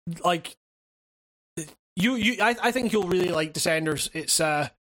 I like you. I think you'll really like Descenders. It's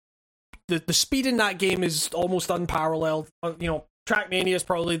the speed in that game is almost unparalleled. You know. Trackmania is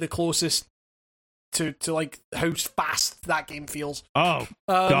probably the closest to like how fast that game feels. Oh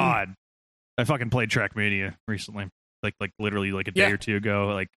God, I fucking played Trackmania recently, like literally like a day or two ago.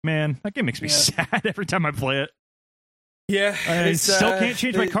 Like, man, that game makes me sad every time I play it. Yeah, I still can't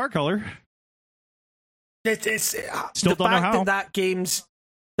change my car color. It's still don't know how. That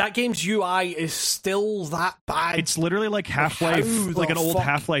that game's UI is still that bad. It's literally like Half-Life, like an old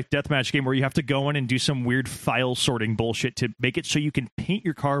Half-Life deathmatch game where you have to go in and do some weird file sorting bullshit to make it so you can paint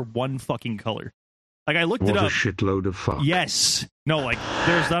your car one fucking color. Like, I looked it up. What a shitload of fuck. Yes. No, like,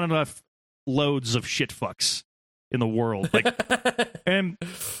 there's not enough loads of shit fucks in the world. Like, and I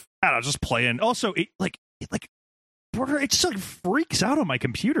don't know, just playing. Also, it just like freaks out on my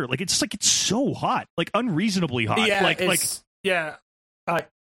computer. Like, it's so hot, like unreasonably hot. Yeah,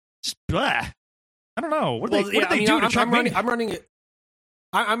 blah. I don't know. What do they do to track me? I'm running it.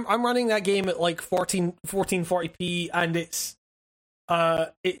 I'm running that game at like 1440p, and it's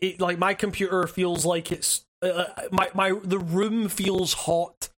it like my computer feels like it's the room feels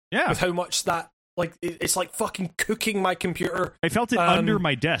hot. Yeah, with how much that like it's like fucking cooking my computer. I felt it under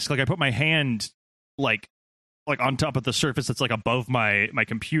my desk. Like I put my hand like on top of the surface that's like above my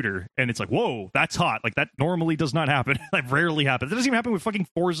computer, and it's like, whoa, that's hot. Like that normally does not happen. That rarely happens. It doesn't even happen with fucking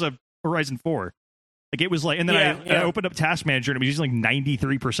Forza Horizon 4. Like it was like, and then I opened up Task Manager and it was using like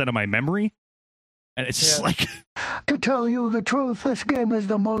 93% of my memory, and it's just like. To tell you the truth, this game is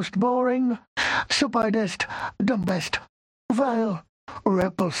the most boring, stupidest, dumbest, vile,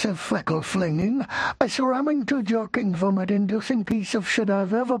 repulsive, freckle-flinging, ceraming-to-joking, vomit-inducing piece of shit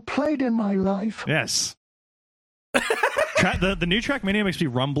I've ever played in my life. Yes. The new Trackmania makes me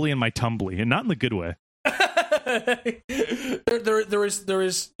rumbly in my tumbly, and not in the good way. there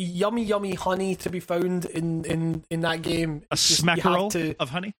is yummy honey to be found in that game. A smackerel of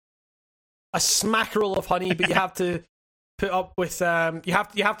honey. A smackerel of honey, but you have to put up with you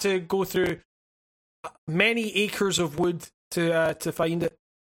have to go through many acres of wood to find it.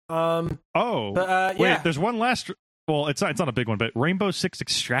 Wait, there's one last. Well, it's not a big one, but Rainbow Six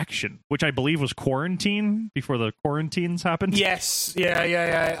Extraction, which I believe was Quarantine before the quarantines happened. Yes,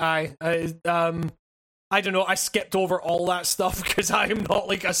 I don't know. I skipped over all that stuff because I am not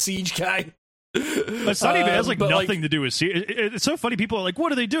like a Siege guy. It's not even. It has like nothing to do with Siege. It's so funny. People are like,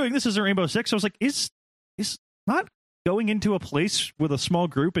 "What are they doing? This isn't Rainbow Six." I was like, "Is not going into a place with a small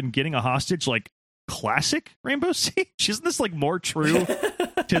group and getting a hostage like classic Rainbow Siege? Isn't this like more true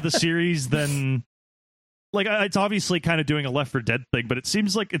to the series than?" Like, it's obviously kind of doing a Left 4 Dead thing, but it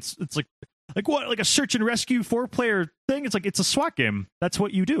seems like it's like what, like a search and rescue 4-player thing? It's like, it's a SWAT game. That's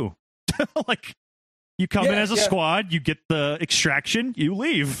what you do. Like, you come in as a squad, you get the extraction, you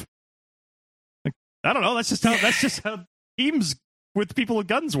leave. Like, I don't know. That's just how teams with people with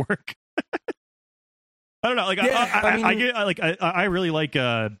guns work. I don't know. Like, I really like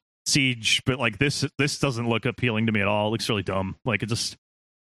Siege, but like this doesn't look appealing to me at all. It looks really dumb. Like, it just.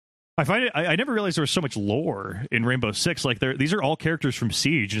 I find it. I never realized there was so much lore in Rainbow Six. Like, these are all characters from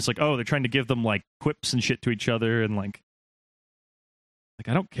Siege, and it's like, oh, they're trying to give them like quips and shit to each other, and like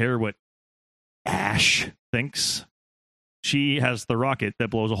I don't care what Ash thinks. She has the rocket that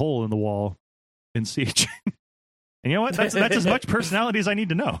blows a hole in the wall in Siege, and you know what? That's as much personality as I need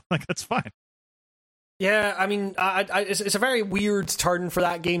to know. Like, that's fine. Yeah, I mean, it's a very weird turn for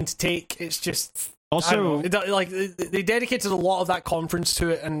that game to take. It's just. Also, like they dedicated a lot of that conference to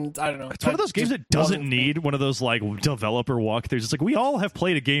it, and I don't know. It's one of those games that doesn't need one of those like developer walkthroughs. It's like, we all have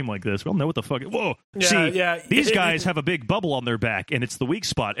played a game like this. We all know what the fuck. Whoa, these guys have a big bubble on their back, and it's the weak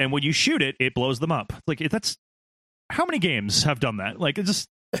spot. And when you shoot it, it blows them up. Like, that's how many games have done that? Like, it's just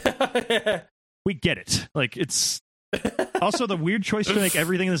we get it. Like, it's also the weird choice to make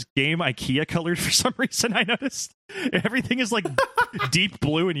everything in this game IKEA colored for some reason. I noticed everything is like deep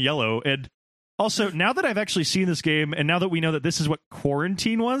blue and yellow, and. Also, now that I've actually seen this game, and now that we know that this is what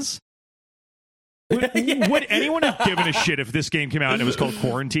Quarantine was, would anyone have given a shit if this game came out and it was called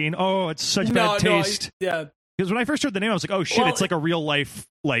Quarantine? Oh, it's such bad taste. Yeah. Because when I first heard the name, I was like, oh shit, it's like a real life,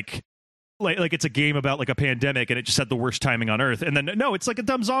 like it's a game about like a pandemic, and it just had the worst timing on Earth. And then, no, it's like a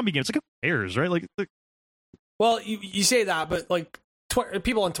dumb zombie game. It's like, who cares, right? Like well, you say that, but like,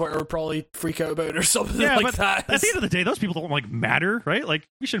 people on Twitter would probably freak out about it or something like that. At the end of the day, those people don't like matter, right? Like,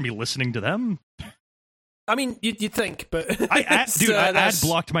 we shouldn't be listening to them. I mean, you'd think, but I ad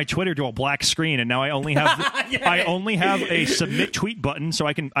blocked my Twitter to a black screen, and now I only have a submit tweet button, so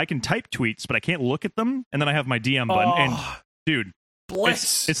I can type tweets, but I can't look at them. And then I have my DM button, and dude,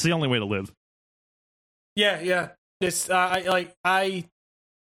 bliss. It's the only way to live. Yeah. This that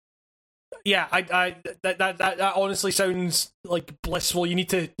honestly sounds like blissful. You need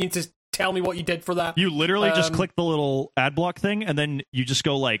to tell me what you did for that. You literally just click the little ad block thing, and then you just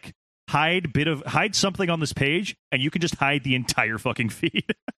go like hide something on this page, and you can just hide the entire fucking feed.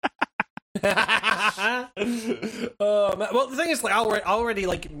 Well, the thing is, like, I already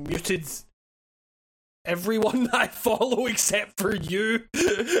like muted everyone that I follow except for you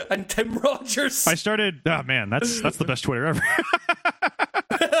and Tim Rogers. I started. Oh man, that's the best Twitter ever.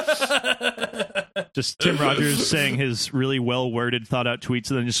 Just Tim Rogers saying his really well-worded, thought-out tweets,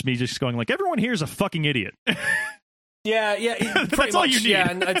 and then just me just going like, everyone here is a fucking idiot. Yeah, That's pretty all much, you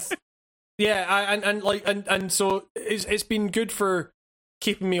need. Yeah, and so it's been good for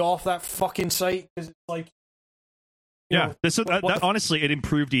keeping me off that fucking site, because it's like, yeah, honestly, it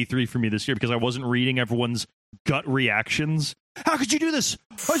improved E3 for me this year because I wasn't reading everyone's gut reactions. How could you do this?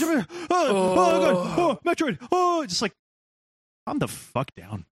 Oh God, Metroid. Oh, just like, calm the fuck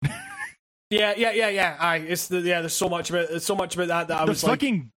down. Yeah. There's so much about that I was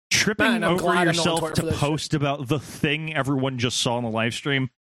fucking like, tripping over yourself to post about the thing everyone just saw on the live stream.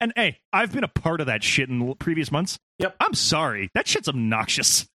 And hey, I've been a part of that shit in previous months. Yep. I'm sorry. That shit's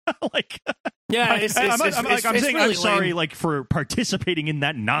obnoxious. Yeah, I'm saying really I'm sorry, lame. like, for participating in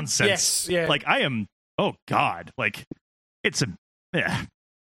that nonsense. Yes, yeah. Like, I am. Oh God, like, it's a. Yeah.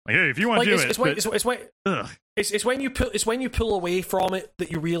 Like, hey, if you want to do it's when you pull away from it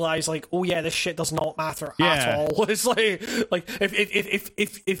that you realize, like, oh yeah, this shit does not matter at all. It's like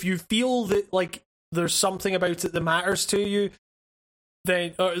if you feel that like there's something about it that matters to you,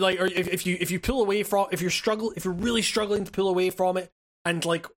 then or if you pull away from, if you're really struggling to pull away from it, and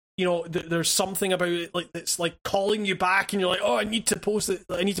like, you know, there's something about it like that's like calling you back, and you're like, oh, I need to post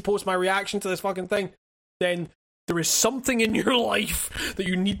my reaction to this fucking thing, then there is something in your life that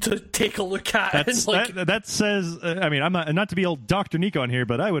you need to take a look at. That says, I mean, I'm not to be old Dr. Nico on here,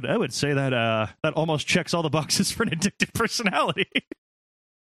 but I would say that that almost checks all the boxes for an addictive personality.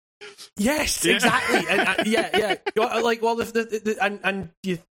 Yes, exactly. And yeah. Like, well, and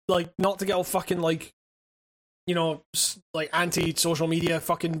you, like, not to get all fucking, like, you know, like, anti-social media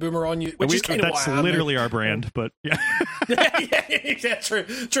fucking boomer on you, which is kind of that's literally our brand, but yeah. Yeah, true.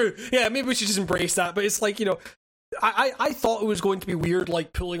 Yeah, maybe we should just embrace that. But it's like, you know, I thought it was going to be weird,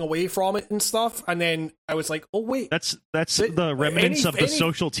 like, pulling away from it and stuff, and then I was like, oh wait, that's the remnants of the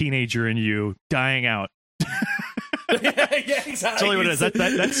social teenager in you dying out. Yeah, exactly. That's only what it is. That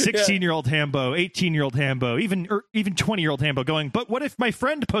 16-year-old Hambo, 18-year-old Hambo, even 20-year-old Hambo going, but what if my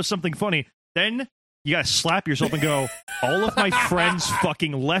friend posts something funny? Then you gotta slap yourself and go, all of my friends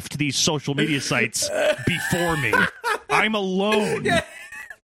fucking left these social media sites before me. I'm alone. Yeah.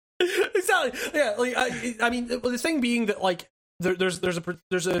 Exactly. Yeah, like, I mean, the thing being that, like, there's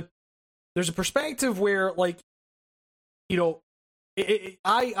a perspective where, like, you know,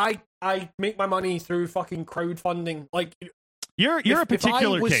 I make my money through fucking crowdfunding. Like, you're a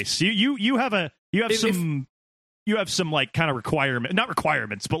particular case. You have some like kind of not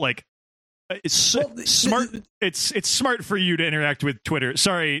requirements, but like it's smart. It's smart for you to interact with Twitter.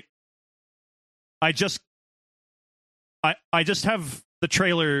 Sorry, I just have the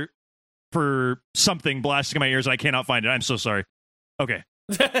trailer for something blasting in my ears and I cannot find it. I'm so sorry. Okay,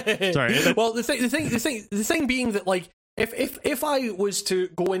 sorry. Well, the thing being that, like, if I was to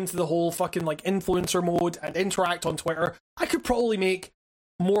go into the whole fucking, like, influencer mode and interact on Twitter, I could probably make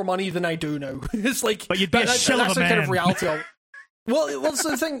more money than I do now. It's like, but you'd be a shell of a man. Kind of reality of it. Well,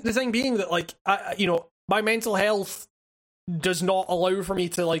 so the thing being that, like, you know, my mental health does not allow for me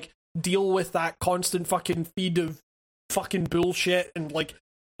to, like, deal with that constant fucking feed of fucking bullshit and, like,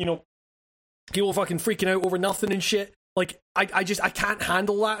 you know, people fucking freaking out over nothing and shit. Like, I can't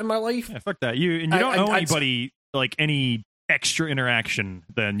handle that in my life. Yeah, fuck that. You don't owe anybody like any extra interaction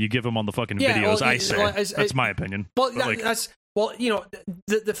than you give them on the fucking videos. Well, I say that's my opinion. Well, that's well, you know,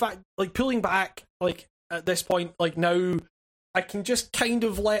 the fact, like, pulling back, like, at this point, like, now I can just kind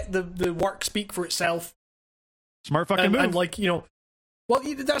of let the work speak for itself. Smart fucking move. And, like, you know, well,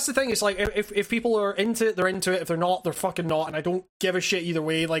 that's the thing. It's like, if people are into it, they're into it. If they're not, they're fucking not. And I don't give a shit either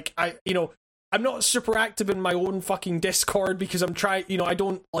way. Like, I'm not super active in my own fucking Discord because I'm trying, you know, I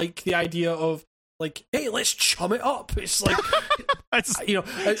don't like the idea of, like, hey, let's chum it up. It's like, you know.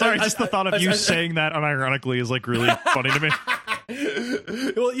 Sorry, just the thought of you saying that unironically is, like, really funny to me.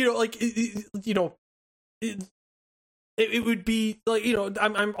 Well, you know, like, you know, it would be, like, you know,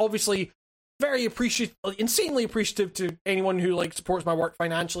 I'm obviously very appreciative, like, insanely appreciative to anyone who, like, supports my work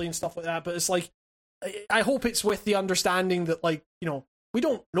financially and stuff like that, but it's like, I hope it's with the understanding that, like, you know, we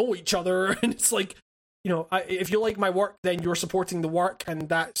don't know each other, and it's like, you know, if you like my work, then you're supporting the work, and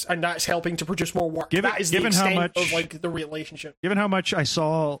that's helping to produce more work. That is the extent of, like, the relationship. Given how much I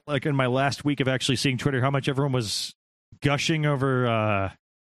saw, like, in my last week of actually seeing Twitter, how much everyone was gushing over, what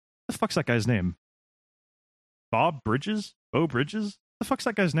the fuck's that guy's name? Bo Bridges? What the fuck's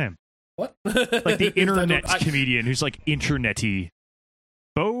that guy's name? What? Like, the internet comedian who's, like, internet-y.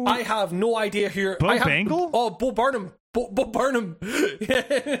 I have no idea here. Bangle? Oh, Bo Burnham. Bo Burnham.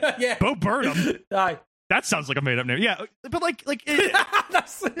 Yeah. Bo Burnham? Aye. That sounds like a made-up name. Yeah, but, like,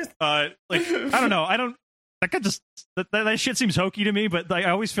 I don't know. That guy just that shit seems hokey to me, but like, I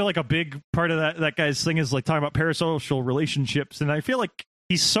always feel like a big part of that guy's thing is like talking about parasocial relationships, and I feel like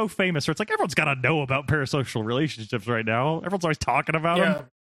he's so famous, where it's like everyone's got to know about parasocial relationships right now. Everyone's always talking about them,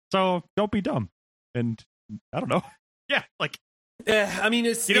 so don't be dumb. And I don't know, yeah, like I mean,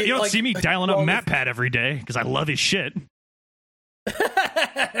 it's you don't see me dialing up MatPat every day because I love his shit. Trying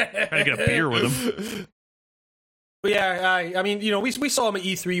to get a beer with him. Yeah, I mean, you know, we saw him at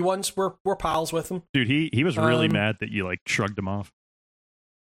E3 once. We're pals with him. Dude, he was really mad that you like shrugged him off.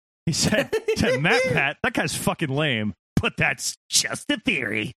 He said, MatPat, that guy's fucking lame, but that's just a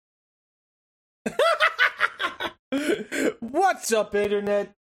theory. What's up,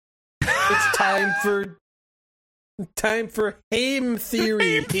 Internet? It's time for Haim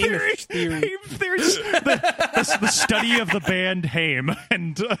Theory. Haim Theory. The study of the band Haim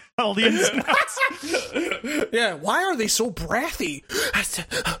and all the ins and outs. Yeah, why are they so breathy?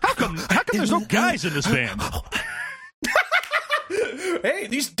 How come there's no guys in this band? Hey,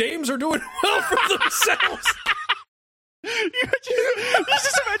 these dames are doing well for themselves. You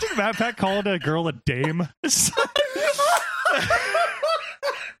just imagine MatPat calling a girl a dame.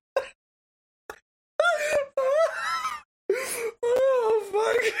 Oh,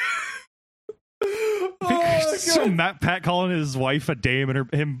 fuck. So MatPat calling his wife a dame and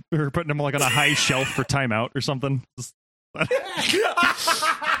her putting him like on a high shelf for timeout or something.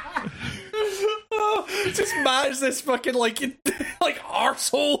 Just mad as this fucking like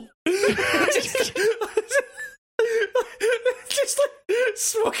arsehole. Just like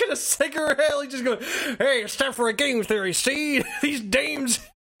smoking a cigarette, like just going, hey, it's time for a game theory. See these dames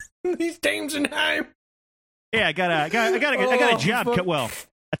in time. Yeah, I got a job. Well,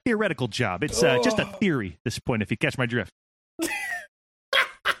 a theoretical job. It's just a theory at this point, if you catch my drift.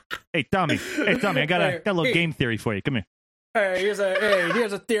 Hey, Tommy, I got a little game theory for you. Come here. Hey, here's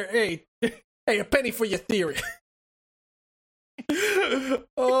a theory. Hey, a penny for your theory.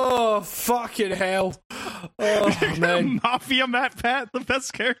 Oh, fucking hell. Oh, man. Mafia MatPat, the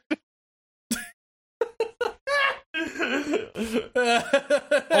best character.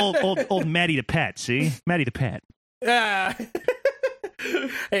 old Matty the Pat, see? Matty the Pat. Hey,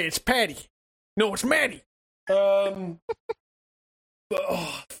 it's Patty. No, it's Matty. Oh,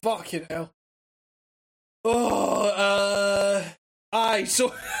 fucking hell.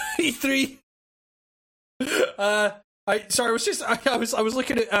 So E3. I was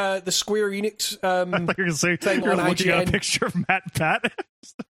looking at the Square Enix. I thought you were gonna say you're looking at a picture of MatPat.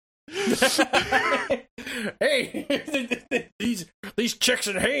 Hey, these chicks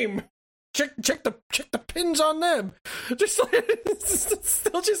at Haim. Check the pins on them.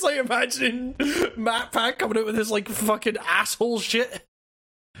 Still just like imagining MatPat coming out with his like fucking asshole shit.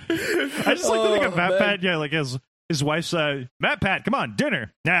 I just like to think of MatPat, yeah, like his wife's MatPat, come on,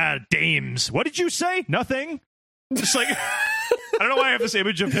 dinner. Nah, dames. What did you say? Nothing. Just like I don't know why I have this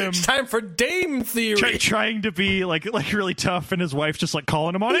image of him. It's time for Dame Theory. Trying to be like really tough, and his wife just like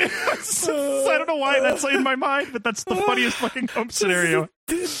calling him on it. So I don't know why that's in my mind, but that's the funniest fucking home scenario.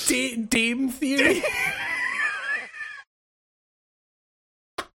 Dame Theory.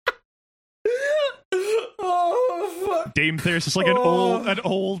 Oh, fuck. Dame Theory is just like an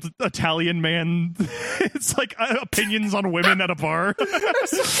old Italian man. It's like opinions on women at a bar.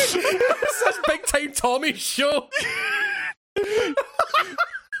 It's such Big Time Tommy show. When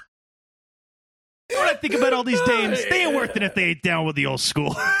I think about all these dames, they ain't worth it if they ain't down with the old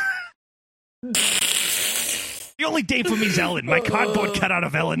school. The only dame for me is Ellen, my cardboard cutout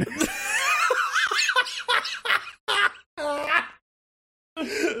of Ellen.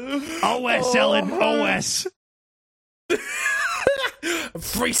 OS, Ellen, OS.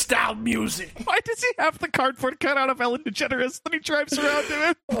 Freestyle music. Why does he have the cardboard cutout of Ellen DeGeneres that he drives around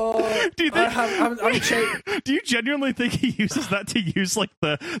in? Do you think? Do you genuinely think he uses that to use like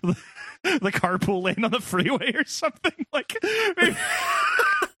the carpool lane on the freeway or something? Like, maybe...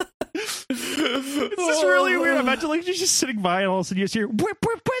 It's just really weird. Imagine like you're just sitting by and all of a sudden you just hear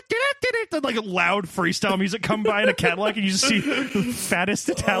like loud freestyle music come by in a Cadillac, and you just see the fattest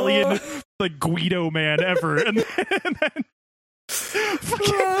Italian like Guido man ever, and then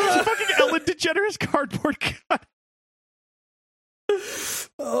fucking Ellen DeGeneres cardboard cut.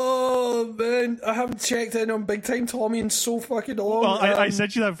 Oh man, I haven't checked in on Big Time Tommy in so fucking long. Well, I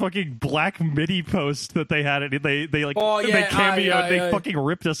sent you that fucking Black MIDI post that they had. They cameoed. They fucking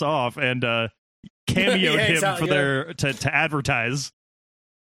ripped us off and cameoed him for their to advertise.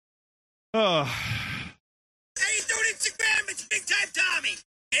 How you doing, Instagram? It's Big Time Tommy,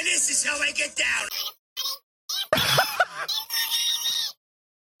 and this is how I get down.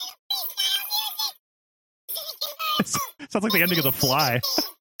 Sounds like the ending of The Fly.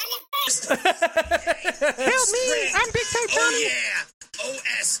 Help me! I'm Big Time Tommy! Oh yeah!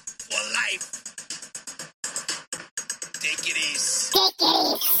 OS for life. Take it easy. Take it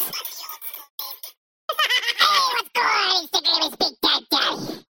easy. Hey, what's going on? It's the name is Big Time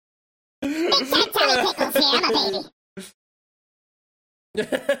Daddy. Big Time Tommy Pickles here. I'm a baby.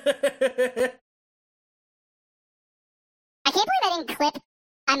 I can't believe I didn't clip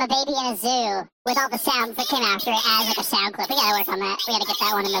I'm a Baby in a Zoo with all the sounds that came after it as like a sound clip. We gotta work on that. We gotta get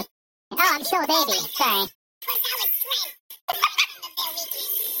that one in the... Oh, I'm still a baby. Sorry.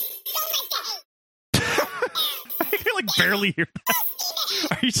 I can like barely hear that.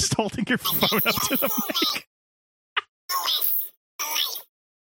 Are you just holding your phone up to the mic?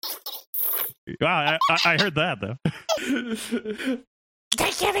 Wow, I heard that though.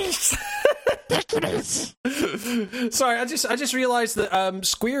 Sorry, I just realized that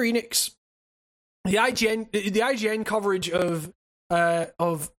Square Enix, the IGN coverage of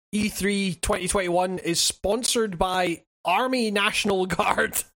E3 2021 is sponsored by Army National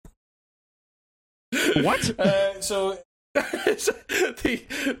Guard. What? So the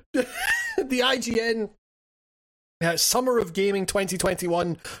IGN Summer of Gaming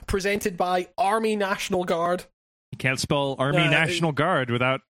 2021 presented by Army National Guard. You can't spell Army National Guard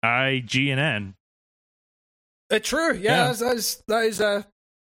without I-G-N-N. True, yeah. That is I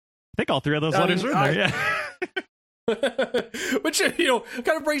think all three of those letters are in there, yeah. Which,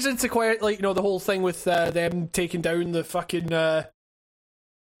 kind of brings into quite, like, the whole thing with them taking down the fucking,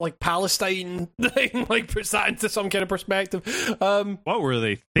 Palestine thing, puts that into some kind of perspective. What were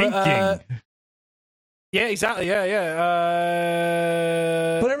they thinking? Yeah, exactly,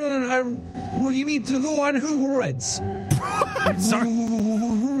 yeah. But everyone, what do you mean to the one who reads? Sorry.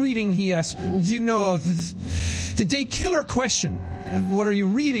 Reading, he asked, do you know the day killer question? What are you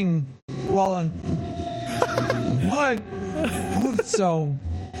reading while on... What? So...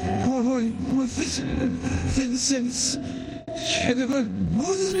 Since...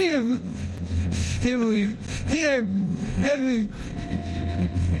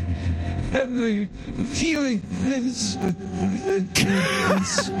 And the feeling is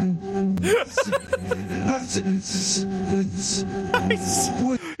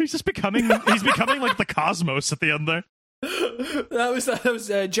he's becoming like the cosmos at the end there. That was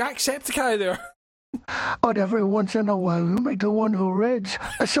Jacksepticeye there. But every once in a while you make the one who reads.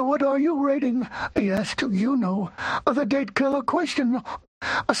 So what are you reading? Yes, the date killer question.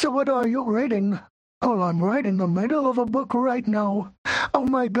 So what are you reading? Oh, I'm right in the middle of a book right now. Oh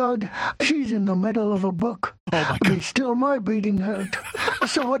my God, she's in the middle of a book. Oh my God. Be still my beating heart.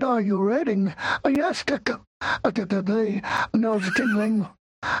 So what are you reading? Yes, nose tingling.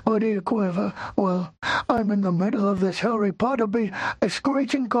 What do you quiver? Well, I'm in the middle of this Harry Potter a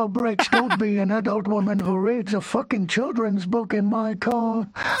screeching call breaks. Don't be an adult woman who reads a fucking children's book in my car.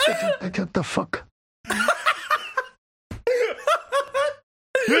 What the fuck?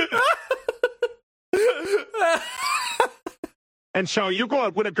 And so you go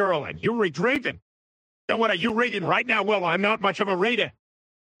out with a girl and you read reading. And what are you reading right now? Well, I'm not much of a reader.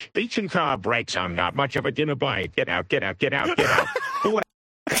 Beach and car breaks. I'm not much of a dinner bite. Get out. The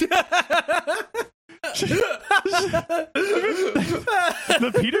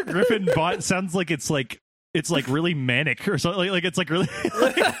Peter Griffin bot sounds like it's really manic or something. Like it's like really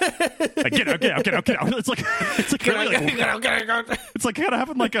get out. It's like kind of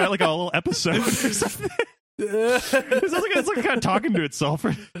happened like a little episode or something. It's like kind of talking to itself.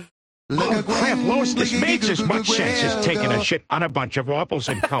 Oh, crap, Lois, this makes as much sense as taking a shit on a bunch of apples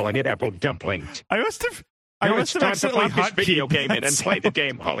and calling it apple dumplings. I must have accidentally pop this video game in and play the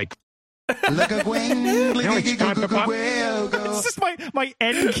game, Holly. It's time to pop. It's just my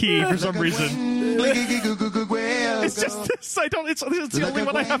N key for some reason. It's just this. It's the only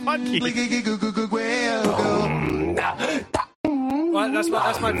one I have on key. Well,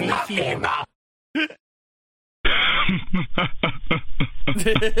 that's my V key.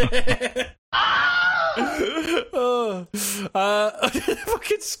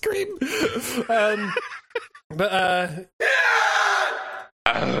 Fucking scream.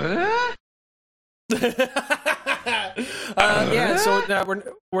 So now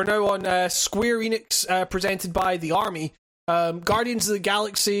we're now on Square Enix, presented by the Army. Guardians of the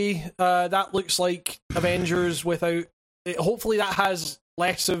Galaxy. That looks like Avengers without. Hopefully, that has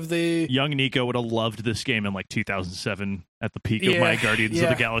less of the... Young Nico would have loved this game in 2007 at the peak of my Guardians of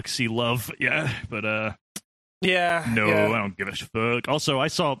the Galaxy love. Yeah, but I don't give a fuck. Also, I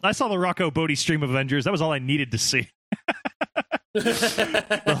saw the Rocco Bodie stream of Avengers. That was all I needed to see.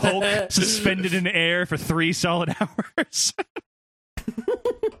 The Hulk suspended in air for 3 solid hours.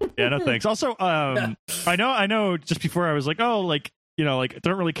 Yeah, no thanks. Also, I know. Just before I was like, like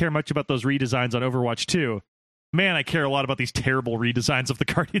don't really care much about those redesigns on Overwatch 2. Man, I care a lot about these terrible redesigns of the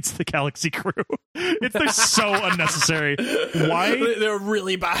Guardians of the Galaxy crew. They're so unnecessary. Why? They're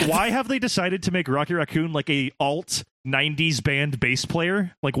really bad. Why have they decided to make Rocky Raccoon like a alt 90s band bass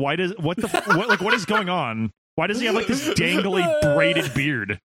player? Like, what is going on? Why does he have like this dangly braided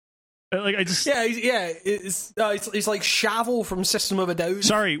beard? Like, it's like Shavel from System of a Down.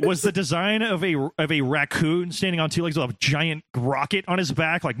 Sorry, was the design of a raccoon standing on two legs with a giant rocket on his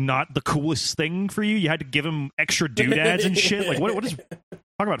back like not the coolest thing for you? You had to give him extra doodads and shit. Like, what is? Talk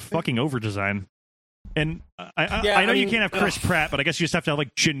about fucking over design. And I know you can't have Chris Pratt, but I guess you just have to have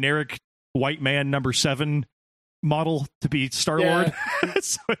like generic white man number 7 model to be Star-Lord.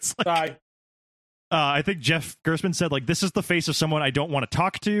 So it's like. I think Jeff Gerstmann said, like, this is the face of someone I don't want to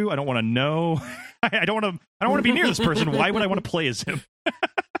talk to. I don't want to know. I don't want to be near this person. Why would I want to play as him?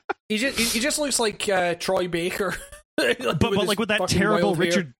 he just looks like Troy Baker. but like with that terrible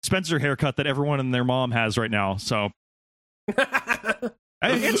Richard Spencer haircut that everyone and their mom has right now. So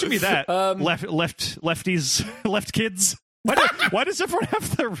answer me that. Left kids. Why does everyone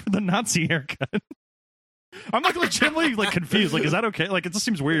have the Nazi haircut? I'm like legitimately like confused. Like, is that okay? Like, it just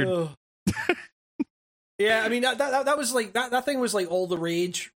seems weird. Yeah, I mean that was like that thing was like all the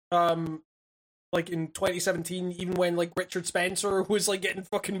rage, like in 2017, even when like Richard Spencer was like getting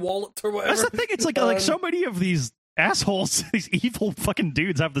fucking walloped or whatever. That's the thing. It's like so many of these assholes, these evil fucking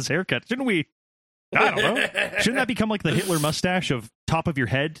dudes have this haircut. Shouldn't we? I don't know. Shouldn't that become like the Hitler mustache of top of your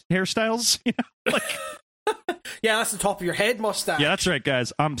head hairstyles? You know, like. Yeah, that's the top of your head mustache. Yeah, that's right,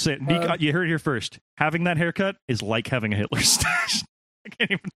 guys. I'm saying, you heard it here first. Having that haircut is like having a Hitler stash. I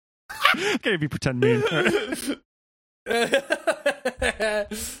can't even pretend mean.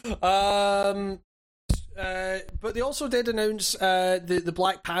 But they also did announce the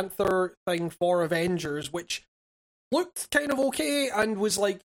Black Panther thing for Avengers, which looked kind of okay and was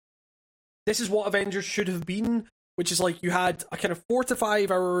like, this is what Avengers should have been, which is like you had a kind of 4 to 5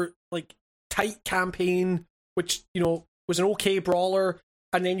 hour like tight campaign, which, you know, was an okay brawler,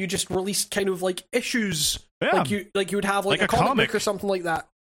 and then you just released kind of like issues, like you would have like a comic book or something like that.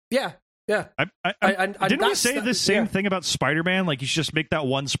 Yeah. And didn't we say the same thing about Spider-Man? Like, you should just make that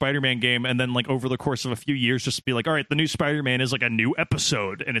one Spider-Man game, and then like over the course of a few years, just be like, all right, the new Spider-Man is like a new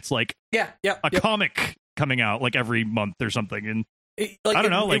episode, and it's like a comic coming out like every month or something. And I don't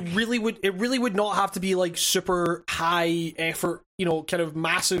know, it really would not have to be like super high effort, you know, kind of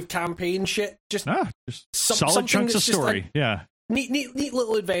massive campaign shit. Just solid chunks of story. Neat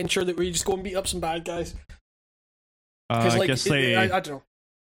little adventure that where you just go and beat up some bad guys. I guess I don't know.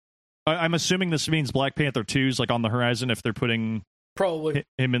 I'm assuming this means Black Panther 2's like on the horizon if they're putting probably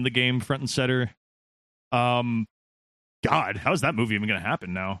him in the game front and center. God, how is that movie even going to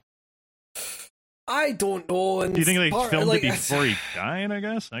happen now? I don't know. And do you think they filmed it before he died? I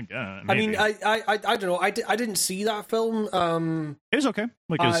guess. I mean, I don't know. I didn't see that film. It was okay.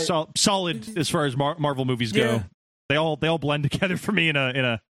 Like, it was solid as far as Marvel movies go. Yeah. They all blend together for me in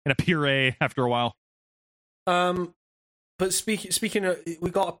a puree after a while. But speaking of, we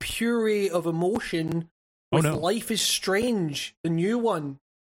got a puree of emotion with Life is Strange, the new one.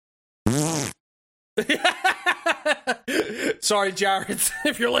 Sorry, Jared,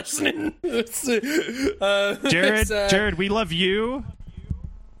 if you're listening. Jared, we love you.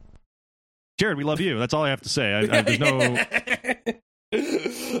 Jared, we love you. That's all I have to say. There's no.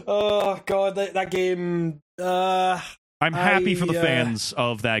 Oh God, that game. I'm happy for the fans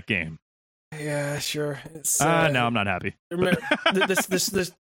of that game. Yeah, sure. No, I'm not happy. Remember,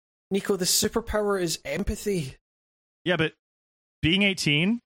 this Nico, the superpower is empathy. Yeah, but being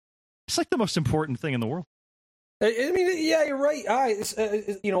 18, it's like the most important thing in the world. I mean, yeah, you're right.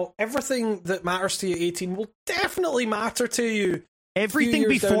 You know, everything that matters to you at 18 will definitely matter to you. Everything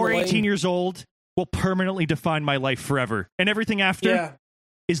before 18 years old will permanently define my life forever, and everything after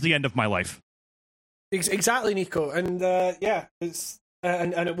is the end of my life. Exactly, Nico, and it's.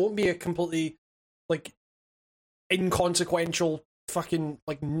 And it won't be a completely like inconsequential fucking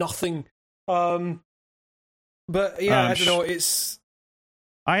like nothing. But yeah, I don't know. It's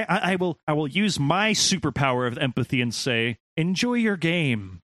I will use my superpower of empathy and say, enjoy your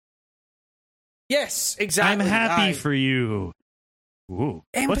game. Yes, exactly. I'm happy for you. Ooh.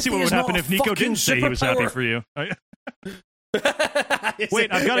 Let's see what would happen if Nico didn't say he was happy for you.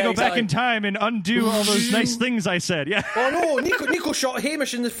 Wait, I've got to go back in time and undo all those nice things I said. Yeah. Oh no, Nico shot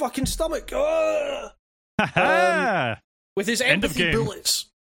Hamish in the fucking stomach. With his empathy bullets.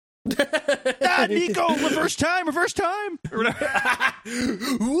 Nico, reverse time.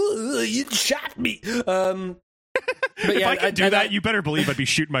 You shot me. But if I could do that, you better believe I'd be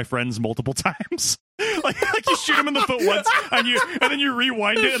shooting my friends multiple times. like you shoot them in the foot once, and then you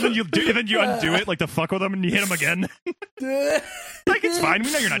rewind it, and then you undo it, like to fuck with them, and you hit them again. Like, it's fine.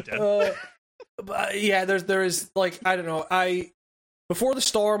 We know you're not dead. But yeah, there is like, I don't know. Before the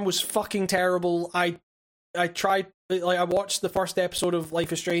Storm was fucking terrible. I tried, like, I watched the first episode of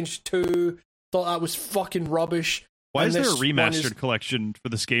Life is Strange 2. Thought that was fucking rubbish. Why is there a remastered collection for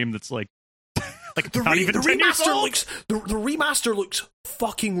this game that's like not even the 10 years remaster old? looks the remaster looks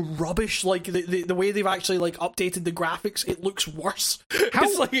fucking rubbish. Like the way they've actually like updated the graphics, it looks worse. How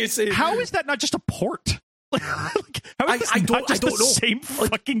is that not just a port? How is this not just the same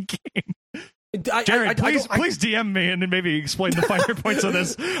fucking game? Jared, please DM me and maybe explain the finer points of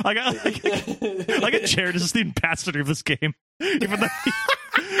this. Like Jared is the ambassador of this game, even though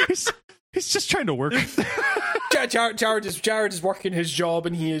he's just trying to work. Jared is working his job,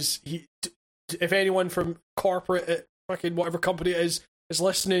 and he if anyone from corporate at fucking whatever company it is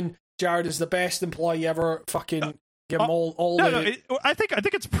listening, Jared is the best employee ever. Fucking give him all. I think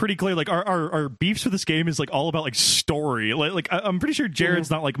it's pretty clear. Like our beefs for this game is like all about like story. Like I'm pretty sure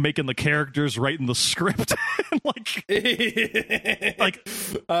Jared's not like making the characters, writing the script.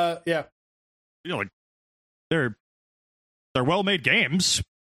 Yeah. You know, like they're well-made games.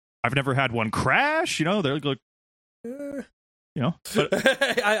 I've never had one crash. You know, they're like. You know, but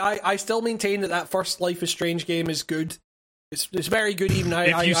I still maintain that first Life is Strange game is good. It's very good. Even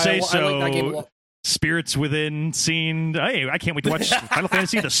if you say so. I like that game a lot. Spirits Within scene. Hey, I can't wait to watch Final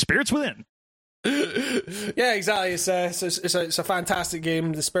Fantasy: The Spirits Within. Yeah, exactly. It's a fantastic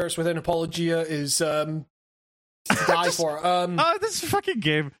game. The Spirits Within Apologia is to die for. This fucking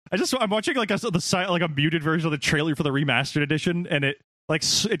game. I'm watching like a muted version of the trailer for the remastered edition, and it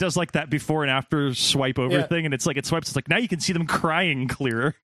does like that before and after swipe over thing, and it's like it swipes. It's like now you can see them crying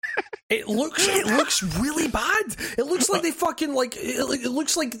clearer. It looks really bad. It looks like they fucking like. It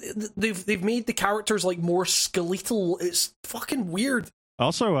looks like they've made the characters like more skeletal. It's fucking weird.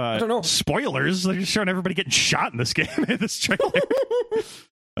 Also, I don't know. Spoilers. They're just showing everybody getting shot in this game in this trailer.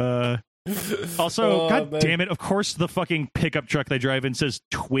 Also, God damn it! Of course, the fucking pickup truck they drive in says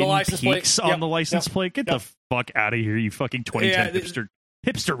Twin Peaks on the license plate. Get the fuck out of here, you fucking 2010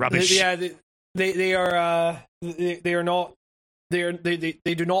 hipster rubbish. Yeah, they are not.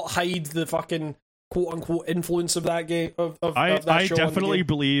 They do not hide the fucking quote unquote influence of that game. I definitely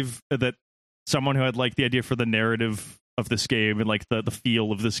believe that someone who had like the idea for the narrative of this game and like the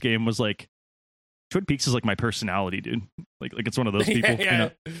feel of this game was like, Twin Peaks is like my personality, dude. Like it's one of those people. You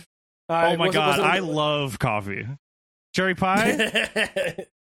know? Oh my god, I love coffee. Cherry pie?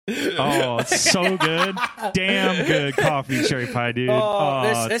 Oh, it's so good. Damn good coffee, cherry pie, dude.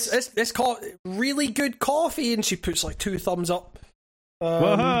 This really good coffee, and she puts like 2 thumbs up.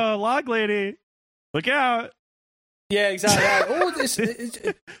 Whoa, log lady. Look out. Yeah, exactly.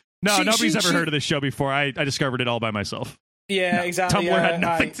 Nobody's ever heard of this show before. I discovered it all by myself. Yeah, exactly. Tumblr had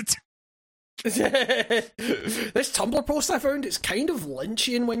nothing to do. This Tumblr post I found, it's kind of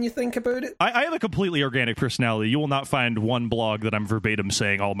Lynchian when you think about it. I have a completely organic personality. You will not find one blog that I'm verbatim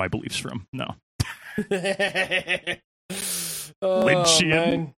saying all my beliefs from. No.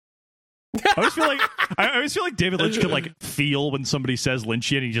 Lynchian. I always feel like David Lynch could like feel when somebody says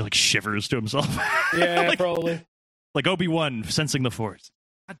Lynchian and he just like shivers to himself. Yeah, like, probably. Like Obi-Wan sensing the Force.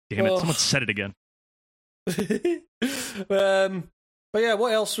 God damn it, someone said it again. But yeah,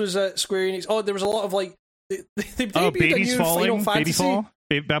 what else was Square Enix? Oh, there was a lot of like they debuted Baby's a new Falling, Final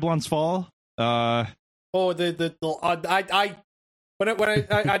Fantasy. Babylon's Fall. I don't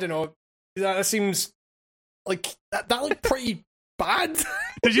know. That seems like that looked pretty bad.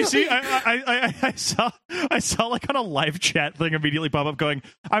 Did you see? I saw like on a live chat thing immediately pop up going,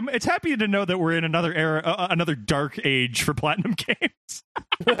 it's happy to know that we're in another era, another dark age for Platinum games.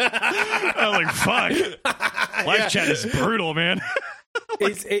 I'm like, fuck. Live chat is brutal, man.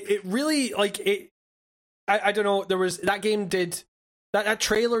 It really like it. I don't know. There was that game did that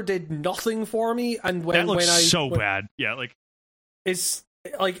trailer did nothing for me, and that looks bad. Yeah, like it's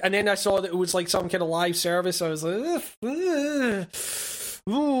like, and then I saw that it was like some kind of live service. I was like,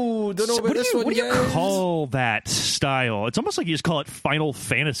 ooh, don't know about this one. What do you call that style? It's almost like you just call it Final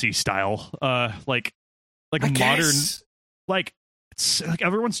Fantasy style. Like modern, like. It's like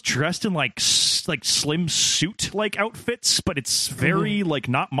everyone's dressed in like slim suit like outfits, but it's very like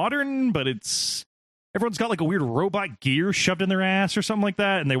not modern, but everyone's got like a weird robot gear shoved in their ass or something like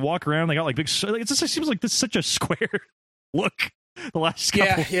that, and they walk around. They got like big. It just seems like this is such a square look. The last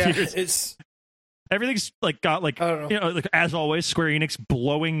couple of years, it's everything's like got like, you know, like as always, Square Enix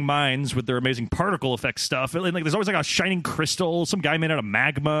blowing minds with their amazing particle effect stuff. And like there's always like a shining crystal, some guy made out of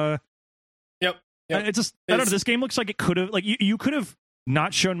magma. Yep. It's just I don't know. This game looks like it could have you could have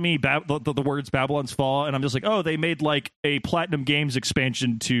not shown me the words Babylon's Fall, and I'm just like, oh, they made like a Platinum Games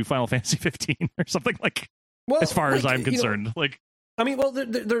expansion to Final Fantasy 15 or something like. Well, as far as I'm concerned, I mean, well,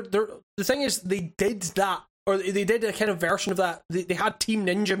 the thing is, they did that, or they did a kind of version of that. They had Team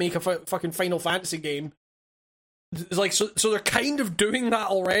Ninja make a fucking Final Fantasy game. Like, so they're kind of doing that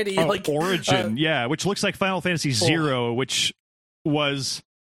already. Oh, like Origin, which looks like Final Fantasy Zero, which was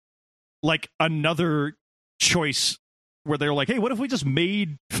like another choice where they were like, hey, what if we just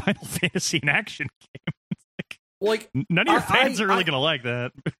made Final Fantasy an action game? like none of your fans are really going to like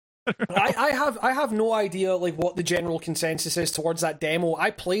that. I have no idea like what the general consensus is towards that demo.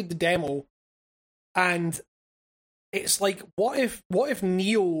 I played the demo, and it's like, what if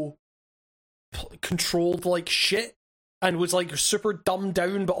Neo controlled like shit and was like super dumbed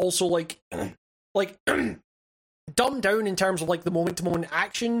down, but also like dumbed down in terms of like the moment to moment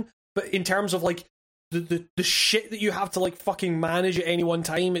action, but in terms of like the shit that you have to like fucking manage at any one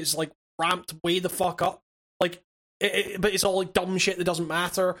time, it's like ramped way the fuck up. Like, but it's all like dumb shit that doesn't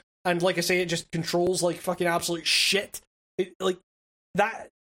matter. And like I say, it just controls like fucking absolute shit. Like that.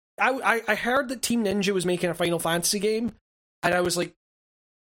 I heard that Team Ninja was making a Final Fantasy game, and I was like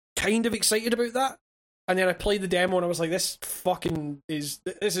kind of excited about that. And then I played the demo, and I was like, this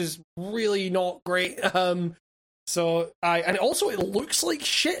is really not great. So and also it looks like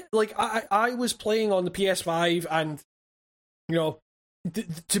shit. Like I was playing on the PS5, and you know,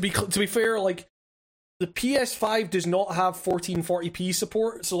 to be fair, like, the PS5 does not have 1440p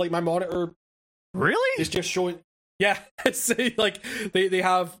support, so like my monitor really is just showing. Yeah, it's like they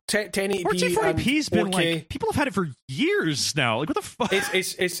have 1080p. 1440p's been like, people have had it for years now. Like, what the fuck?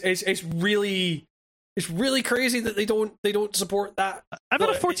 It's really crazy that they don't support that. I've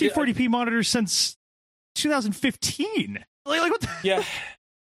had a 1440p monitor since 2015. Like what? Yeah.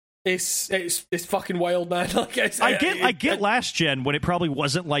 It's fucking wild, man. Like, I get last gen when it probably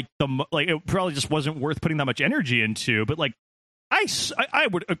wasn't like it probably just wasn't worth putting that much energy into. But like, I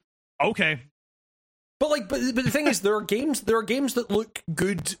would okay. But the thing is, there are games that look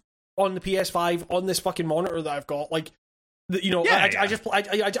good on the PS5 on this fucking monitor that I've got. Like, you know, I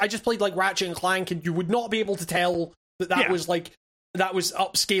just played like Ratchet and Clank, and you would not be able to tell that was like. That was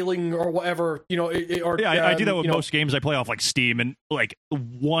upscaling or whatever, you know. I do that with most games I play off like Steam, and like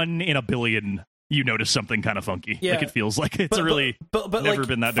 1 in a billion, you notice something kind of funky. Yeah. Like, it feels like it's never like,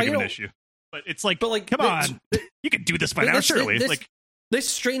 been that big of an issue. But it's like, come on, you can do this by now, surely. This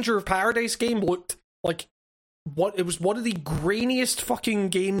Stranger of Paradise game looked like it was one of the grainiest fucking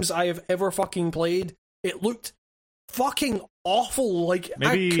games I have ever fucking played. It looked fucking awful. Like,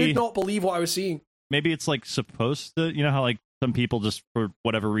 I could not believe what I was seeing. Maybe it's like supposed to, you know how like some people just for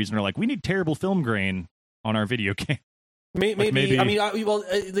whatever reason are like, we need terrible film grain on our video game. Maybe. I mean,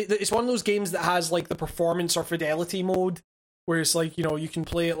 it's one of those games that has like the performance or fidelity mode, where it's like, you know, you can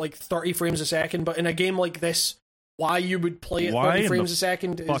play it like 30 frames a second. But in a game like this, why you would play it 30 frames a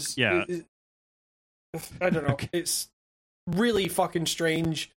second is I don't know. It's really fucking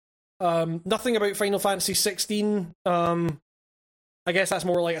strange. Nothing about Final Fantasy 16. I guess that's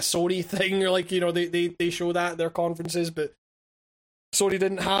more like a Sony thing, or like, you know, they show that at their conferences, but Sony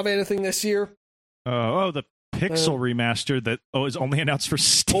didn't have anything this year. The Pixel remaster that is only announced for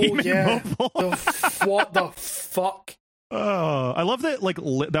Steam and mobile. What the fuck? Oh, I love that. Like,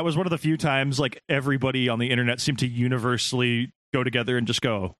 that was one of the few times like everybody on the internet seemed to universally go together and just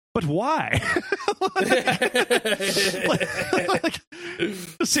go, but why?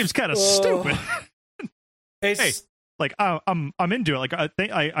 This seems kind of stupid. Hey, like, I'm into it. Like, I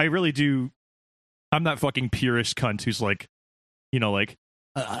think I really do. I'm that fucking purist cunt who's like, you know, like,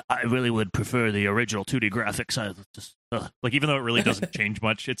 I really would prefer the original 2D graphics. I just like, even though it really doesn't change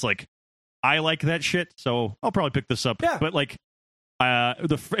much, it's like, I like that shit, so I'll probably pick this up. Yeah. But like,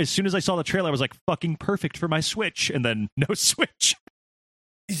 as soon as I saw the trailer, I was like, fucking perfect for my Switch, and then no Switch.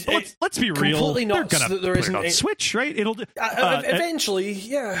 Let's be real. They're gonna put it on Switch, right? It'll eventually,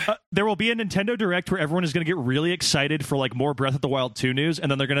 yeah. There will be a Nintendo Direct where everyone is going to get really excited for like more Breath of the Wild 2 news, and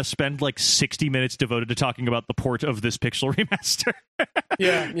then they're going to spend like 60 minutes devoted to talking about the port of this Pixel remaster.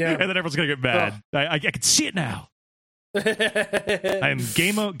 Yeah. And then everyone's going to get mad. I can see it now. I'm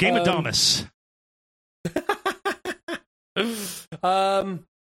Game Adamus.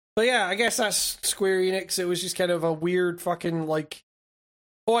 But yeah, I guess that's Square Enix. It was just kind of a weird fucking like.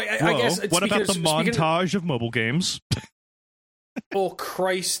 Oh, I guess. It's what about the montage of mobile games? Oh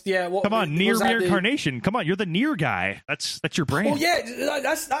Christ! Yeah. Come on, Nier Reincarnation. Come on, you're the Nier guy. That's your brand. Oh yeah,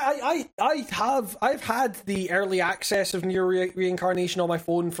 I've had the early access of Nier Reincarnation on my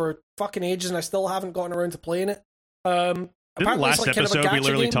phone for fucking ages, and I still haven't gotten around to playing it. Didn't last episode we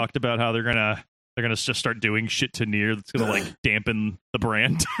literally talked about how they're gonna They're gonna just start doing shit to Nier that's gonna like dampen the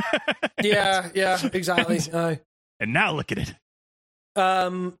brand. Yeah, exactly. And now look at it.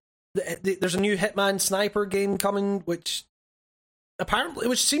 There's a new Hitman Sniper game coming, which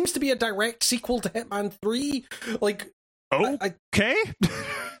seems to be a direct sequel to Hitman 3. Like, okay,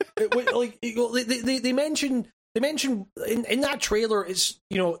 they mention in that trailer, it's,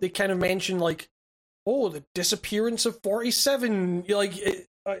 you know, they kind of mention like, oh, the disappearance of 47. Like,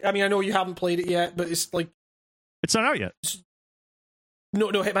 I mean, I know you haven't played it yet, but it's like, it's not out yet. No,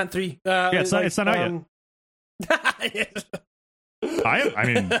 Hitman 3. It's not out yet. I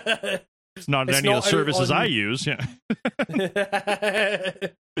mean, it's not any of the services I use. Yeah.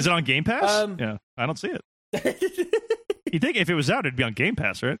 Is it on Game Pass? Yeah, I don't see it. You think if it was out, it'd be on Game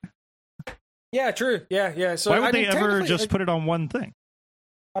Pass, right? Yeah, true. Yeah. So why would they ever just put it on one thing?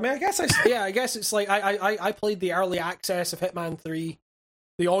 I mean, I guess it's like I played the early access of Hitman 3,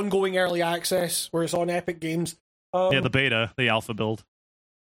 the ongoing early access where it's on Epic Games. The beta, the alpha build.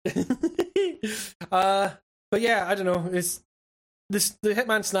 But yeah, I don't know. The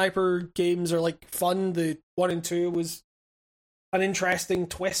Hitman Sniper games are like fun. The 1 and 2 was an interesting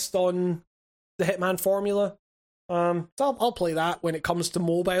twist on the Hitman formula. So I'll play that when it comes to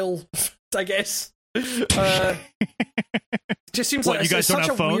mobile, I guess. Just seems like you guys don't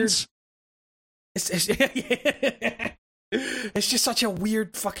have phones. It's just such a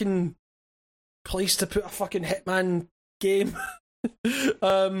weird fucking place to put a fucking Hitman game.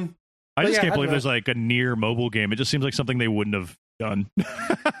 I just can't believe there's like a Nier mobile game. It just seems like something they wouldn't have done.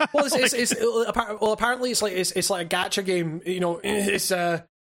 Well, apparently it's like a gacha game. You know, it's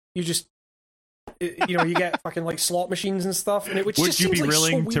you just. You know, you get fucking like slot machines and stuff. And would you be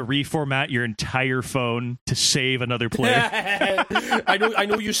willing to reformat your entire phone to save another player? I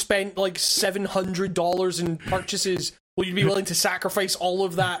know you spent like $700 in purchases. Will you be willing to sacrifice all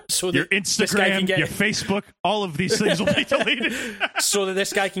of that so that your Instagram, your Facebook, all of these things will be deleted, so that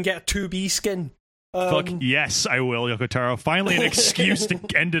this guy can get a 2B skin? Fuck yes, I will, Yoko Taro. Finally, an excuse to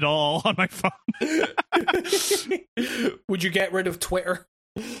end it all on my phone. Would you get rid of Twitter?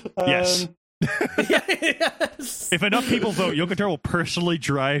 Yes. Yes. If enough people vote, Yoko Taro will personally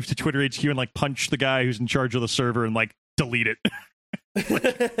drive to Twitter HQ and like punch the guy who's in charge of the server and like delete it.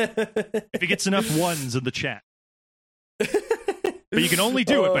 If he gets enough ones in the chat. But you can only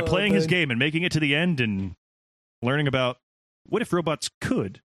do it by playing his game and making it to the end and learning about what if robots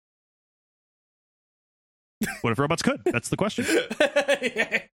could. What if robots could? That's the question.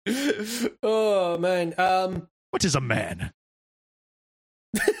 Oh man. What is a man?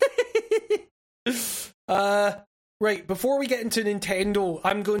 Right, before we get into Nintendo,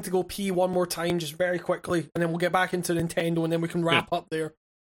 I'm going to go pee one more time just very quickly, and then we'll get back into Nintendo, and then we can wrap up there.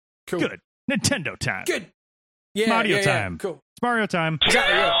 Cool. Good. Nintendo time. Good. Yeah, Mario time. Cool. It's Mario time.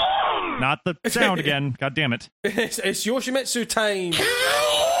 Exactly, yeah. Not the sound again. God damn it. It's Yoshimitsu time.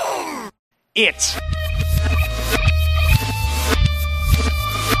 It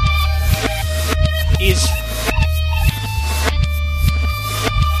is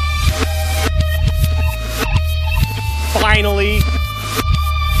finally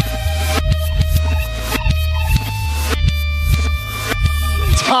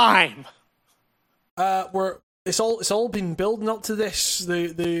time. It's all been building up to this.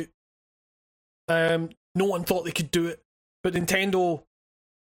 No one thought they could do it, but Nintendo.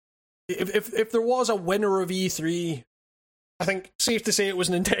 If there was a winner of E3, I think safe to say it was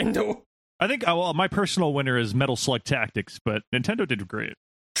Nintendo. I think my personal winner is Metal Slug Tactics, but Nintendo did great.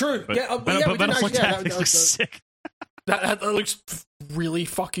 True. But Metal Slug Tactics looks sick. That looks really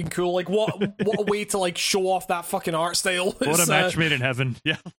fucking cool. Like what a way to like show off that fucking art style. What a match made in heaven.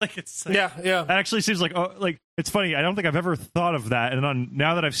 Yeah, like it's yeah. That actually seems like it's funny. I don't think I've ever thought of that, and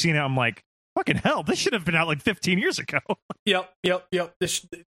now that I've seen it, I'm like, fucking hell, this should have been out like 15 years ago. Yep.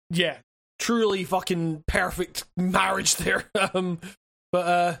 Truly fucking perfect marriage there.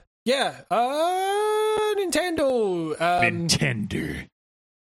 Nintendo. Nintendo.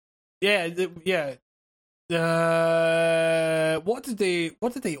 Yeah. What did they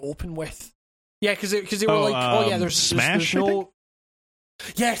open with? Yeah, because they were there's Smash. There's no...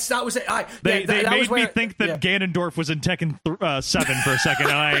 Yes, that was it. They made me think that Ganondorf was in Tekken 7 for a second,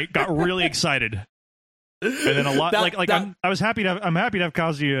 and I got really excited. And then a lot I'm happy to have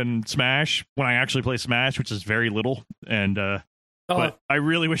Kazuya in Smash when I actually play Smash, which is very little. And but I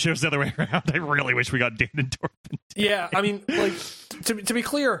really wish it was the other way around. I really wish we got Ganondorf. Yeah, I mean, like to be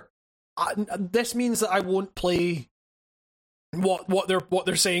clear. This means that I won't play what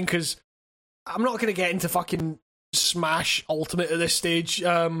they're saying, because I'm not going to get into fucking Smash Ultimate at this stage.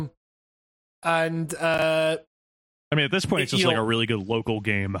 I mean, at this point, it's just like a really good local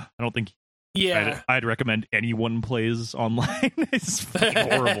game. I don't think Yeah. I'd recommend anyone plays online. It's fucking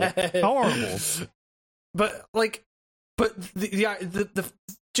horrible. Horrible. But the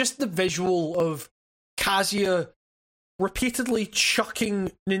just the visual of Kazuya repeatedly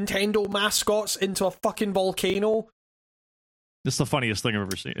chucking Nintendo mascots into a fucking volcano. It's the funniest thing I've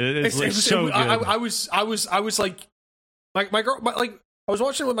ever seen. It's so good. I was like my girl, like I was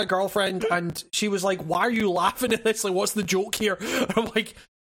watching it with my girlfriend, and she was like, "Why are you laughing at this? Like, what's the joke here?" And I'm like,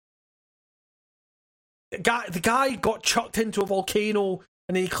 the guy got chucked into a volcano,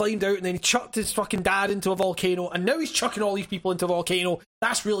 and then he climbed out, and then he chucked his fucking dad into a volcano, and now he's chucking all these people into a volcano.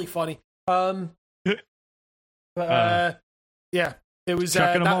 That's really funny. Yeah, it was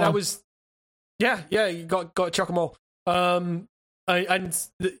that was yeah. You got to chuck them all. And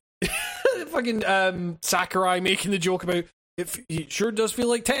the fucking Sakurai making the joke about it sure does feel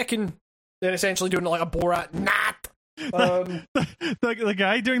like Tekken. Then essentially doing like a Borat. The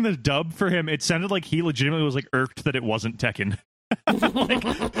guy doing the dub for him, it sounded like he legitimately was like irked that it wasn't Tekken.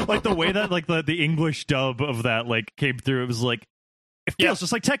 like the way that like the English dub of that like came through, it was like it feels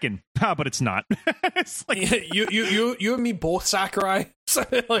just like Tekken, but it's not. It's like you and me both, Sakurai.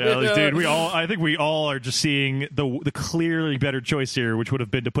 Dude, I think we all are just seeing the clearly better choice here, which would have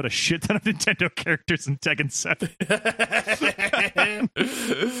been to put a shit ton of Nintendo characters in Tekken 7.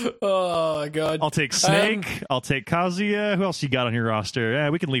 Oh god! I'll take Snake. I'll take Kazuya. Who else you got on your roster? Yeah,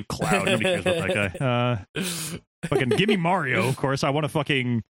 we can leave Cloud. Nobody cares about that guy. Fucking give me Mario, of course. I want to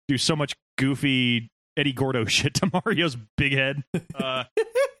fucking do so much goofy Eddie Gordo shit to Mario's big head. Oh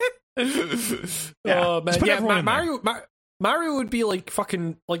man, yeah, Mario would be like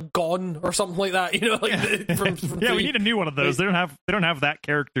fucking like gone or something like that, you know, like from yeah, we need a new one of those. They don't have that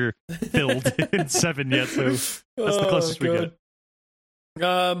character filled in 7 yet, so that's the closest we get.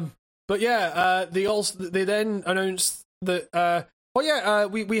 But yeah, they then announced that we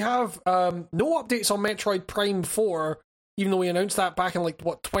have no updates on Metroid Prime 4, even though we announced that back in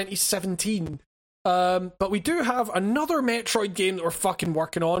 2017. But we do have another Metroid game that we're fucking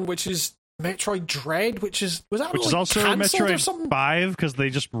working on, which is Metroid Dread, which is also Metroid 5, because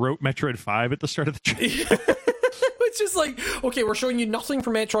they just wrote Metroid 5 at the start of the trailer. Which is like, okay, we're showing you nothing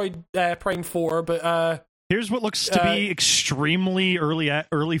from Metroid Prime 4, but here's what looks to be extremely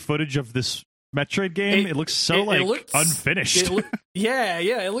early footage of this Metroid game. It looks so unfinished. It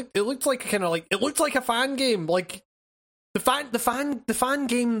looked like kind of like it looked like a fan game. Like the fan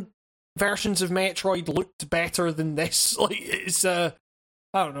game versions of Metroid looked better than this. Like it's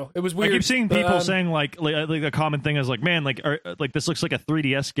I don't know. It was weird. I keep seeing people saying like a common thing is like, man, like this looks like a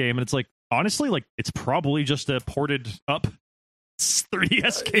 3DS game, and it's like honestly, like it's probably just a ported up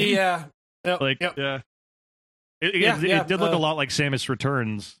 3DS game. Yeah. Yep. It did look a lot like Samus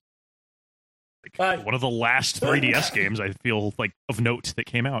Returns. Like one of the last 3DS games I feel like of note that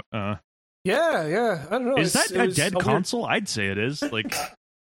came out. Yeah. I don't know. Is that a dead console? I'd say it is. Like,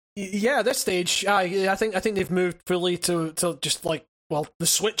 yeah, at this stage, I think they've moved fully to just like, well, the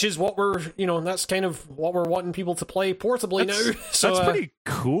Switch is what we're, and that's kind of what we're wanting people to play portably now. So that's pretty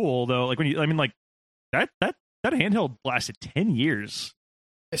cool, though. Like that handheld lasted 10 years.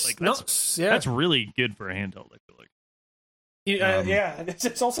 It's like, nuts. That's really good for a handheld. I feel like. Yeah,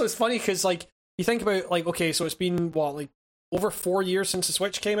 it's funny because like you think about like, okay, so it's been over 4 years since the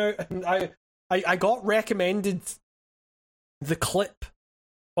Switch came out, and I got recommended the clip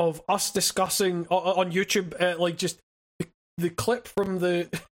of us discussing on YouTube, like just the clip from the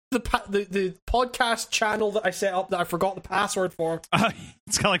podcast channel that I set up that I forgot the password for.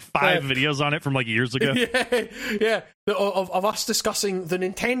 It's got like 5 videos on it from like years ago. Yeah, of us discussing the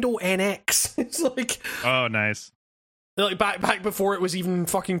Nintendo NX. It's like, oh, nice. Like back before it was even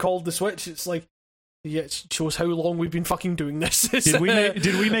fucking called the Switch. It's like, yeah, it shows how long we've been fucking doing this. Did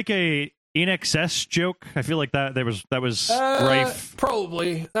we make a NXS joke? I feel like that was rife.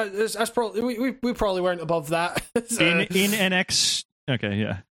 Probably. That's probably we probably weren't above that. in NX. Okay,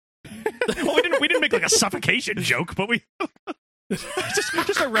 yeah. Well, we didn't make like a suffocation joke, but we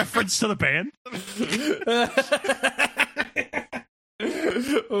just a reference to the band.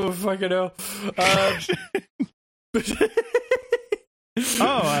 Oh fucking hell.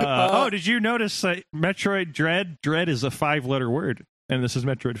 Did you notice that Metroid Dread is a 5-letter word, and this is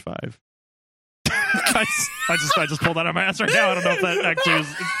Metroid 5? I just pulled that out of my ass right now. I don't know if that actually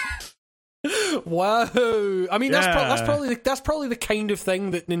is. Wow. I mean, that's probably the kind of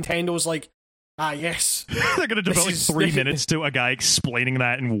thing that Nintendo's like, yes. They're going to devote like 3 minutes to a guy explaining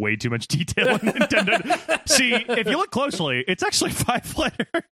that in way too much detail on Nintendo. See, if you look closely, it's actually 5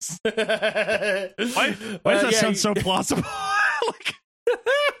 letters. Why does that sound so plausible?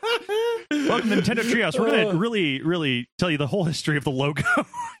 Welcome to Nintendo Treehouse. We're going to really tell you the whole history of the logo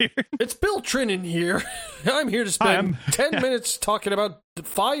here. It's Bill Trinan here. I'm here to spend 10 minutes talking about the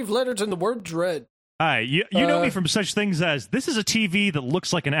 5 letters in the word dread. Hi, you know me from such things as, this is a TV that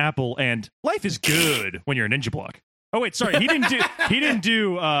looks like an apple, and life is good when you're a Ninja Block. Oh, wait, sorry. He didn't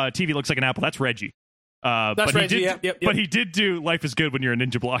do TV looks like an apple. That's Reggie. That's but Reggie, he did, yep. But he did do Life is Good when you're a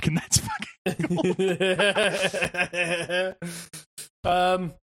Ninja Block, and that's fucking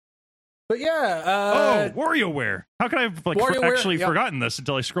But yeah. WarioWare. How could I have forgotten this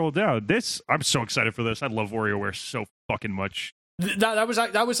until I scrolled down? I'm so excited for this. I love WarioWare so fucking much. That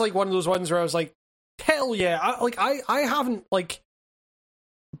was like one of those ones where I was like, hell yeah! I haven't like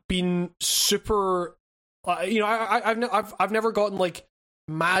been super. I've never gotten like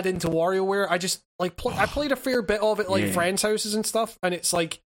mad into WarioWare. I just like I played a fair bit of it like friends' houses and stuff, and it's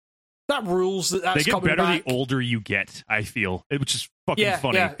like that rules. That's they get coming better back. the older you get. I feel, which is fucking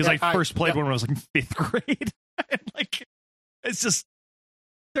funny because I first played when I was like in 5th grade, and like it's just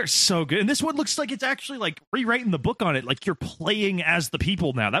they're so good. And this one looks like it's actually like rewriting the book on it. Like you're playing as the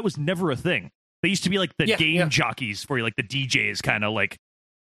people now. That was never a thing. They used to be like the game jockeys for you, like the DJs, kind of like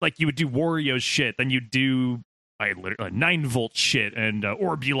you would do Wario's shit, then you'd do 9-volt shit and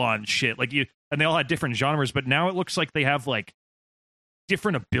Orbulon shit, and they all had different genres. But now it looks like they have like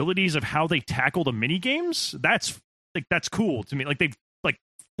different abilities of how they tackle the mini games. That's cool to me. Like they've like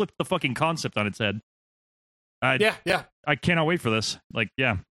flipped the fucking concept on its head. I cannot wait for this. Like,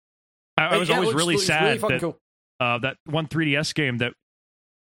 yeah, I was always really sad really that cool. That one 3DS game that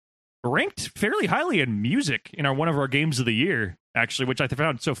ranked fairly highly in music in one of our games of the year, actually, which I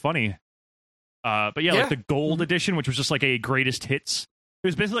found so funny. Like the gold edition, which was just like a greatest hits. It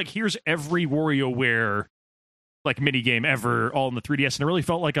was basically like, here's every WarioWare like mini game ever, all in the 3DS, and it really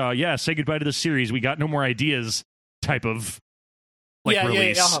felt like say goodbye to the series. We got no more ideas type of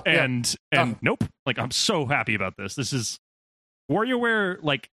release. And nope. Like, I'm so happy about this. This is WarioWare,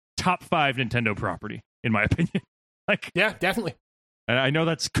 like top 5 Nintendo property, in my opinion. Like, yeah, definitely. And I know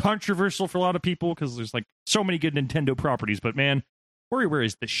that's controversial for a lot of people because there's like so many good Nintendo properties, but man, WarioWare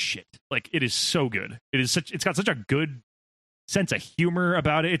is the shit. Like, it is so good. It's got such a good sense of humor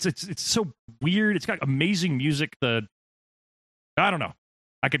about it. It's so weird. It's got amazing music. I don't know.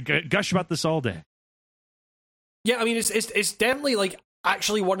 I could gush about this all day. Yeah, I mean, it's definitely like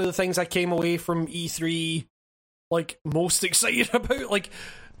actually one of the things I came away from E3 like most excited about. Like,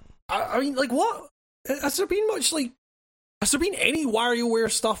 I mean, like, what has there been much like? Has there been any WarioWare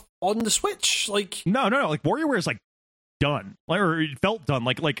stuff on the Switch? Like, no. Like, WarioWare is like done, or it felt done.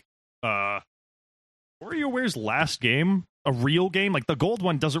 Like WarioWare's last game, a real game, like the gold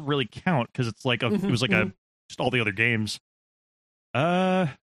one doesn't really count because it's like it was like just all the other games.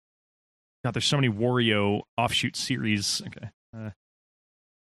 God, there's so many Wario offshoot series. Okay,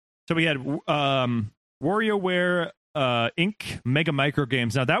 so we had WarioWare Inc. Mega Micro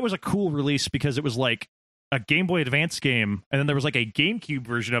Games. Now that was a cool release because it was like a Game Boy Advance game, and then there was like a GameCube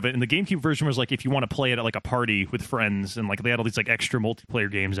version of it, and the GameCube version was like if you want to play it at like a party with friends, and like they had all these like extra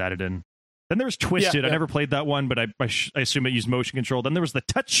multiplayer games added in. Then there was Twisted. I never played that one, but I assume it used motion control. Then there was the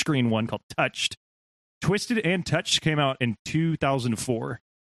touchscreen one called Touched. Twisted and Touched came out in 2004.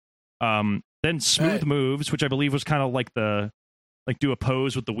 Then Smooth Moves, which I believe was kind of like do a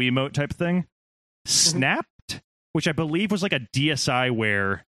pose with the Wiimote type thing. Snapped, which I believe was like a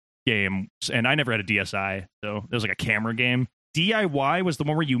DSiWare game, and I never had a DSi, so it was like a camera game. DIY was the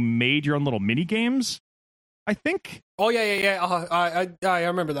one where you made your own little mini games, I think. Oh yeah. I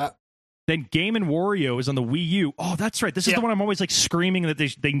remember that. Then Game & Wario is on the Wii U. Oh, that's right. This is the one I'm always like screaming that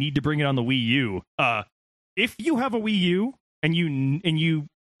they need to bring it on the Wii U. If you have a Wii U and you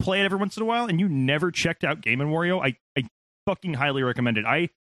play it every once in a while and you never checked out Game & Wario, I fucking highly recommend it. I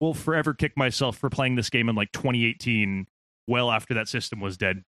will forever kick myself for playing this game in like 2018, well after that system was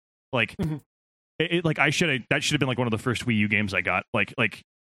dead. Like, that should have been like one of the first Wii U games I got. Like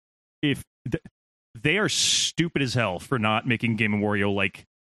if they are stupid as hell for not making Game & Wario like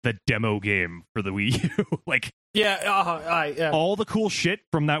the demo game for the Wii U. Like, all the cool shit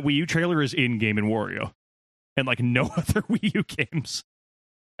from that Wii U trailer is in Game & Wario, and like no other Wii U games.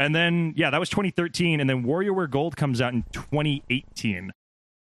 And then that was 2013, and then WarioWare Gold comes out in 2018,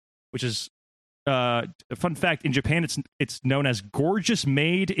 which is a fun fact. In Japan, it's known as Gorgeous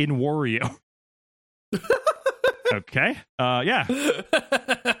Made in Wario. Okay, yeah.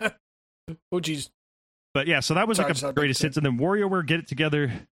 Oh geez. But yeah, so that was like a greatest hits, and then WarioWare Get It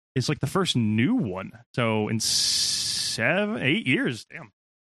Together is like the first new one. So in 7-8 years, damn.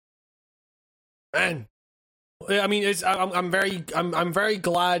 Man, I mean, I'm very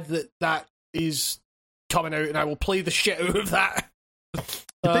glad that is coming out, and I will play the shit out of that.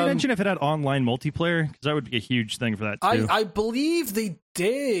 Did they mention if it had online multiplayer? Because that would be a huge thing for that too. I believe they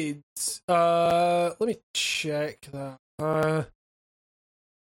did. Let me check that.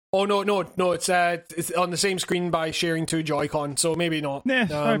 Oh no! It's on the same screen by sharing 2 Joy-Con, so maybe not.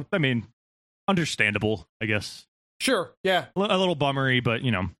 I mean, understandable, I guess. Sure, yeah. A little bummery, but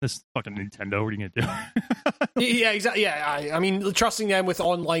this fucking Nintendo. What are you gonna do? Yeah, exactly. Yeah, I mean, trusting them with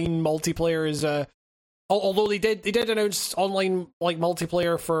online multiplayer is. Although they did announce online like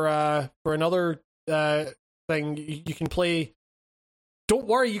multiplayer for another thing. You can play. Don't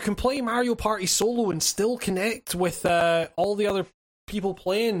worry, you can play Mario Party solo and still connect with all the other people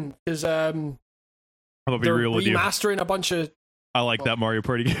playing because I'm gonna be they're real with you. remastering a bunch of. I like that Mario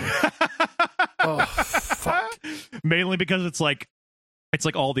Party game. Oh fuck! Mainly because it's like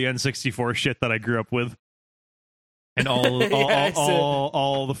all the N64 shit that I grew up with, and all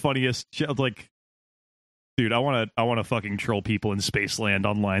the funniest shit. Like, dude, I want to fucking troll people in Spaceland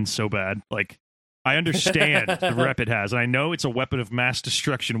online so bad. Like, I understand the rep it has, and I know it's a weapon of mass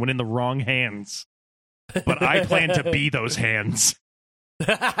destruction when in the wrong hands. But I plan to be those hands.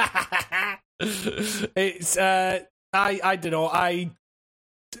 It's I don't know. I'm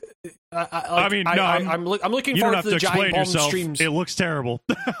looking you forward don't have to the to Giant explain Bomb yourself. streams. It looks terrible.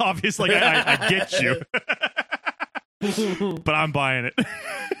 Obviously, I get you. But I'm buying it.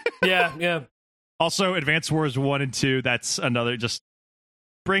 Yeah. Also, Advance Wars 1 and 2, that's another, just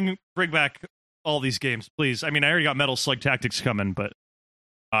bring back all these games, please. I mean, I already got Metal Slug Tactics coming, but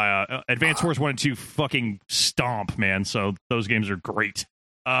Advance Wars 1 and 2 fucking stomp, man. So those games are great.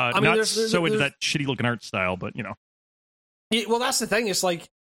 Not into that shitty looking art style, but Yeah, well, that's the thing. It's like,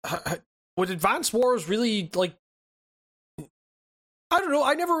 would Advance Wars really, like, I don't know.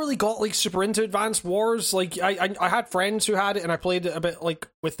 I never really got, like, super into Advance Wars. Like, I had friends who had it, and I played it a bit, like,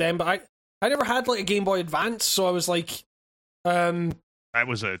 with them, but I never had, like, a Game Boy Advance, so I was like, that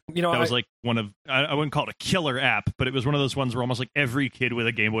was like one of, I wouldn't call it a killer app, but it was one of those ones where almost like every kid with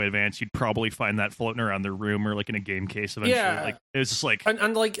a Game Boy Advance, you'd probably find that floating around their room or like in a game case eventually. Yeah. Like, it was just like, and they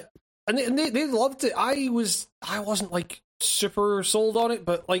loved it. I wasn't like super sold on it,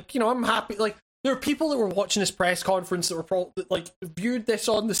 but like, I'm happy. Like, there are people that were watching this press conference that were like viewed this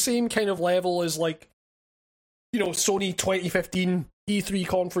on the same kind of level as like, Sony 2015 E3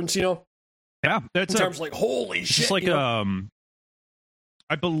 conference. Yeah, in terms of like, holy shit. Just like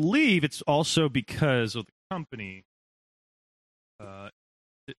I believe it's also because of the company. I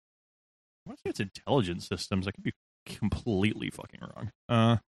want to say it's Intelligent Systems. I could be completely fucking wrong.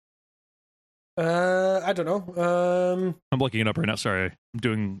 I don't know. I'm looking it up right now. Sorry,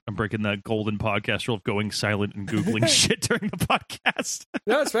 I'm breaking that golden podcast rule of going silent and googling shit during the podcast.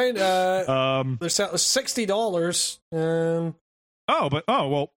 No, it's fine. They're $60.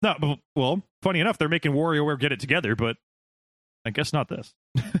 Well, funny enough, they're making WarioWare Get It Together, but I guess not this.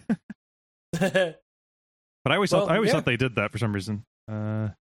 But I always thought they did that for some reason.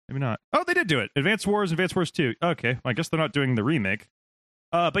 Maybe not. Oh, they did do it. Advance Wars 2. Okay, well, I guess they're not doing the remake.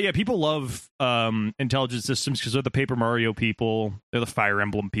 But yeah, people love Intelligent Systems because they're the Paper Mario people, they're the Fire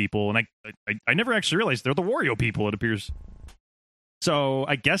Emblem people, and I never actually realized they're the Wario people, it appears. So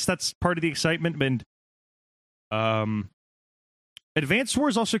I guess that's part of the excitement. And Advance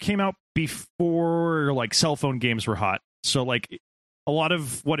Wars also came out before like cell phone games were hot. So like a lot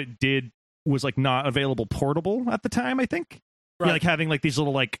of what it did was like not available portable at the time, I think. Right. Yeah, like having like these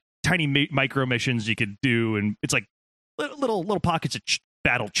little like tiny micro missions you could do, and it's like little pockets of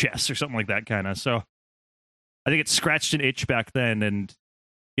battle chess or something like that kind of. So I think it scratched an itch back then, and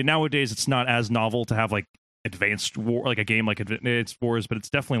nowadays it's not as novel to have like Advanced War, like a game like Advanced Wars, but it's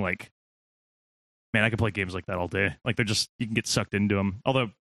definitely like, man, I could play games like that all day. Like they're just, you can get sucked into them. Although,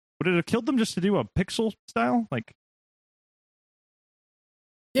 would it have killed them just to do a pixel style? Like,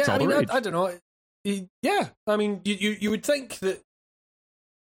 yeah, I mean, I don't know. Yeah, I mean, you would think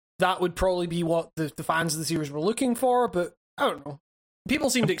that would probably be what the fans of the series were looking for, but I don't know. People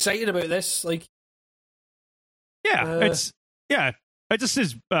seemed excited about this. Like, yeah, it just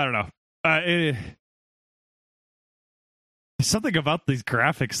is. I don't know. Something about these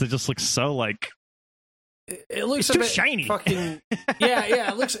graphics that just looks so like. It looks it's a bit shiny. Fucking, yeah.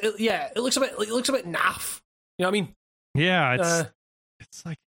 It looks a bit naff. You know what I mean? Yeah, it's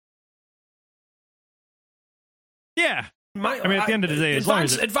like, yeah. I mean, at the end of the day,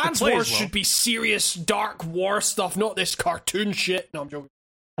 Advance Wars should be serious, dark war stuff, not this cartoon shit. No, I'm joking.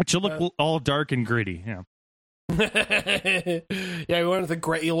 It should look all dark and gritty. Yeah. Yeah, we wanted the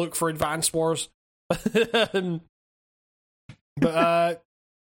gritty look for Advance Wars. But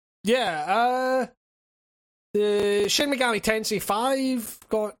the Shin Megami Tensei 5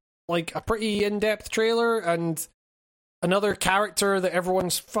 got like a pretty in-depth trailer, and another character that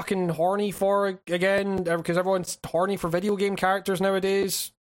everyone's fucking horny for again, because everyone's horny for video game characters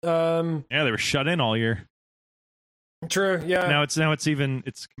nowadays. Yeah, they were shut in all year. True, yeah. Now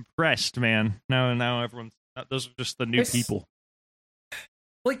it's compressed, man. Now everyone's, those are just the new people.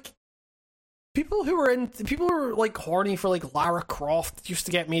 Like, people who are like horny for like Lara Croft used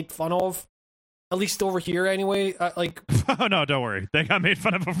to get made fun of. At least over here, anyway. Oh no, don't worry. They got made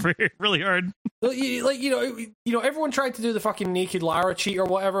fun of over here really hard. Everyone tried to do the fucking naked Lara cheat or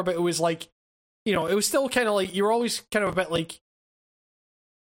whatever, but it was like, it was still kind of like, you were always kind of a bit like,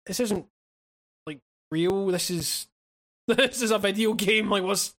 this isn't like real. This is a video game. Like,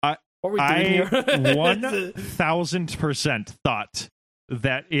 what are we doing here? 1000% thought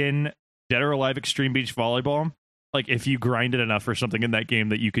that in Dead or Alive Extreme Beach Volleyball, like, if you grinded enough or something in that game,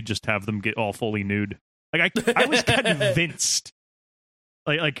 that you could just have them get all fully nude. Like, I was convinced.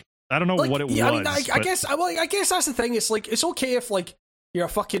 Like I don't know what it was. I mean, I guess that's the thing. It's like, it's okay if like you're a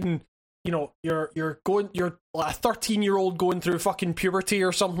fucking, you're a 13-year-old going through fucking puberty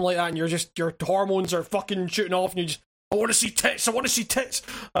or something like that, and your hormones are fucking shooting off, and you just, I want to see tits.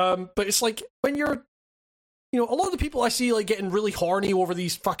 But it's like, when you're, a lot of the people I see like getting really horny over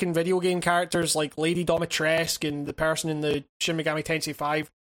these fucking video game characters, like Lady Dimitrescu and the person in the Shin Megami Tensei 5,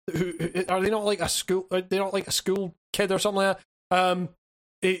 who are they not like a school? They're not like a school kid or something like that.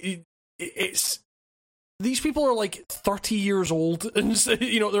 It's these people are like 30 years old, and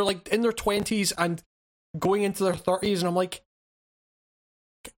they're like in their 20s and going into their 30s, and I'm like,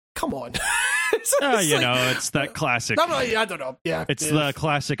 come on. It's that classic. I don't know. Yeah, it's the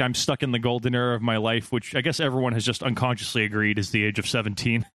classic. I'm stuck in the golden era of my life, which I guess everyone has just unconsciously agreed is the age of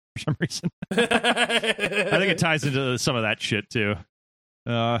 17 for some reason. I think it ties into some of that shit too.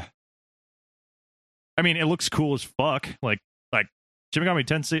 I mean, it looks cool as fuck. Like Shin Megami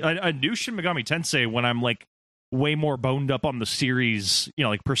Tensei. I knew Shin Megami Tensei when I'm like way more boned up on the series.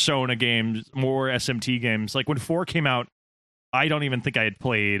 Like Persona games, more SMT games. Like when 4 came out, I don't even think I had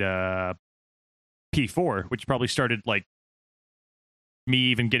played P4, which probably started like me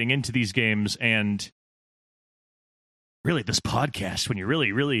even getting into these games, and really this podcast, when you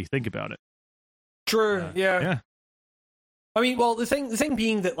really, really think about it. True. Yeah. I mean, well, the thing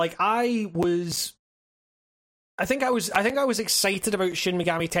being that like I think I was excited about Shin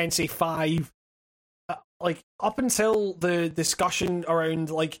Megami Tensei 5, like up until the discussion around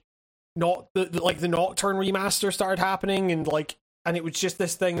like not the Nocturne remaster started happening, and it was just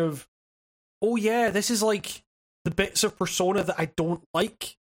this thing of, oh yeah, this is like the bits of Persona that I don't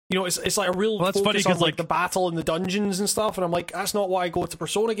like. It's like a real focus on like the battle and the dungeons and stuff, and I'm like, that's not what I go to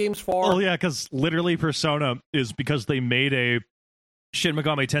Persona games for. Oh yeah, because literally Persona is because they made a Shin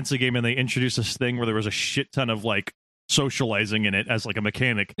Megami Tensei game and they introduced this thing where there was a shit ton of like socializing in it as like a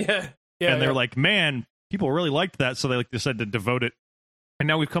mechanic. Yeah. And they're like, man, people really liked that, so they like decided to devote it. And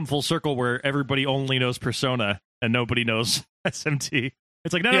now we've come full circle where everybody only knows Persona and nobody knows SMT.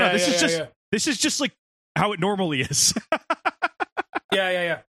 It's like, no, this is just like how it normally is.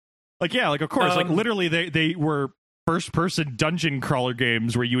 Yeah. Like, of course, like literally they were first person dungeon crawler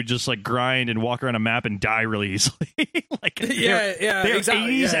games where you would just like grind and walk around a map and die really easily. Like, they're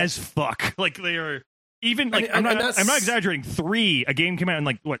exactly 80s as fuck. Like, they are even like, I'm not exaggerating. 3, a game came out in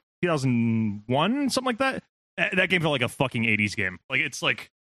like what, 2001, something like that. That game felt like a fucking 80s game. Like, it's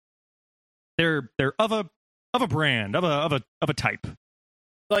like they're of a brand, of a type.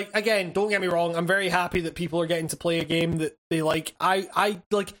 Like, again, don't get me wrong, I'm very happy that people are getting to play a game that they like. I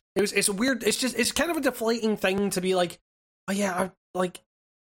like, it's weird, it's kind of a deflating thing to be like, oh yeah,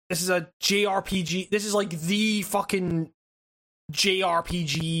 this is a JRPG, this is like the fucking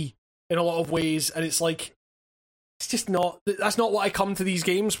JRPG in a lot of ways, and it's like, it's just not, that's not what I come to these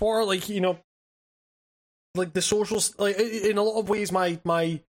games for. Like, like the socials, like in a lot of ways, my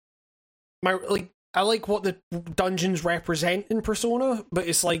like, I like what the dungeons represent in Persona, but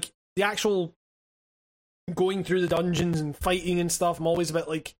it's like the actual going through the dungeons and fighting and stuff, I'm always a bit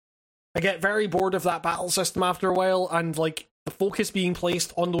like, I get very bored of that battle system after a while, and like the focus being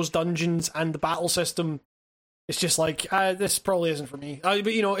placed on those dungeons and the battle system, it's just like, this probably isn't for me. But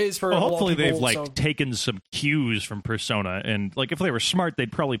it is for a lot of people. Hopefully they've like taken some cues from Persona, and like if they were smart,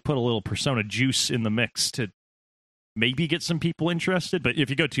 they'd probably put a little Persona juice in the mix to maybe get some people interested. But if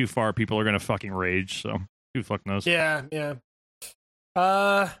you go too far, people are gonna fucking rage, so who fuck knows. Yeah.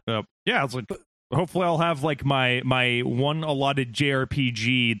 It's like, hopefully I'll have like my one allotted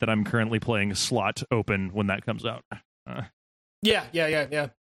JRPG that I'm currently playing slot open when that comes out. Yeah.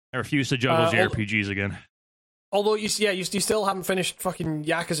 I refuse to juggle JRPGs again. Although you still haven't finished fucking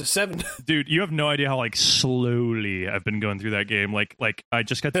Yakuza 7. Dude, you have no idea how like slowly I've been going through that game. Like I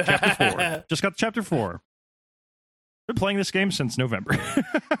just got to chapter 4. Been playing this game since November.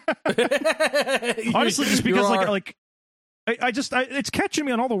 Honestly, just because it's catching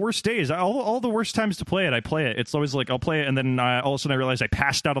me on all the worst days. All the worst times to play it, I play it. It's always like I'll play it, and then all of a sudden I realize I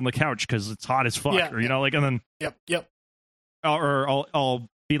passed out on the couch because it's hot as fuck, and then yep. I'll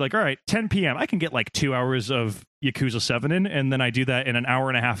be like, all right, 10 p.m. I can get like 2 hours of Yakuza 7 in, and then I do that, and an hour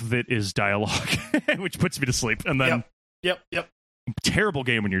and a half of it is dialogue, which puts me to sleep. And then yep. Terrible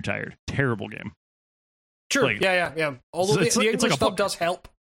game when you're tired. Terrible game. Sure. Like, yeah. Although the English like stuff does help.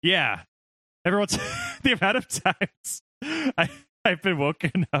 Yeah. Everyone's the amount of times I've been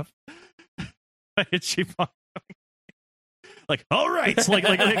woken up by Ichiban like, all right,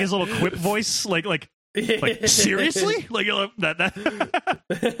 like his little quip voice, like seriously, like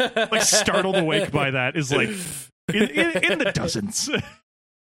that like startled awake by that is like in the dozens.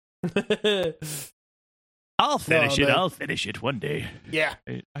 I'll finish it one day. Yeah,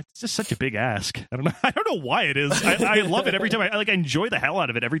 it's just such a big ask. I don't know why it is. I love it every time. I enjoy the hell out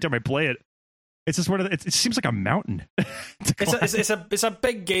of it every time I play it. It's just it seems like a mountain. It's a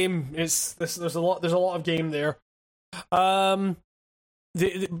big game. There's a lot of game there. I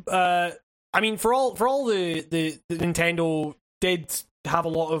mean, for all the Nintendo did have a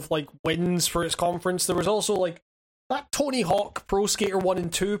lot of like wins for its conference. There was also like that Tony Hawk Pro Skater 1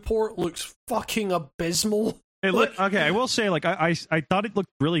 and 2 port looks fucking abysmal. Okay, I will say, like, I thought it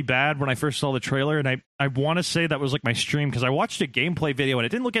looked really bad when I first saw the trailer, and I want to say that was like my stream, because I watched a gameplay video and it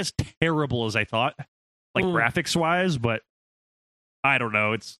didn't look as terrible as I thought, like graphics wise, but I don't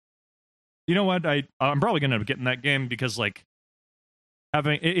know. It's, you know what, I'm probably gonna end up getting that game because like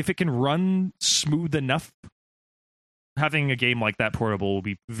if it can run smooth enough, having a game like that portable will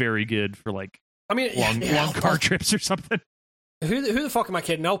be very good for like long car trips or something. Who the fuck am I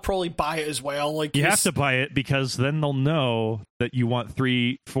kidding? I'll probably buy it as well. Like you have to buy it because then they'll know that you want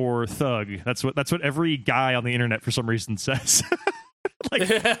 3-4 thug. That's what every guy on the internet for some reason says. Like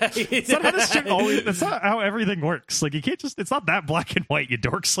it's not how this shit always. That's not how everything works. Like you can't just. It's not that black and white. You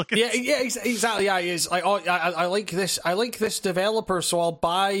dorks. Like exactly. Yeah, it is. I like this. I like this developer, so I'll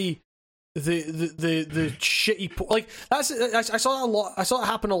buy the shitty like I saw that a lot. I saw it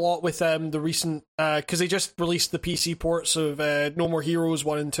happen a lot with the recent because they just released the PC ports of No More Heroes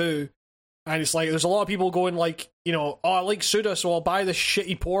 1 and 2, and it's like there's a lot of people going like, you know, oh, I like Suda, so I'll buy this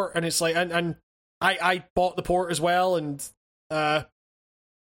shitty port, and it's like and I bought the port as well, and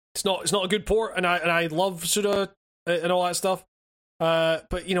it's not a good port, and I love Suda and all that stuff,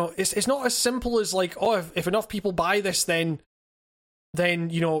 but you know it's not as simple as like, oh, if enough people buy this, then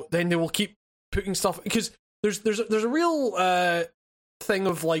you know, then they will keep putting stuff, because there's a real thing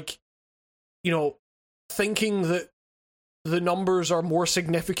of like, you know, thinking that the numbers are more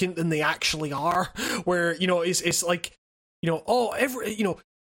significant than they actually are, where, you know, it's like, you know, oh,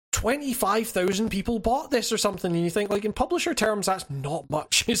 25,000 people bought this or something, and you think like in publisher terms that's not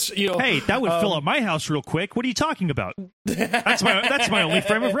much. It's, you know, hey, that would fill up my house real quick. What are you talking about? That's my only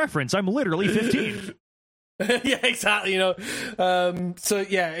frame of reference. I'm literally 15. Yeah, exactly. You know, so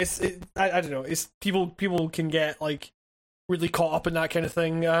yeah, I don't know. It's people can get like really caught up in that kind of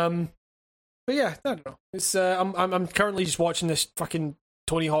thing. But yeah, I don't know. It's I'm currently just watching this fucking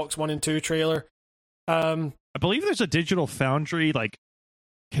Tony Hawk's 1 and 2 trailer. I believe there's a Digital Foundry like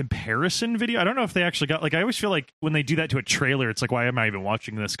comparison video. I don't know if they actually got like. I always feel like when they do that to a trailer, it's like, why am I even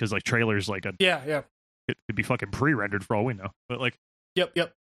watching this? Because like trailers like a yeah, it could be fucking pre-rendered for all we know. But like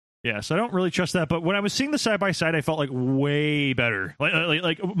yep. Yeah, so I don't really trust that. But when I was seeing the side by side, I felt like way better.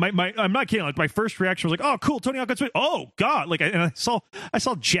 Like my I'm not kidding. Like my first reaction was like, "Oh, cool, Tony Hawk got sweet." Oh God! Like I saw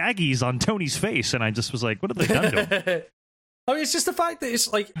Jaggies on Tony's face, and I just was like, "What have they done to him?" I mean, it's just the fact that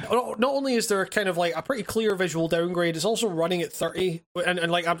it's like not only is there kind of like a pretty clear visual downgrade, it's also running at 30,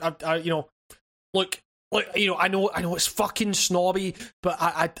 and like I you know, look, like, you know, I know it's fucking snobby, but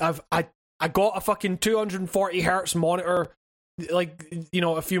I got a fucking 240 hertz monitor, like, you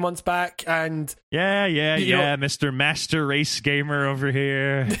know, a few months back, and yeah, Mr. Master Race Gamer over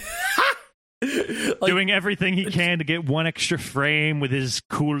here. Like, doing everything he can to get one extra frame with his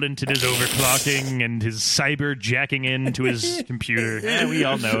coolant and his overclocking and his cyber jacking into his computer. Yeah, we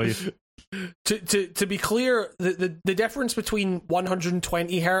all know. To be clear, the difference between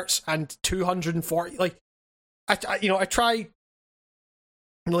 120 hertz and 240, like I try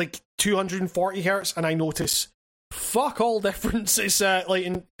like 240 hertz and I notice fuck all difference. It's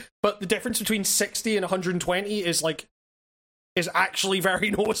but the difference between 60 and 120 is actually very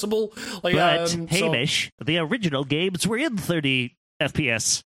noticeable. Like, but Hamish, the original games were in 30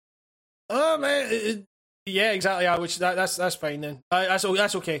 FPS. Man, yeah, exactly. Which that's fine then. That's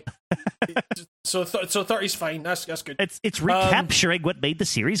okay. So 30's fine. That's good. It's recapturing what made the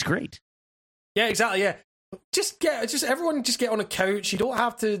series great. Yeah, exactly. Yeah, just everyone just get on a couch. You don't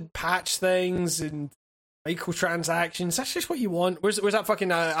have to patch things and microtransactions. That's just what you want. Where's that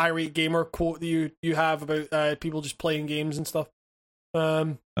fucking irate gamer quote that you have about people just playing games and stuff?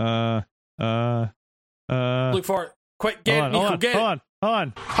 Look for it. Quick, get it, Nico, get it. Hold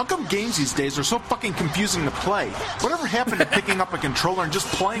on. How come games these days are so fucking confusing to play? Whatever happened to picking up a controller and just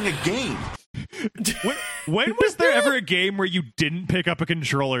playing a game? When was there ever a game where you didn't pick up a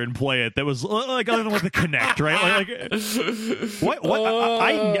controller and play it that was like other than like the Kinect, right? What?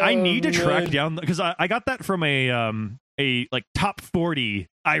 I need to track down because I got that from a like top 40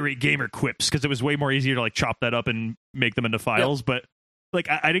 irate gamer quips because it was way more easier to like chop that up and make them into files, but. Like,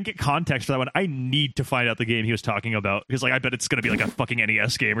 I didn't get context for that one. I need to find out the game he was talking about. Because, like, I bet it's going to be, like, a fucking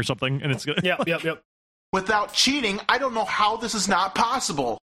NES game or something. And it's gonna... Yep. Without cheating, I don't know how this is not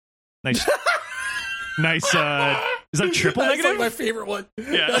possible. Nice. Nice, is that triple That's negative? Like my favorite one.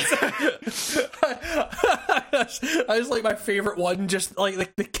 Yeah. I just like my favorite one, just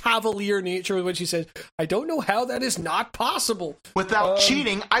like the cavalier nature with which he says, I don't know how that is not possible. Without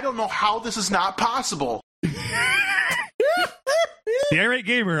cheating, I don't know how this is not possible. The irate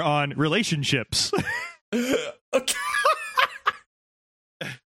gamer on relationships. Now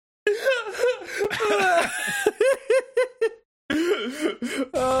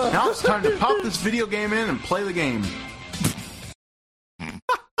it's time to pop this video game in and play the game.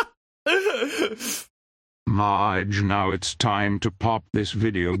 Marge, now it's time to pop this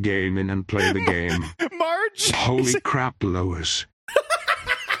video game in and play the game. Marge! Holy crap, Lois.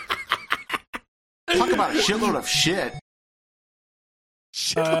 Talk about a shitload of shit.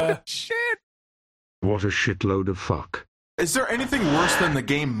 Shit. What a shitload of fuck. Is there anything worse than the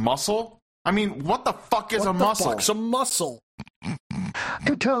game Muscle? I mean, what the fuck is a muscle? What the fuck's a muscle?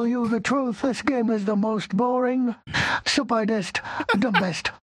 To tell you the truth, this game is the most boring, stupidest,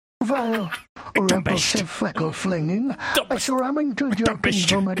 dumbest, vile, repulsive, freckle-flinging, ceramic-to joking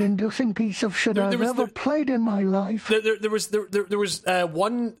vomit-inducing piece of shit I've ever played in my life. There was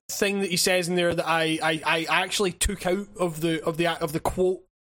one thing that he says in there that I actually took out of the quote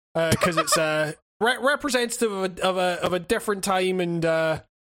because it's representative of a different time, and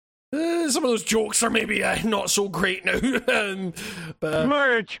some of those jokes are maybe not so great now.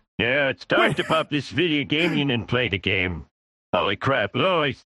 Marge! Yeah, it's time to pop this video game in and play the game. Holy crap,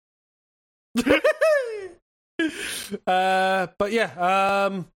 Lois. But yeah,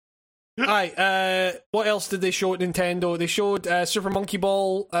 what else did they show at Nintendo? They showed Super Monkey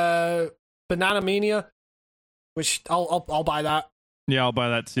Ball, Banana Mania, which I'll buy that. Yeah, I'll buy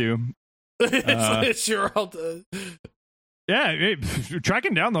that too. Sure, yeah,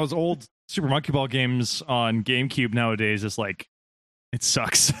 tracking down those old Super Monkey Ball games on GameCube nowadays is like, it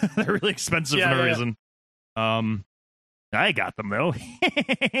sucks. They're really expensive for no reason. I got them though.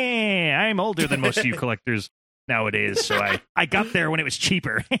 I'm older than most of you collectors nowadays, so I got there when it was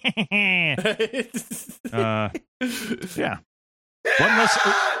cheaper. Yeah. One less.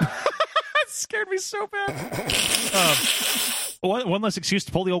 That scared me so bad. One less excuse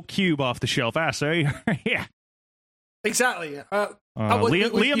to pull the old cube off the shelf. Yeah. Exactly.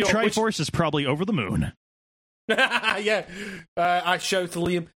 Liam Triforce is probably over the moon. Yeah. I shout to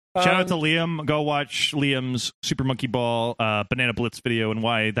Liam. Shout out to Liam. Go watch Liam's Super Monkey Ball Banana Blitz video and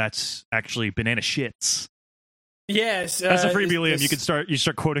why that's actually banana shits. Yes, as a freebie, Liam, you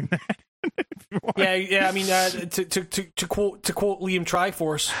start quoting that. Yeah. I mean, to quote Liam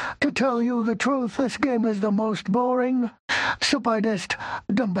Triforce. To tell you the truth, this game is the most boring, stupidest,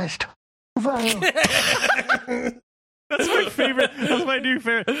 dumbest, vile. That's my favorite. That's my new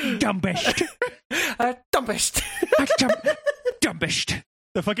favorite. Dumbest. Dumbest. Dumbest.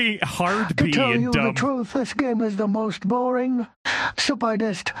 The fucking hard B in dumb. To tell you the truth, this game is the most boring,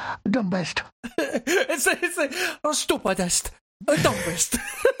 stupidest, dumbest. It's like, stupidest, dumbest.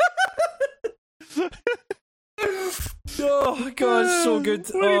 Oh god, so good.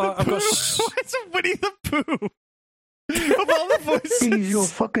 I've got. It's a Winnie the Pooh. Of all the voices. He's your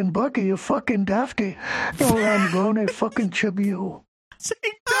fucking Bucky, you fucking Dafty. Or I'm gonna fucking chip you. Saying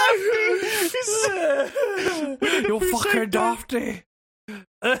Dafty. You fucking Dafty.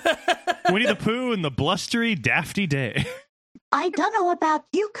 Winnie the Pooh and the blustery Dafty Day. I don't know about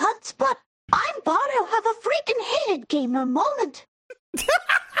you cunts, but I'm about to have a freaking hated gamer moment.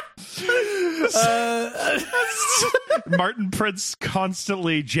 Martin Prince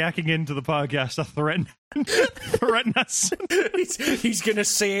constantly jacking into the podcast to threaten us. He's gonna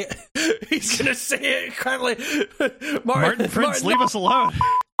say it. He's gonna say it quietly. Martin Prince, leave us alone.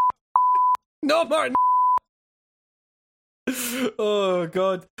 No, Martin. Oh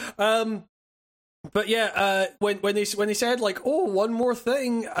god. But yeah, when they said like, oh, one more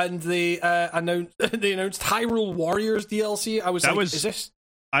thing, and they announced Hyrule Warriors DLC, I was is this?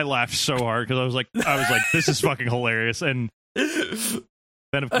 I laughed so hard because I was like, this is fucking hilarious. And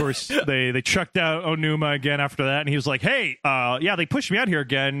then of course they chucked out Onuma again after that, and he was like, hey, yeah, they pushed me out here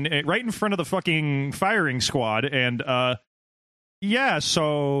again, right in front of the fucking firing squad, and yeah,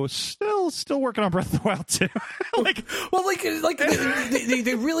 so still working on Breath of the Wild 2.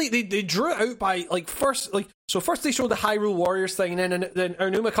 they drew it out by first they showed the Hyrule Warriors thing, and then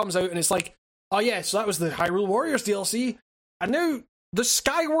Onuma comes out and it's like, oh yeah, so that was the Hyrule Warriors DLC, and now the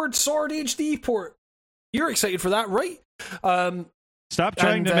Skyward Sword HD port. You're excited for that, right? Stop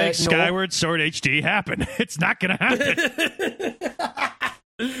trying to make Skyward Sword HD happen. It's not gonna happen.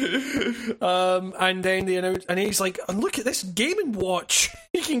 And then they announced, and he's like, look at this Game & Watch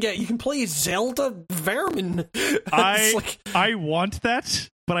you can play Zelda Vermin. I want that,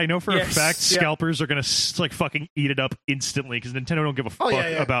 but I know for a fact scalpers are gonna fucking eat it up instantly because Nintendo don't give a fuck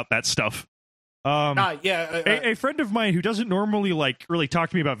about that stuff. A friend of mine who doesn't normally really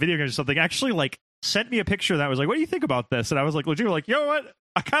talk to me about video games or something actually sent me a picture that was like, what do you think about this? And I was like, legit, you know what,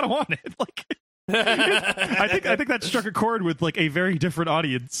 I kind of want it. I think that struck a chord with a very different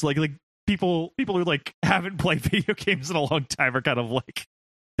audience. Like people who haven't played video games in a long time are kind of like,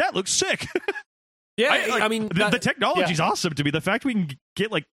 that looks sick. Yeah, I mean the technology's awesome to me. The fact we can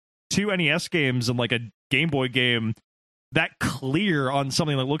get 2 NES games and a Game Boy game that clear on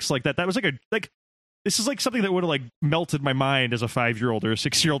something that looks like that was this is something that would have melted my mind as a 5-year-old or a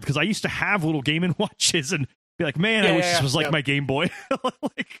 6-year-old, because I used to have little Game & Watches and be like, man, I wish this was my Game Boy.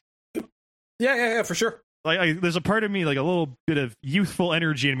 Yeah, for sure. There's a part of me, a little bit of youthful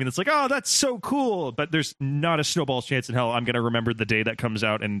energy in me that's like, oh, that's so cool. But there's not a snowball's chance in hell I'm going to remember the day that comes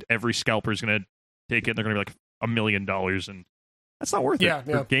out and every scalper is going to take it and they're going to be $1 million. And that's not worth it.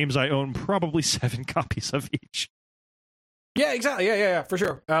 For games I own probably 7 copies of each. Yeah, exactly. Yeah, for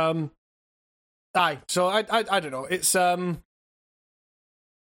sure. So I don't know. It's,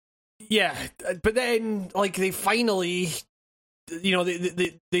 yeah, but then, they finally...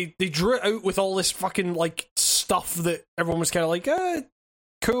 they drew it out with all this fucking stuff that everyone was kind of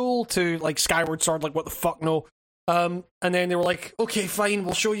cool to Skyward Sword, what the fuck, no. And then they were like, okay, fine,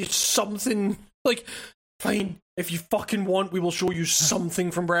 we'll show you something. Fine, if you fucking want, we will show you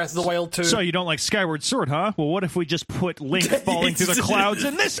something from Breath of the Wild 2. So you don't like Skyward Sword, huh? Well, what if we just put Link falling through the clouds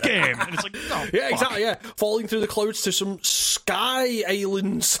in this game? And it's oh, yeah, fuck. Exactly, yeah. Falling through the clouds to some sky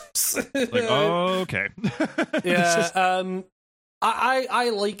islands. Okay. Yeah, I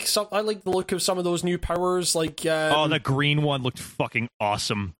like the look of some of those new powers. The green one looked fucking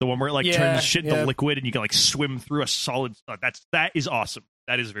awesome. The one where it turns shit into liquid and you can swim through a solid. That is awesome.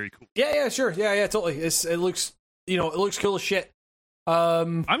 That is very cool. Yeah, sure. Yeah, totally. It looks cool as shit.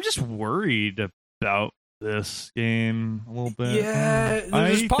 I'm just worried about this game a little bit. Yeah,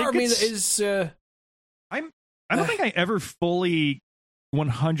 there's part of me that is. I don't think I ever fully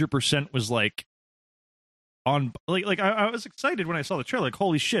 100% was on I was excited when I saw the trailer,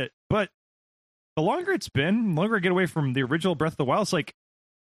 holy shit. But the longer it's been, the longer I get away from the original Breath of the Wild, it's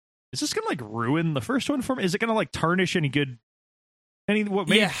is this gonna ruin the first one for me? Is it gonna tarnish what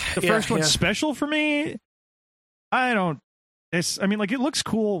made the first one special for me? I don't. It looks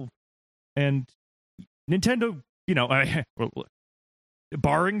cool, and Nintendo,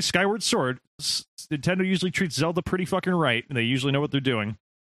 barring Skyward Sword, Nintendo usually treats Zelda pretty fucking right, and they usually know what they're doing.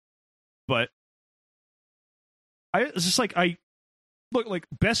 But it's just look,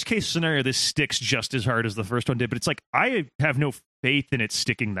 best case scenario, this sticks just as hard as the first one did, but it's I have no faith in it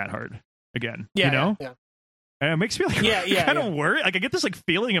sticking that hard again. Yeah. And it makes me kind of worried. I get this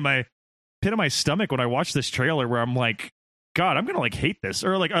feeling in my pit of my stomach when I watch this trailer where I'm like, God, I'm gonna hate this,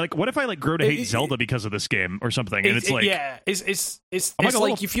 or what if I grow to hate Zelda because of this game or something? And it's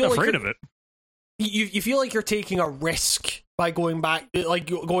I'm you feel afraid of it. You feel like you're taking a risk by going back,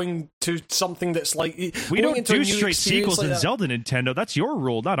 going to something that's we don't do straight sequels in Zelda, Nintendo. That's your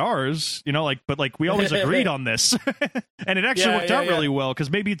rule, not ours. But we always agreed on this, and it actually worked out really well, because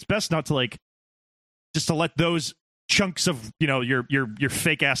maybe it's best not to just to let those chunks of your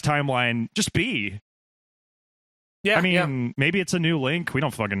fake ass timeline just be. Yeah, maybe it's a new Link. We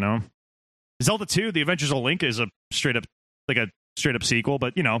don't fucking know. Zelda 2: The Adventures of Link is a straight up sequel,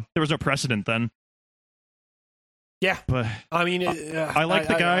 but there was no precedent then. Yeah, but I like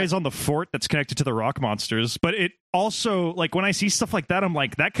the guys on the fort that's connected to the rock monsters. But it also, when I see stuff like that, I'm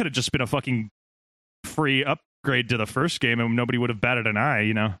like, that could have just been a fucking free upgrade to the first game, and nobody would have batted an eye.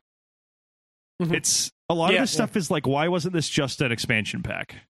 Mm-hmm. It's a lot of this stuff is why wasn't this just an expansion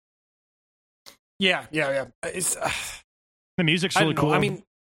pack? Yeah. It's the music's really cool.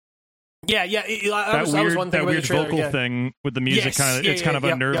 Yeah, that was one thing that about weird the trailer, vocal thing with the music. Yes, It's kind of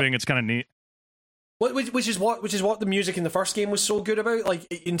unnerving. yeah. It's kind of neat. Which is what the music in the first game was so good about, like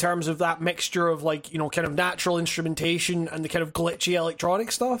in terms of that mixture of like, you know, kind of natural instrumentation and the kind of glitchy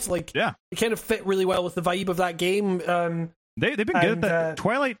electronic stuff. Like, yeah, it kind of fit really well with the vibe of that game. They've been good at that.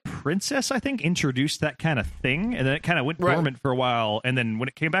 Twilight Princess, I think, introduced that kind of thing, and then it kind of went dormant for a while. And then when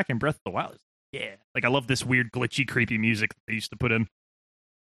it came back in Breath of the Wild, yeah, like I love this weird glitchy, creepy music that they used to put in.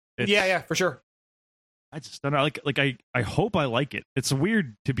 Yeah, for sure. I just don't know. Like I hope I like it. It's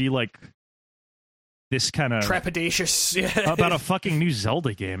weird to be like this kind of trepidatious about a fucking new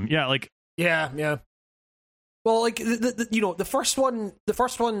Zelda game. Yeah, like yeah. Well, like the first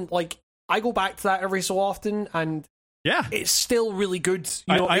one, like I go back to that every so often, and yeah, it's still really good.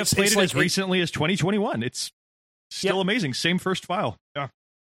 I have played it as recently as 2021. It's still amazing. Same first file. Yeah.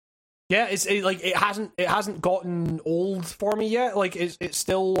 Yeah, it hasn't gotten old for me yet. Like it's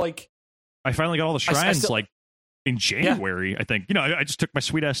still like I finally got all the shrines like in January. I think I just took my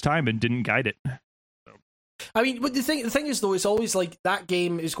sweet ass time and didn't guide it. So. I mean, but the thing is though, it's always like that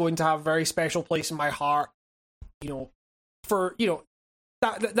game is going to have a very special place in my heart. For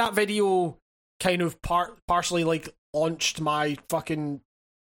that video kind of partially like launched my fucking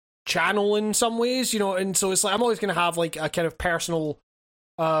channel in some ways, and so it's like I'm always going to have like a kind of personal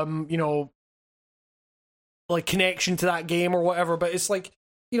like connection to that game or whatever, but it's like,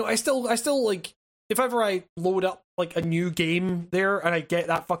 I still like, if ever I load up like a new game there and I get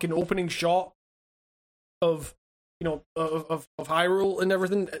that fucking opening shot of of Hyrule and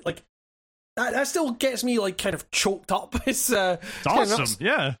everything, like that still gets me like kind of choked up. It's awesome.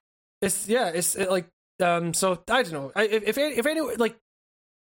 Yeah. It's like so I don't know. If anyone, like,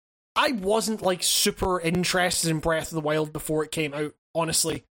 I wasn't like super interested in Breath of the Wild before it came out,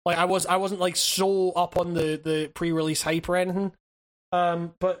 honestly. Like I wasn't like so up on the pre-release hype or anything.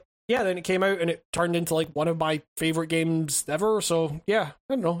 But yeah, then it came out and it turned into like one of my favorite games ever. So yeah,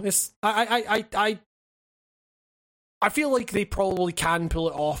 I don't know. It's I feel like they probably can pull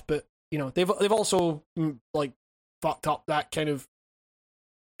it off, but they've also like fucked up that kind of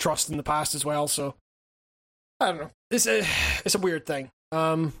trust in the past as well. So I don't know. It's a weird thing.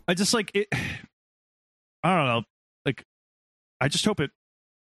 I just like it. I don't know. Like, I just hope it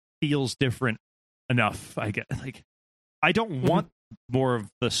feels different enough. I get like, I don't want more of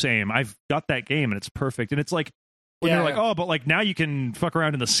the same. I've got that game and it's perfect. And it's like when they're like, oh, but like now you can fuck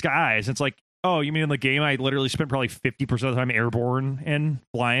around in the skies. It's like, oh, you mean in the game I literally spent probably 50% of the time airborne and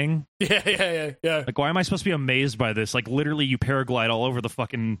flying? Yeah. Like, why am I supposed to be amazed by this? Like, literally, you paraglide all over the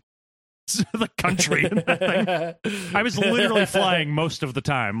fucking the country. In that thing. I was literally flying most of the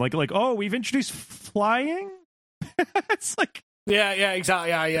time. Like, oh, we've introduced flying. It's like, yeah,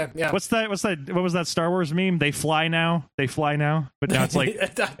 exactly, yeah. What was that Star Wars meme? They fly now. But now it's like,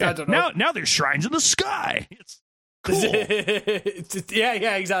 I don't know. Now there's shrines in the sky. It's cool.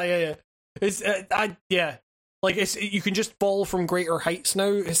 yeah, exactly, yeah. It's like it's you can just fall from greater heights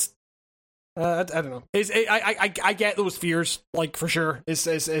now. It's I don't know. I get those fears, like, for sure. It's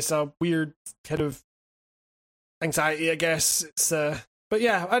a weird kind of anxiety, I guess. It's but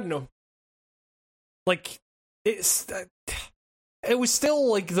yeah, I don't know. Like it was still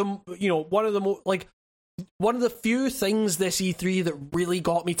like one of the few things this E3 that really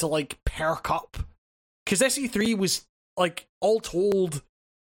got me to like perk up, because this E3 was like all told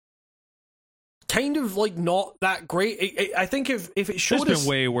kind of like not that great. I think if it showed us, been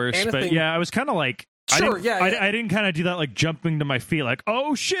way worse. Anything, but yeah, I was kind of like, sure, I didn't kind of do that like jumping to my feet, like,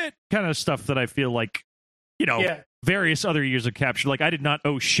 oh shit, kind of stuff that I feel like various other years have captured. Like, I did not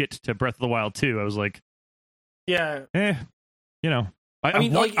oh shit to Breath of the Wild 2. I was like, yeah, I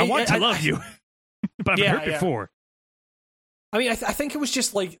want to love you, but I've been hurt before. I mean, I think it was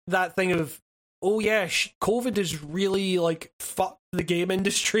just like that thing of, oh yeah, COVID has really like fucked the game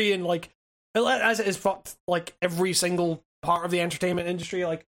industry, and like, as it has fucked like every single part of the entertainment industry.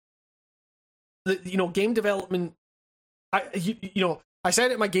 Like, the game development. I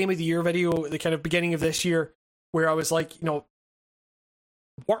said it in my Game of the Year video at the kind of beginning of this year, where I was like,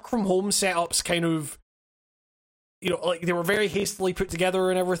 work from home setups kind of, like, they were very hastily put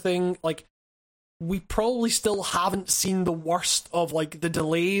together and everything. Like, we probably still haven't seen the worst of like the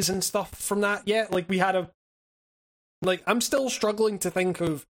delays and stuff from that yet. Like, we had I'm still struggling to think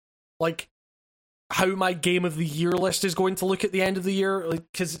of like how my Game of the Year list is going to look at the end of the year, like,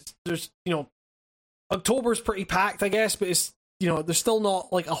 because there's October's pretty packed, I guess, but it's there's still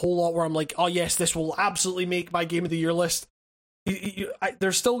not like a whole lot where I'm like, oh yes, this will absolutely make my Game of the Year list.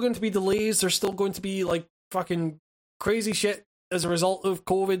 There's still going to be delays. There's still going to be like fucking crazy shit as a result of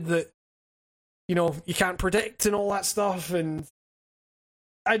COVID that you can't predict and all that stuff. And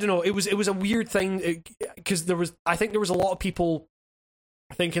I don't know. It was a weird thing because I think there was a lot of people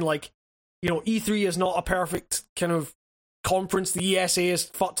thinking like, you know, E3 is not a perfect kind of conference. The ESA has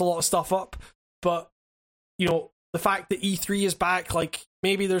fucked a lot of stuff up, but you know, the fact that E3 is back, like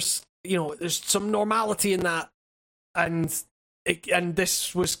maybe there's some normality in that, and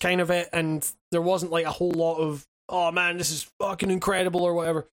this was kind of it, and there wasn't like a whole lot of, oh man, this is fucking incredible or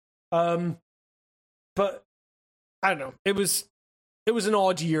whatever. But I don't know. It was an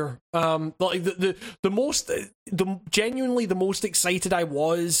odd year. Like genuinely the most excited I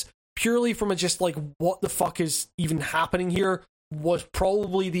was, purely from just like what the fuck is even happening here, was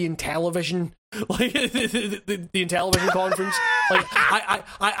probably the Intellivision, like the Intellivision conference. Like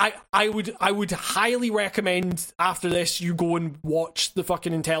I would highly recommend after this you go and watch the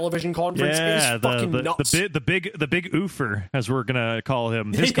fucking Intellivision conference. Yeah, it's fucking nuts. The big oofer, as we're gonna call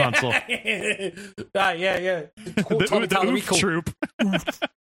him, his console. Yeah. The oof troop.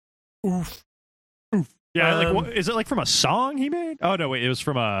 Oof. Yeah, like what, is it like from a song he made? Oh no, wait, it was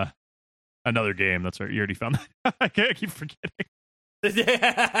from another game. That's right. You already found that. I keep forgetting.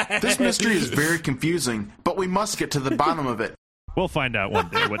 This mystery is very confusing, but we must get to the bottom of it. We'll find out one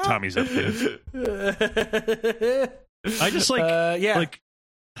day what Tommy's up to. I just like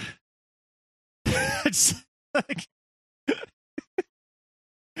it's like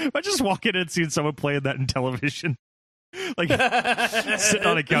I just walk in and seeing someone playing that in television, like sitting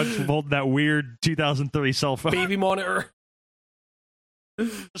on a couch holding that weird 2003 cell phone, baby monitor.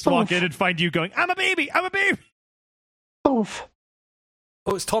 Just walk in and find you going, I'm a baby. Oof.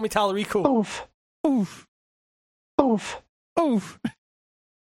 Oh, it's Tommy Tallarico. Oof. Oof. Oof. Oof.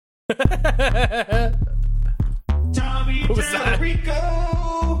 Tommy Tallarico.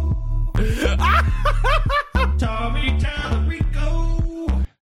 Tommy Tallarico.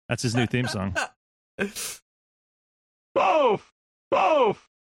 That's his new theme song. Oof. Oof.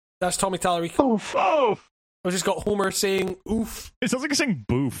 That's Tommy Tallarico. Oof. Oof. I just got Homer saying oof. It sounds like he's saying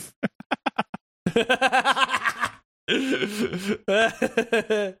boof.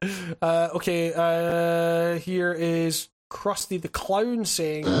 Okay, here is Krusty the Clown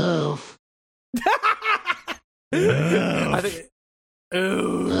saying oof. I think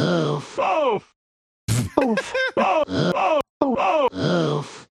oof. Oof. Oof.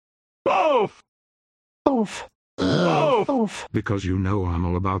 Oof. Oof. Oof. Oof. Because you know I'm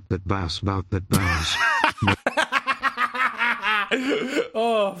all about that bass.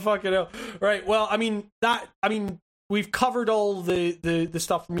 Oh, fucking hell. Right, well, I mean, we've covered all the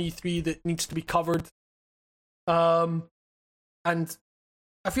stuff from E3 that needs to be covered. And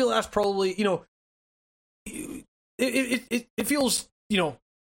I feel that's probably, you know, it feels, you know,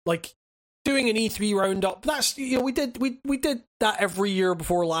 like doing an E3 roundup. That's, you know, we did that every year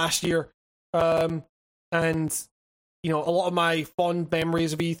before last year. And you know, a lot of my fond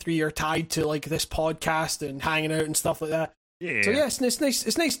memories of E3 are tied to like this podcast and hanging out and stuff like that. Yeah. So yeah, it's nice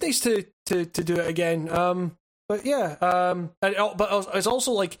to do it again. But yeah, but it's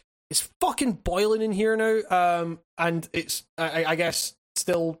also like it's fucking boiling in here now. And it's I guess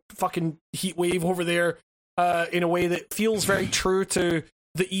still fucking heat wave over there. In a way that feels very true to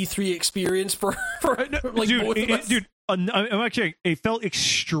the E3 experience for like both of us. Dude. I'm actually, it felt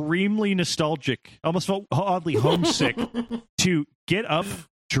extremely nostalgic. I almost felt oddly homesick to get up,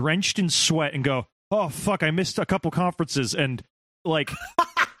 drenched in sweat, and go, "Oh fuck, I missed a couple conferences," and like,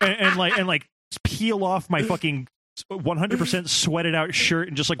 and peel off my fucking 100% sweated out shirt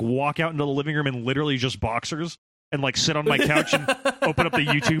and just like walk out into the living room in literally just boxers and like sit on my couch and open up the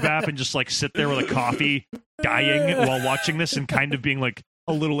YouTube app and just like sit there with a coffee, dying while watching this and kind of being like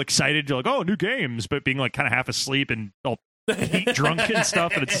a little excited, you're like, oh, new games, but being like kind of half asleep and all heat drunk and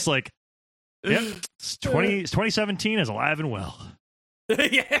stuff, and it's just like, yep, 2017 is alive and well.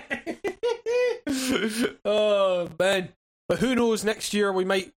 Yeah. Oh man, but who knows? Next year we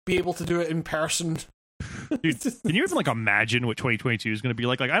might be able to do it in person. Dude, can you even like imagine what 2022 is going to be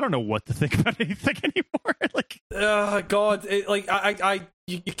like? Like, I don't know what to think about anything anymore. Like, God,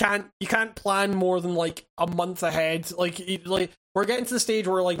 you can't plan more than like a month ahead. Like we're getting to the stage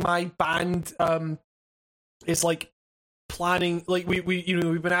where like my band is like planning. Like we've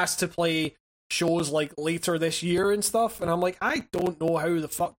been asked to play shows like later this year and stuff, and I'm like, I don't know how the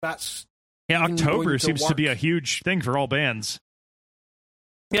fuck that's. Yeah, October seems work. to be a huge thing for all bands.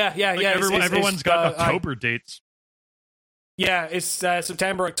 Yeah. Everyone's got October dates. Yeah, it's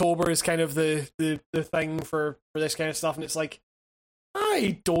September, October is kind of the thing for this kind of stuff, and it's like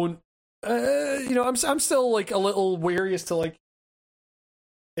I don't, I'm still like a little wary as to like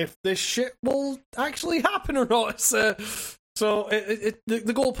if this shit will actually happen or not. So the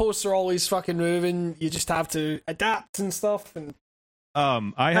goalposts are always fucking moving. You just have to adapt and stuff, and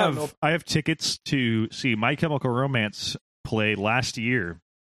I have tickets to see My Chemical Romance play last year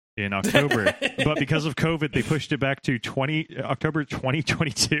in October, but because of COVID, they pushed it back to October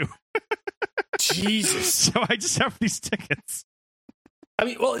 2022. Jesus! So I just have these tickets. I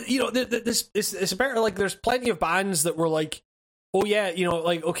mean, well, you know, it's apparently like there's plenty of bands that were like, oh yeah, you know,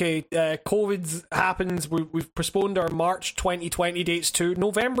 like, okay, COVID happens, we've postponed our March 2020 dates to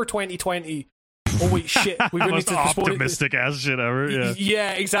November 2020. Oh wait, shit, we really need to postpone optimistic ass shit ever.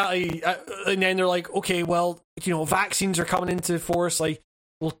 Yeah, exactly. And then they're like, okay, well, you know, vaccines are coming into force, like,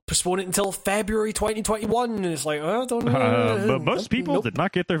 we'll postpone it until February 2021, and it's like, I don't know. But most people did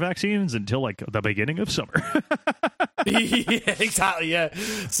not get their vaccines until like the beginning of summer. Yeah, exactly. Yeah.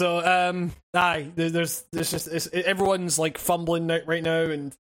 So, there's just everyone's like fumbling right now,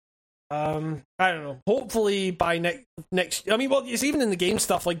 and I don't know. Hopefully by next. I mean, well, it's even in the game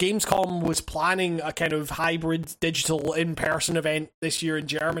stuff. Like Gamescom was planning a kind of hybrid digital in-person event this year in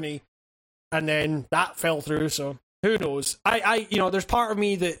Germany, and then that fell through. So who knows? I you know, there's part of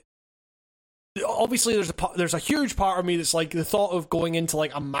me that obviously there's a huge part of me that's like the thought of going into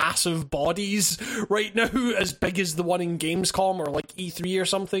like a massive bodies right now as big as the one in Gamescom or like E3 or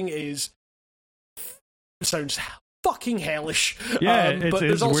something sounds fucking hellish. Yeah, but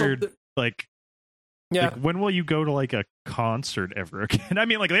it's also weird. Like when will you go to like a concert ever again? I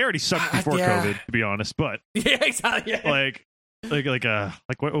mean, like they already sucked before COVID, to be honest. But yeah, exactly. Yeah. Like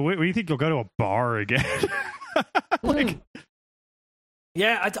what do you think you'll go to a bar again?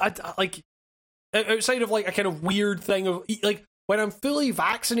 Yeah, I like outside of like a kind of weird thing of like when I'm fully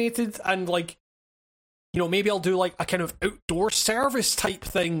vaccinated and like, you know, maybe I'll do like a kind of outdoor service type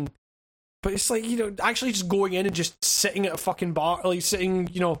thing. But it's like, you know, actually just going in and just sitting at a fucking bar, like sitting,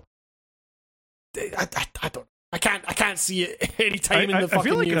 you know, I can't see it anytime in the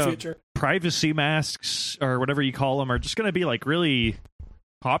fucking near future. Privacy masks or whatever you call them are just going to be like really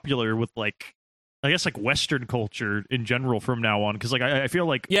popular with like, I guess like Western culture in general from now on. Cause like, I feel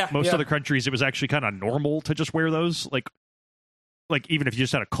like most other countries, it was actually kind of normal to just wear those. Like even if you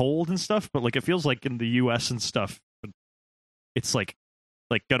just had a cold and stuff, but like, it feels like in the US and stuff, it's like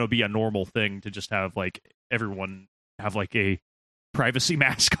gonna be a normal thing to just have like everyone have like a privacy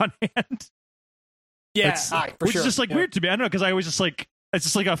mask on hand. Yeah, which is just like weird to me. I don't know, because I always just like it's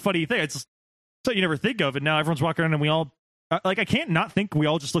just like a funny thing. It's just something you never think of, and now everyone's walking around and we all like I can't not think we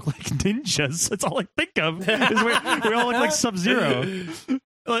all just look like ninjas. That's all I think of. Is we all look like Sub-Zero.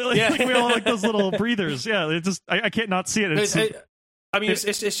 Like we all like those little breathers. Yeah, it just I can't not see it. I mean,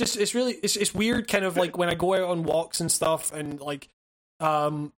 it's really weird. Kind of like when I go out on walks and stuff, and like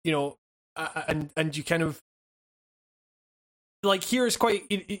you know, and you kind of like here is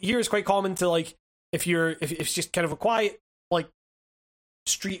quite common to like if it's just kind of a quiet like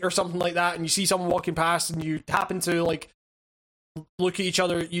street or something like that, and you see someone walking past and you happen to like look at each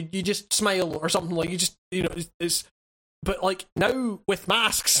other, you just smile or something, like you just, you know, it's but like now with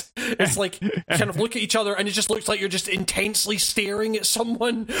masks, it's like kind of look at each other and it just looks like you're just intensely staring at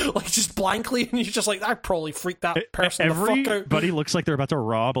someone like just blankly, and you're just like, that probably freaked that person the fuck out. Everybody looks like they're about to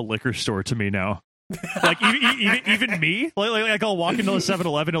rob a liquor store to me now. Like even me, like I'll walk into a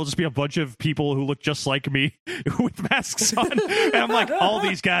 7-Eleven, it'll just be a bunch of people who look just like me with masks on, and I'm like, all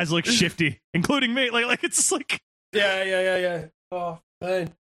these guys look shifty, including me. Like it's just like yeah. Oh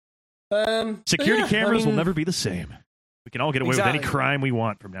man. Security cameras will never be the same. We can all get away with any crime we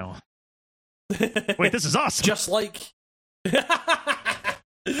want from now on. Wait, this is awesome. Just like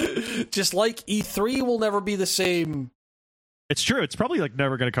E3 will never be the same. It's true. It's probably like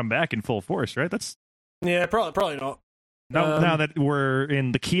never going to come back in full force, right? That's probably not. Now that we're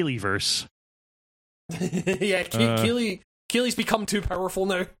in the Keeley-verse. Yeah, Keeley's become too powerful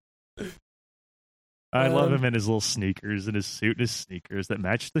now. I love him in his little sneakers and his suit and his sneakers that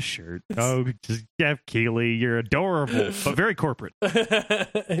match the shirt. Oh, just Jeff Keighley, you're adorable, but very corporate.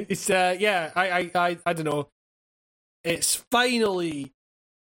 It's I don't know. It's finally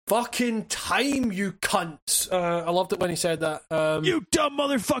fucking time, you cunts. I loved it when he said that. You dumb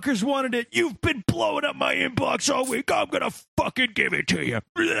motherfuckers wanted it. You've been blowing up my inbox all week. I'm gonna fucking give it to you.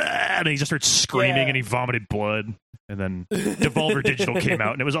 And he just started screaming and he vomited blood. And then Devolver Digital came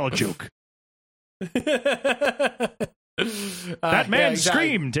out and it was all a joke. That man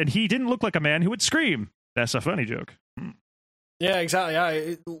screamed, and he didn't look like a man who would scream. That's a funny joke. Yeah,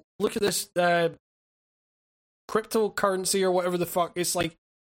 exactly. Look at this cryptocurrency or whatever the fuck. It's like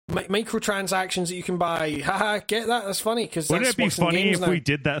microtransactions that you can buy. Haha, get that? That's funny. Because wouldn't it be funny if we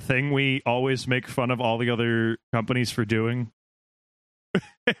did that thing we always make fun of all the other companies for doing?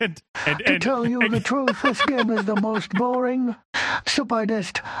 To tell you the truth, this game is the most boring,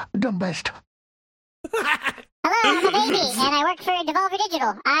 stupidest, dumbest Hello, I'm a baby, and I work for Devolver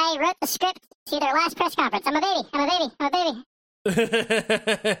Digital. I wrote the script to their last press conference. I'm a baby.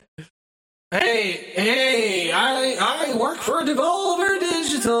 Hey, I work for Devolver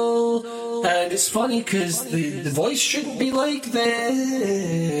Digital, and it's funny because the voice shouldn't be like this.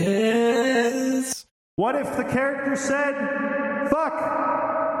 What if the character said, fuck?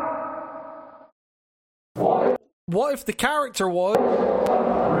 What if the character was...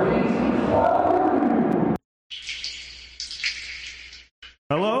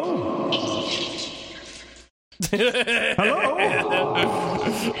 Hello? Hello?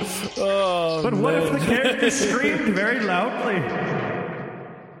 Oh, but what if the character screamed very loudly?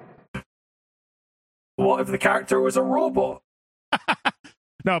 What if the character was a robot?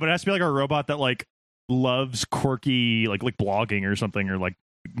 No, but it has to be like a robot that like loves quirky like blogging or something, or like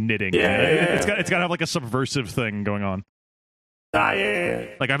knitting. It's got to have like a subversive thing going on. Yeah.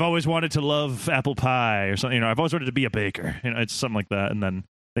 Like I've always wanted to love apple pie or something. I've always wanted to be a baker. It's something like that, and then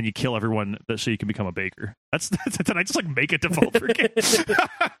you kill everyone so you can become a baker. Did I just like make a Devolver game?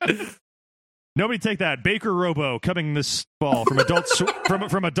 Nobody take that. Baker Robo coming this fall from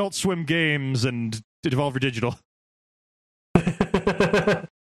from Adult Swim Games and Devolver Digital.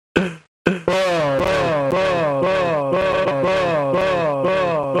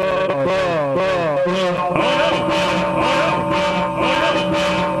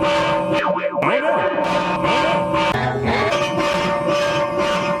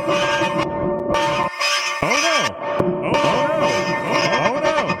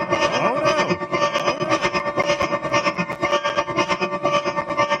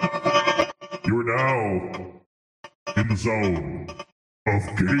 You're now in the zone of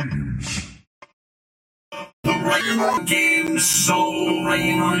games. Writing on games, so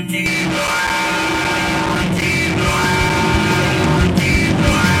writing on games.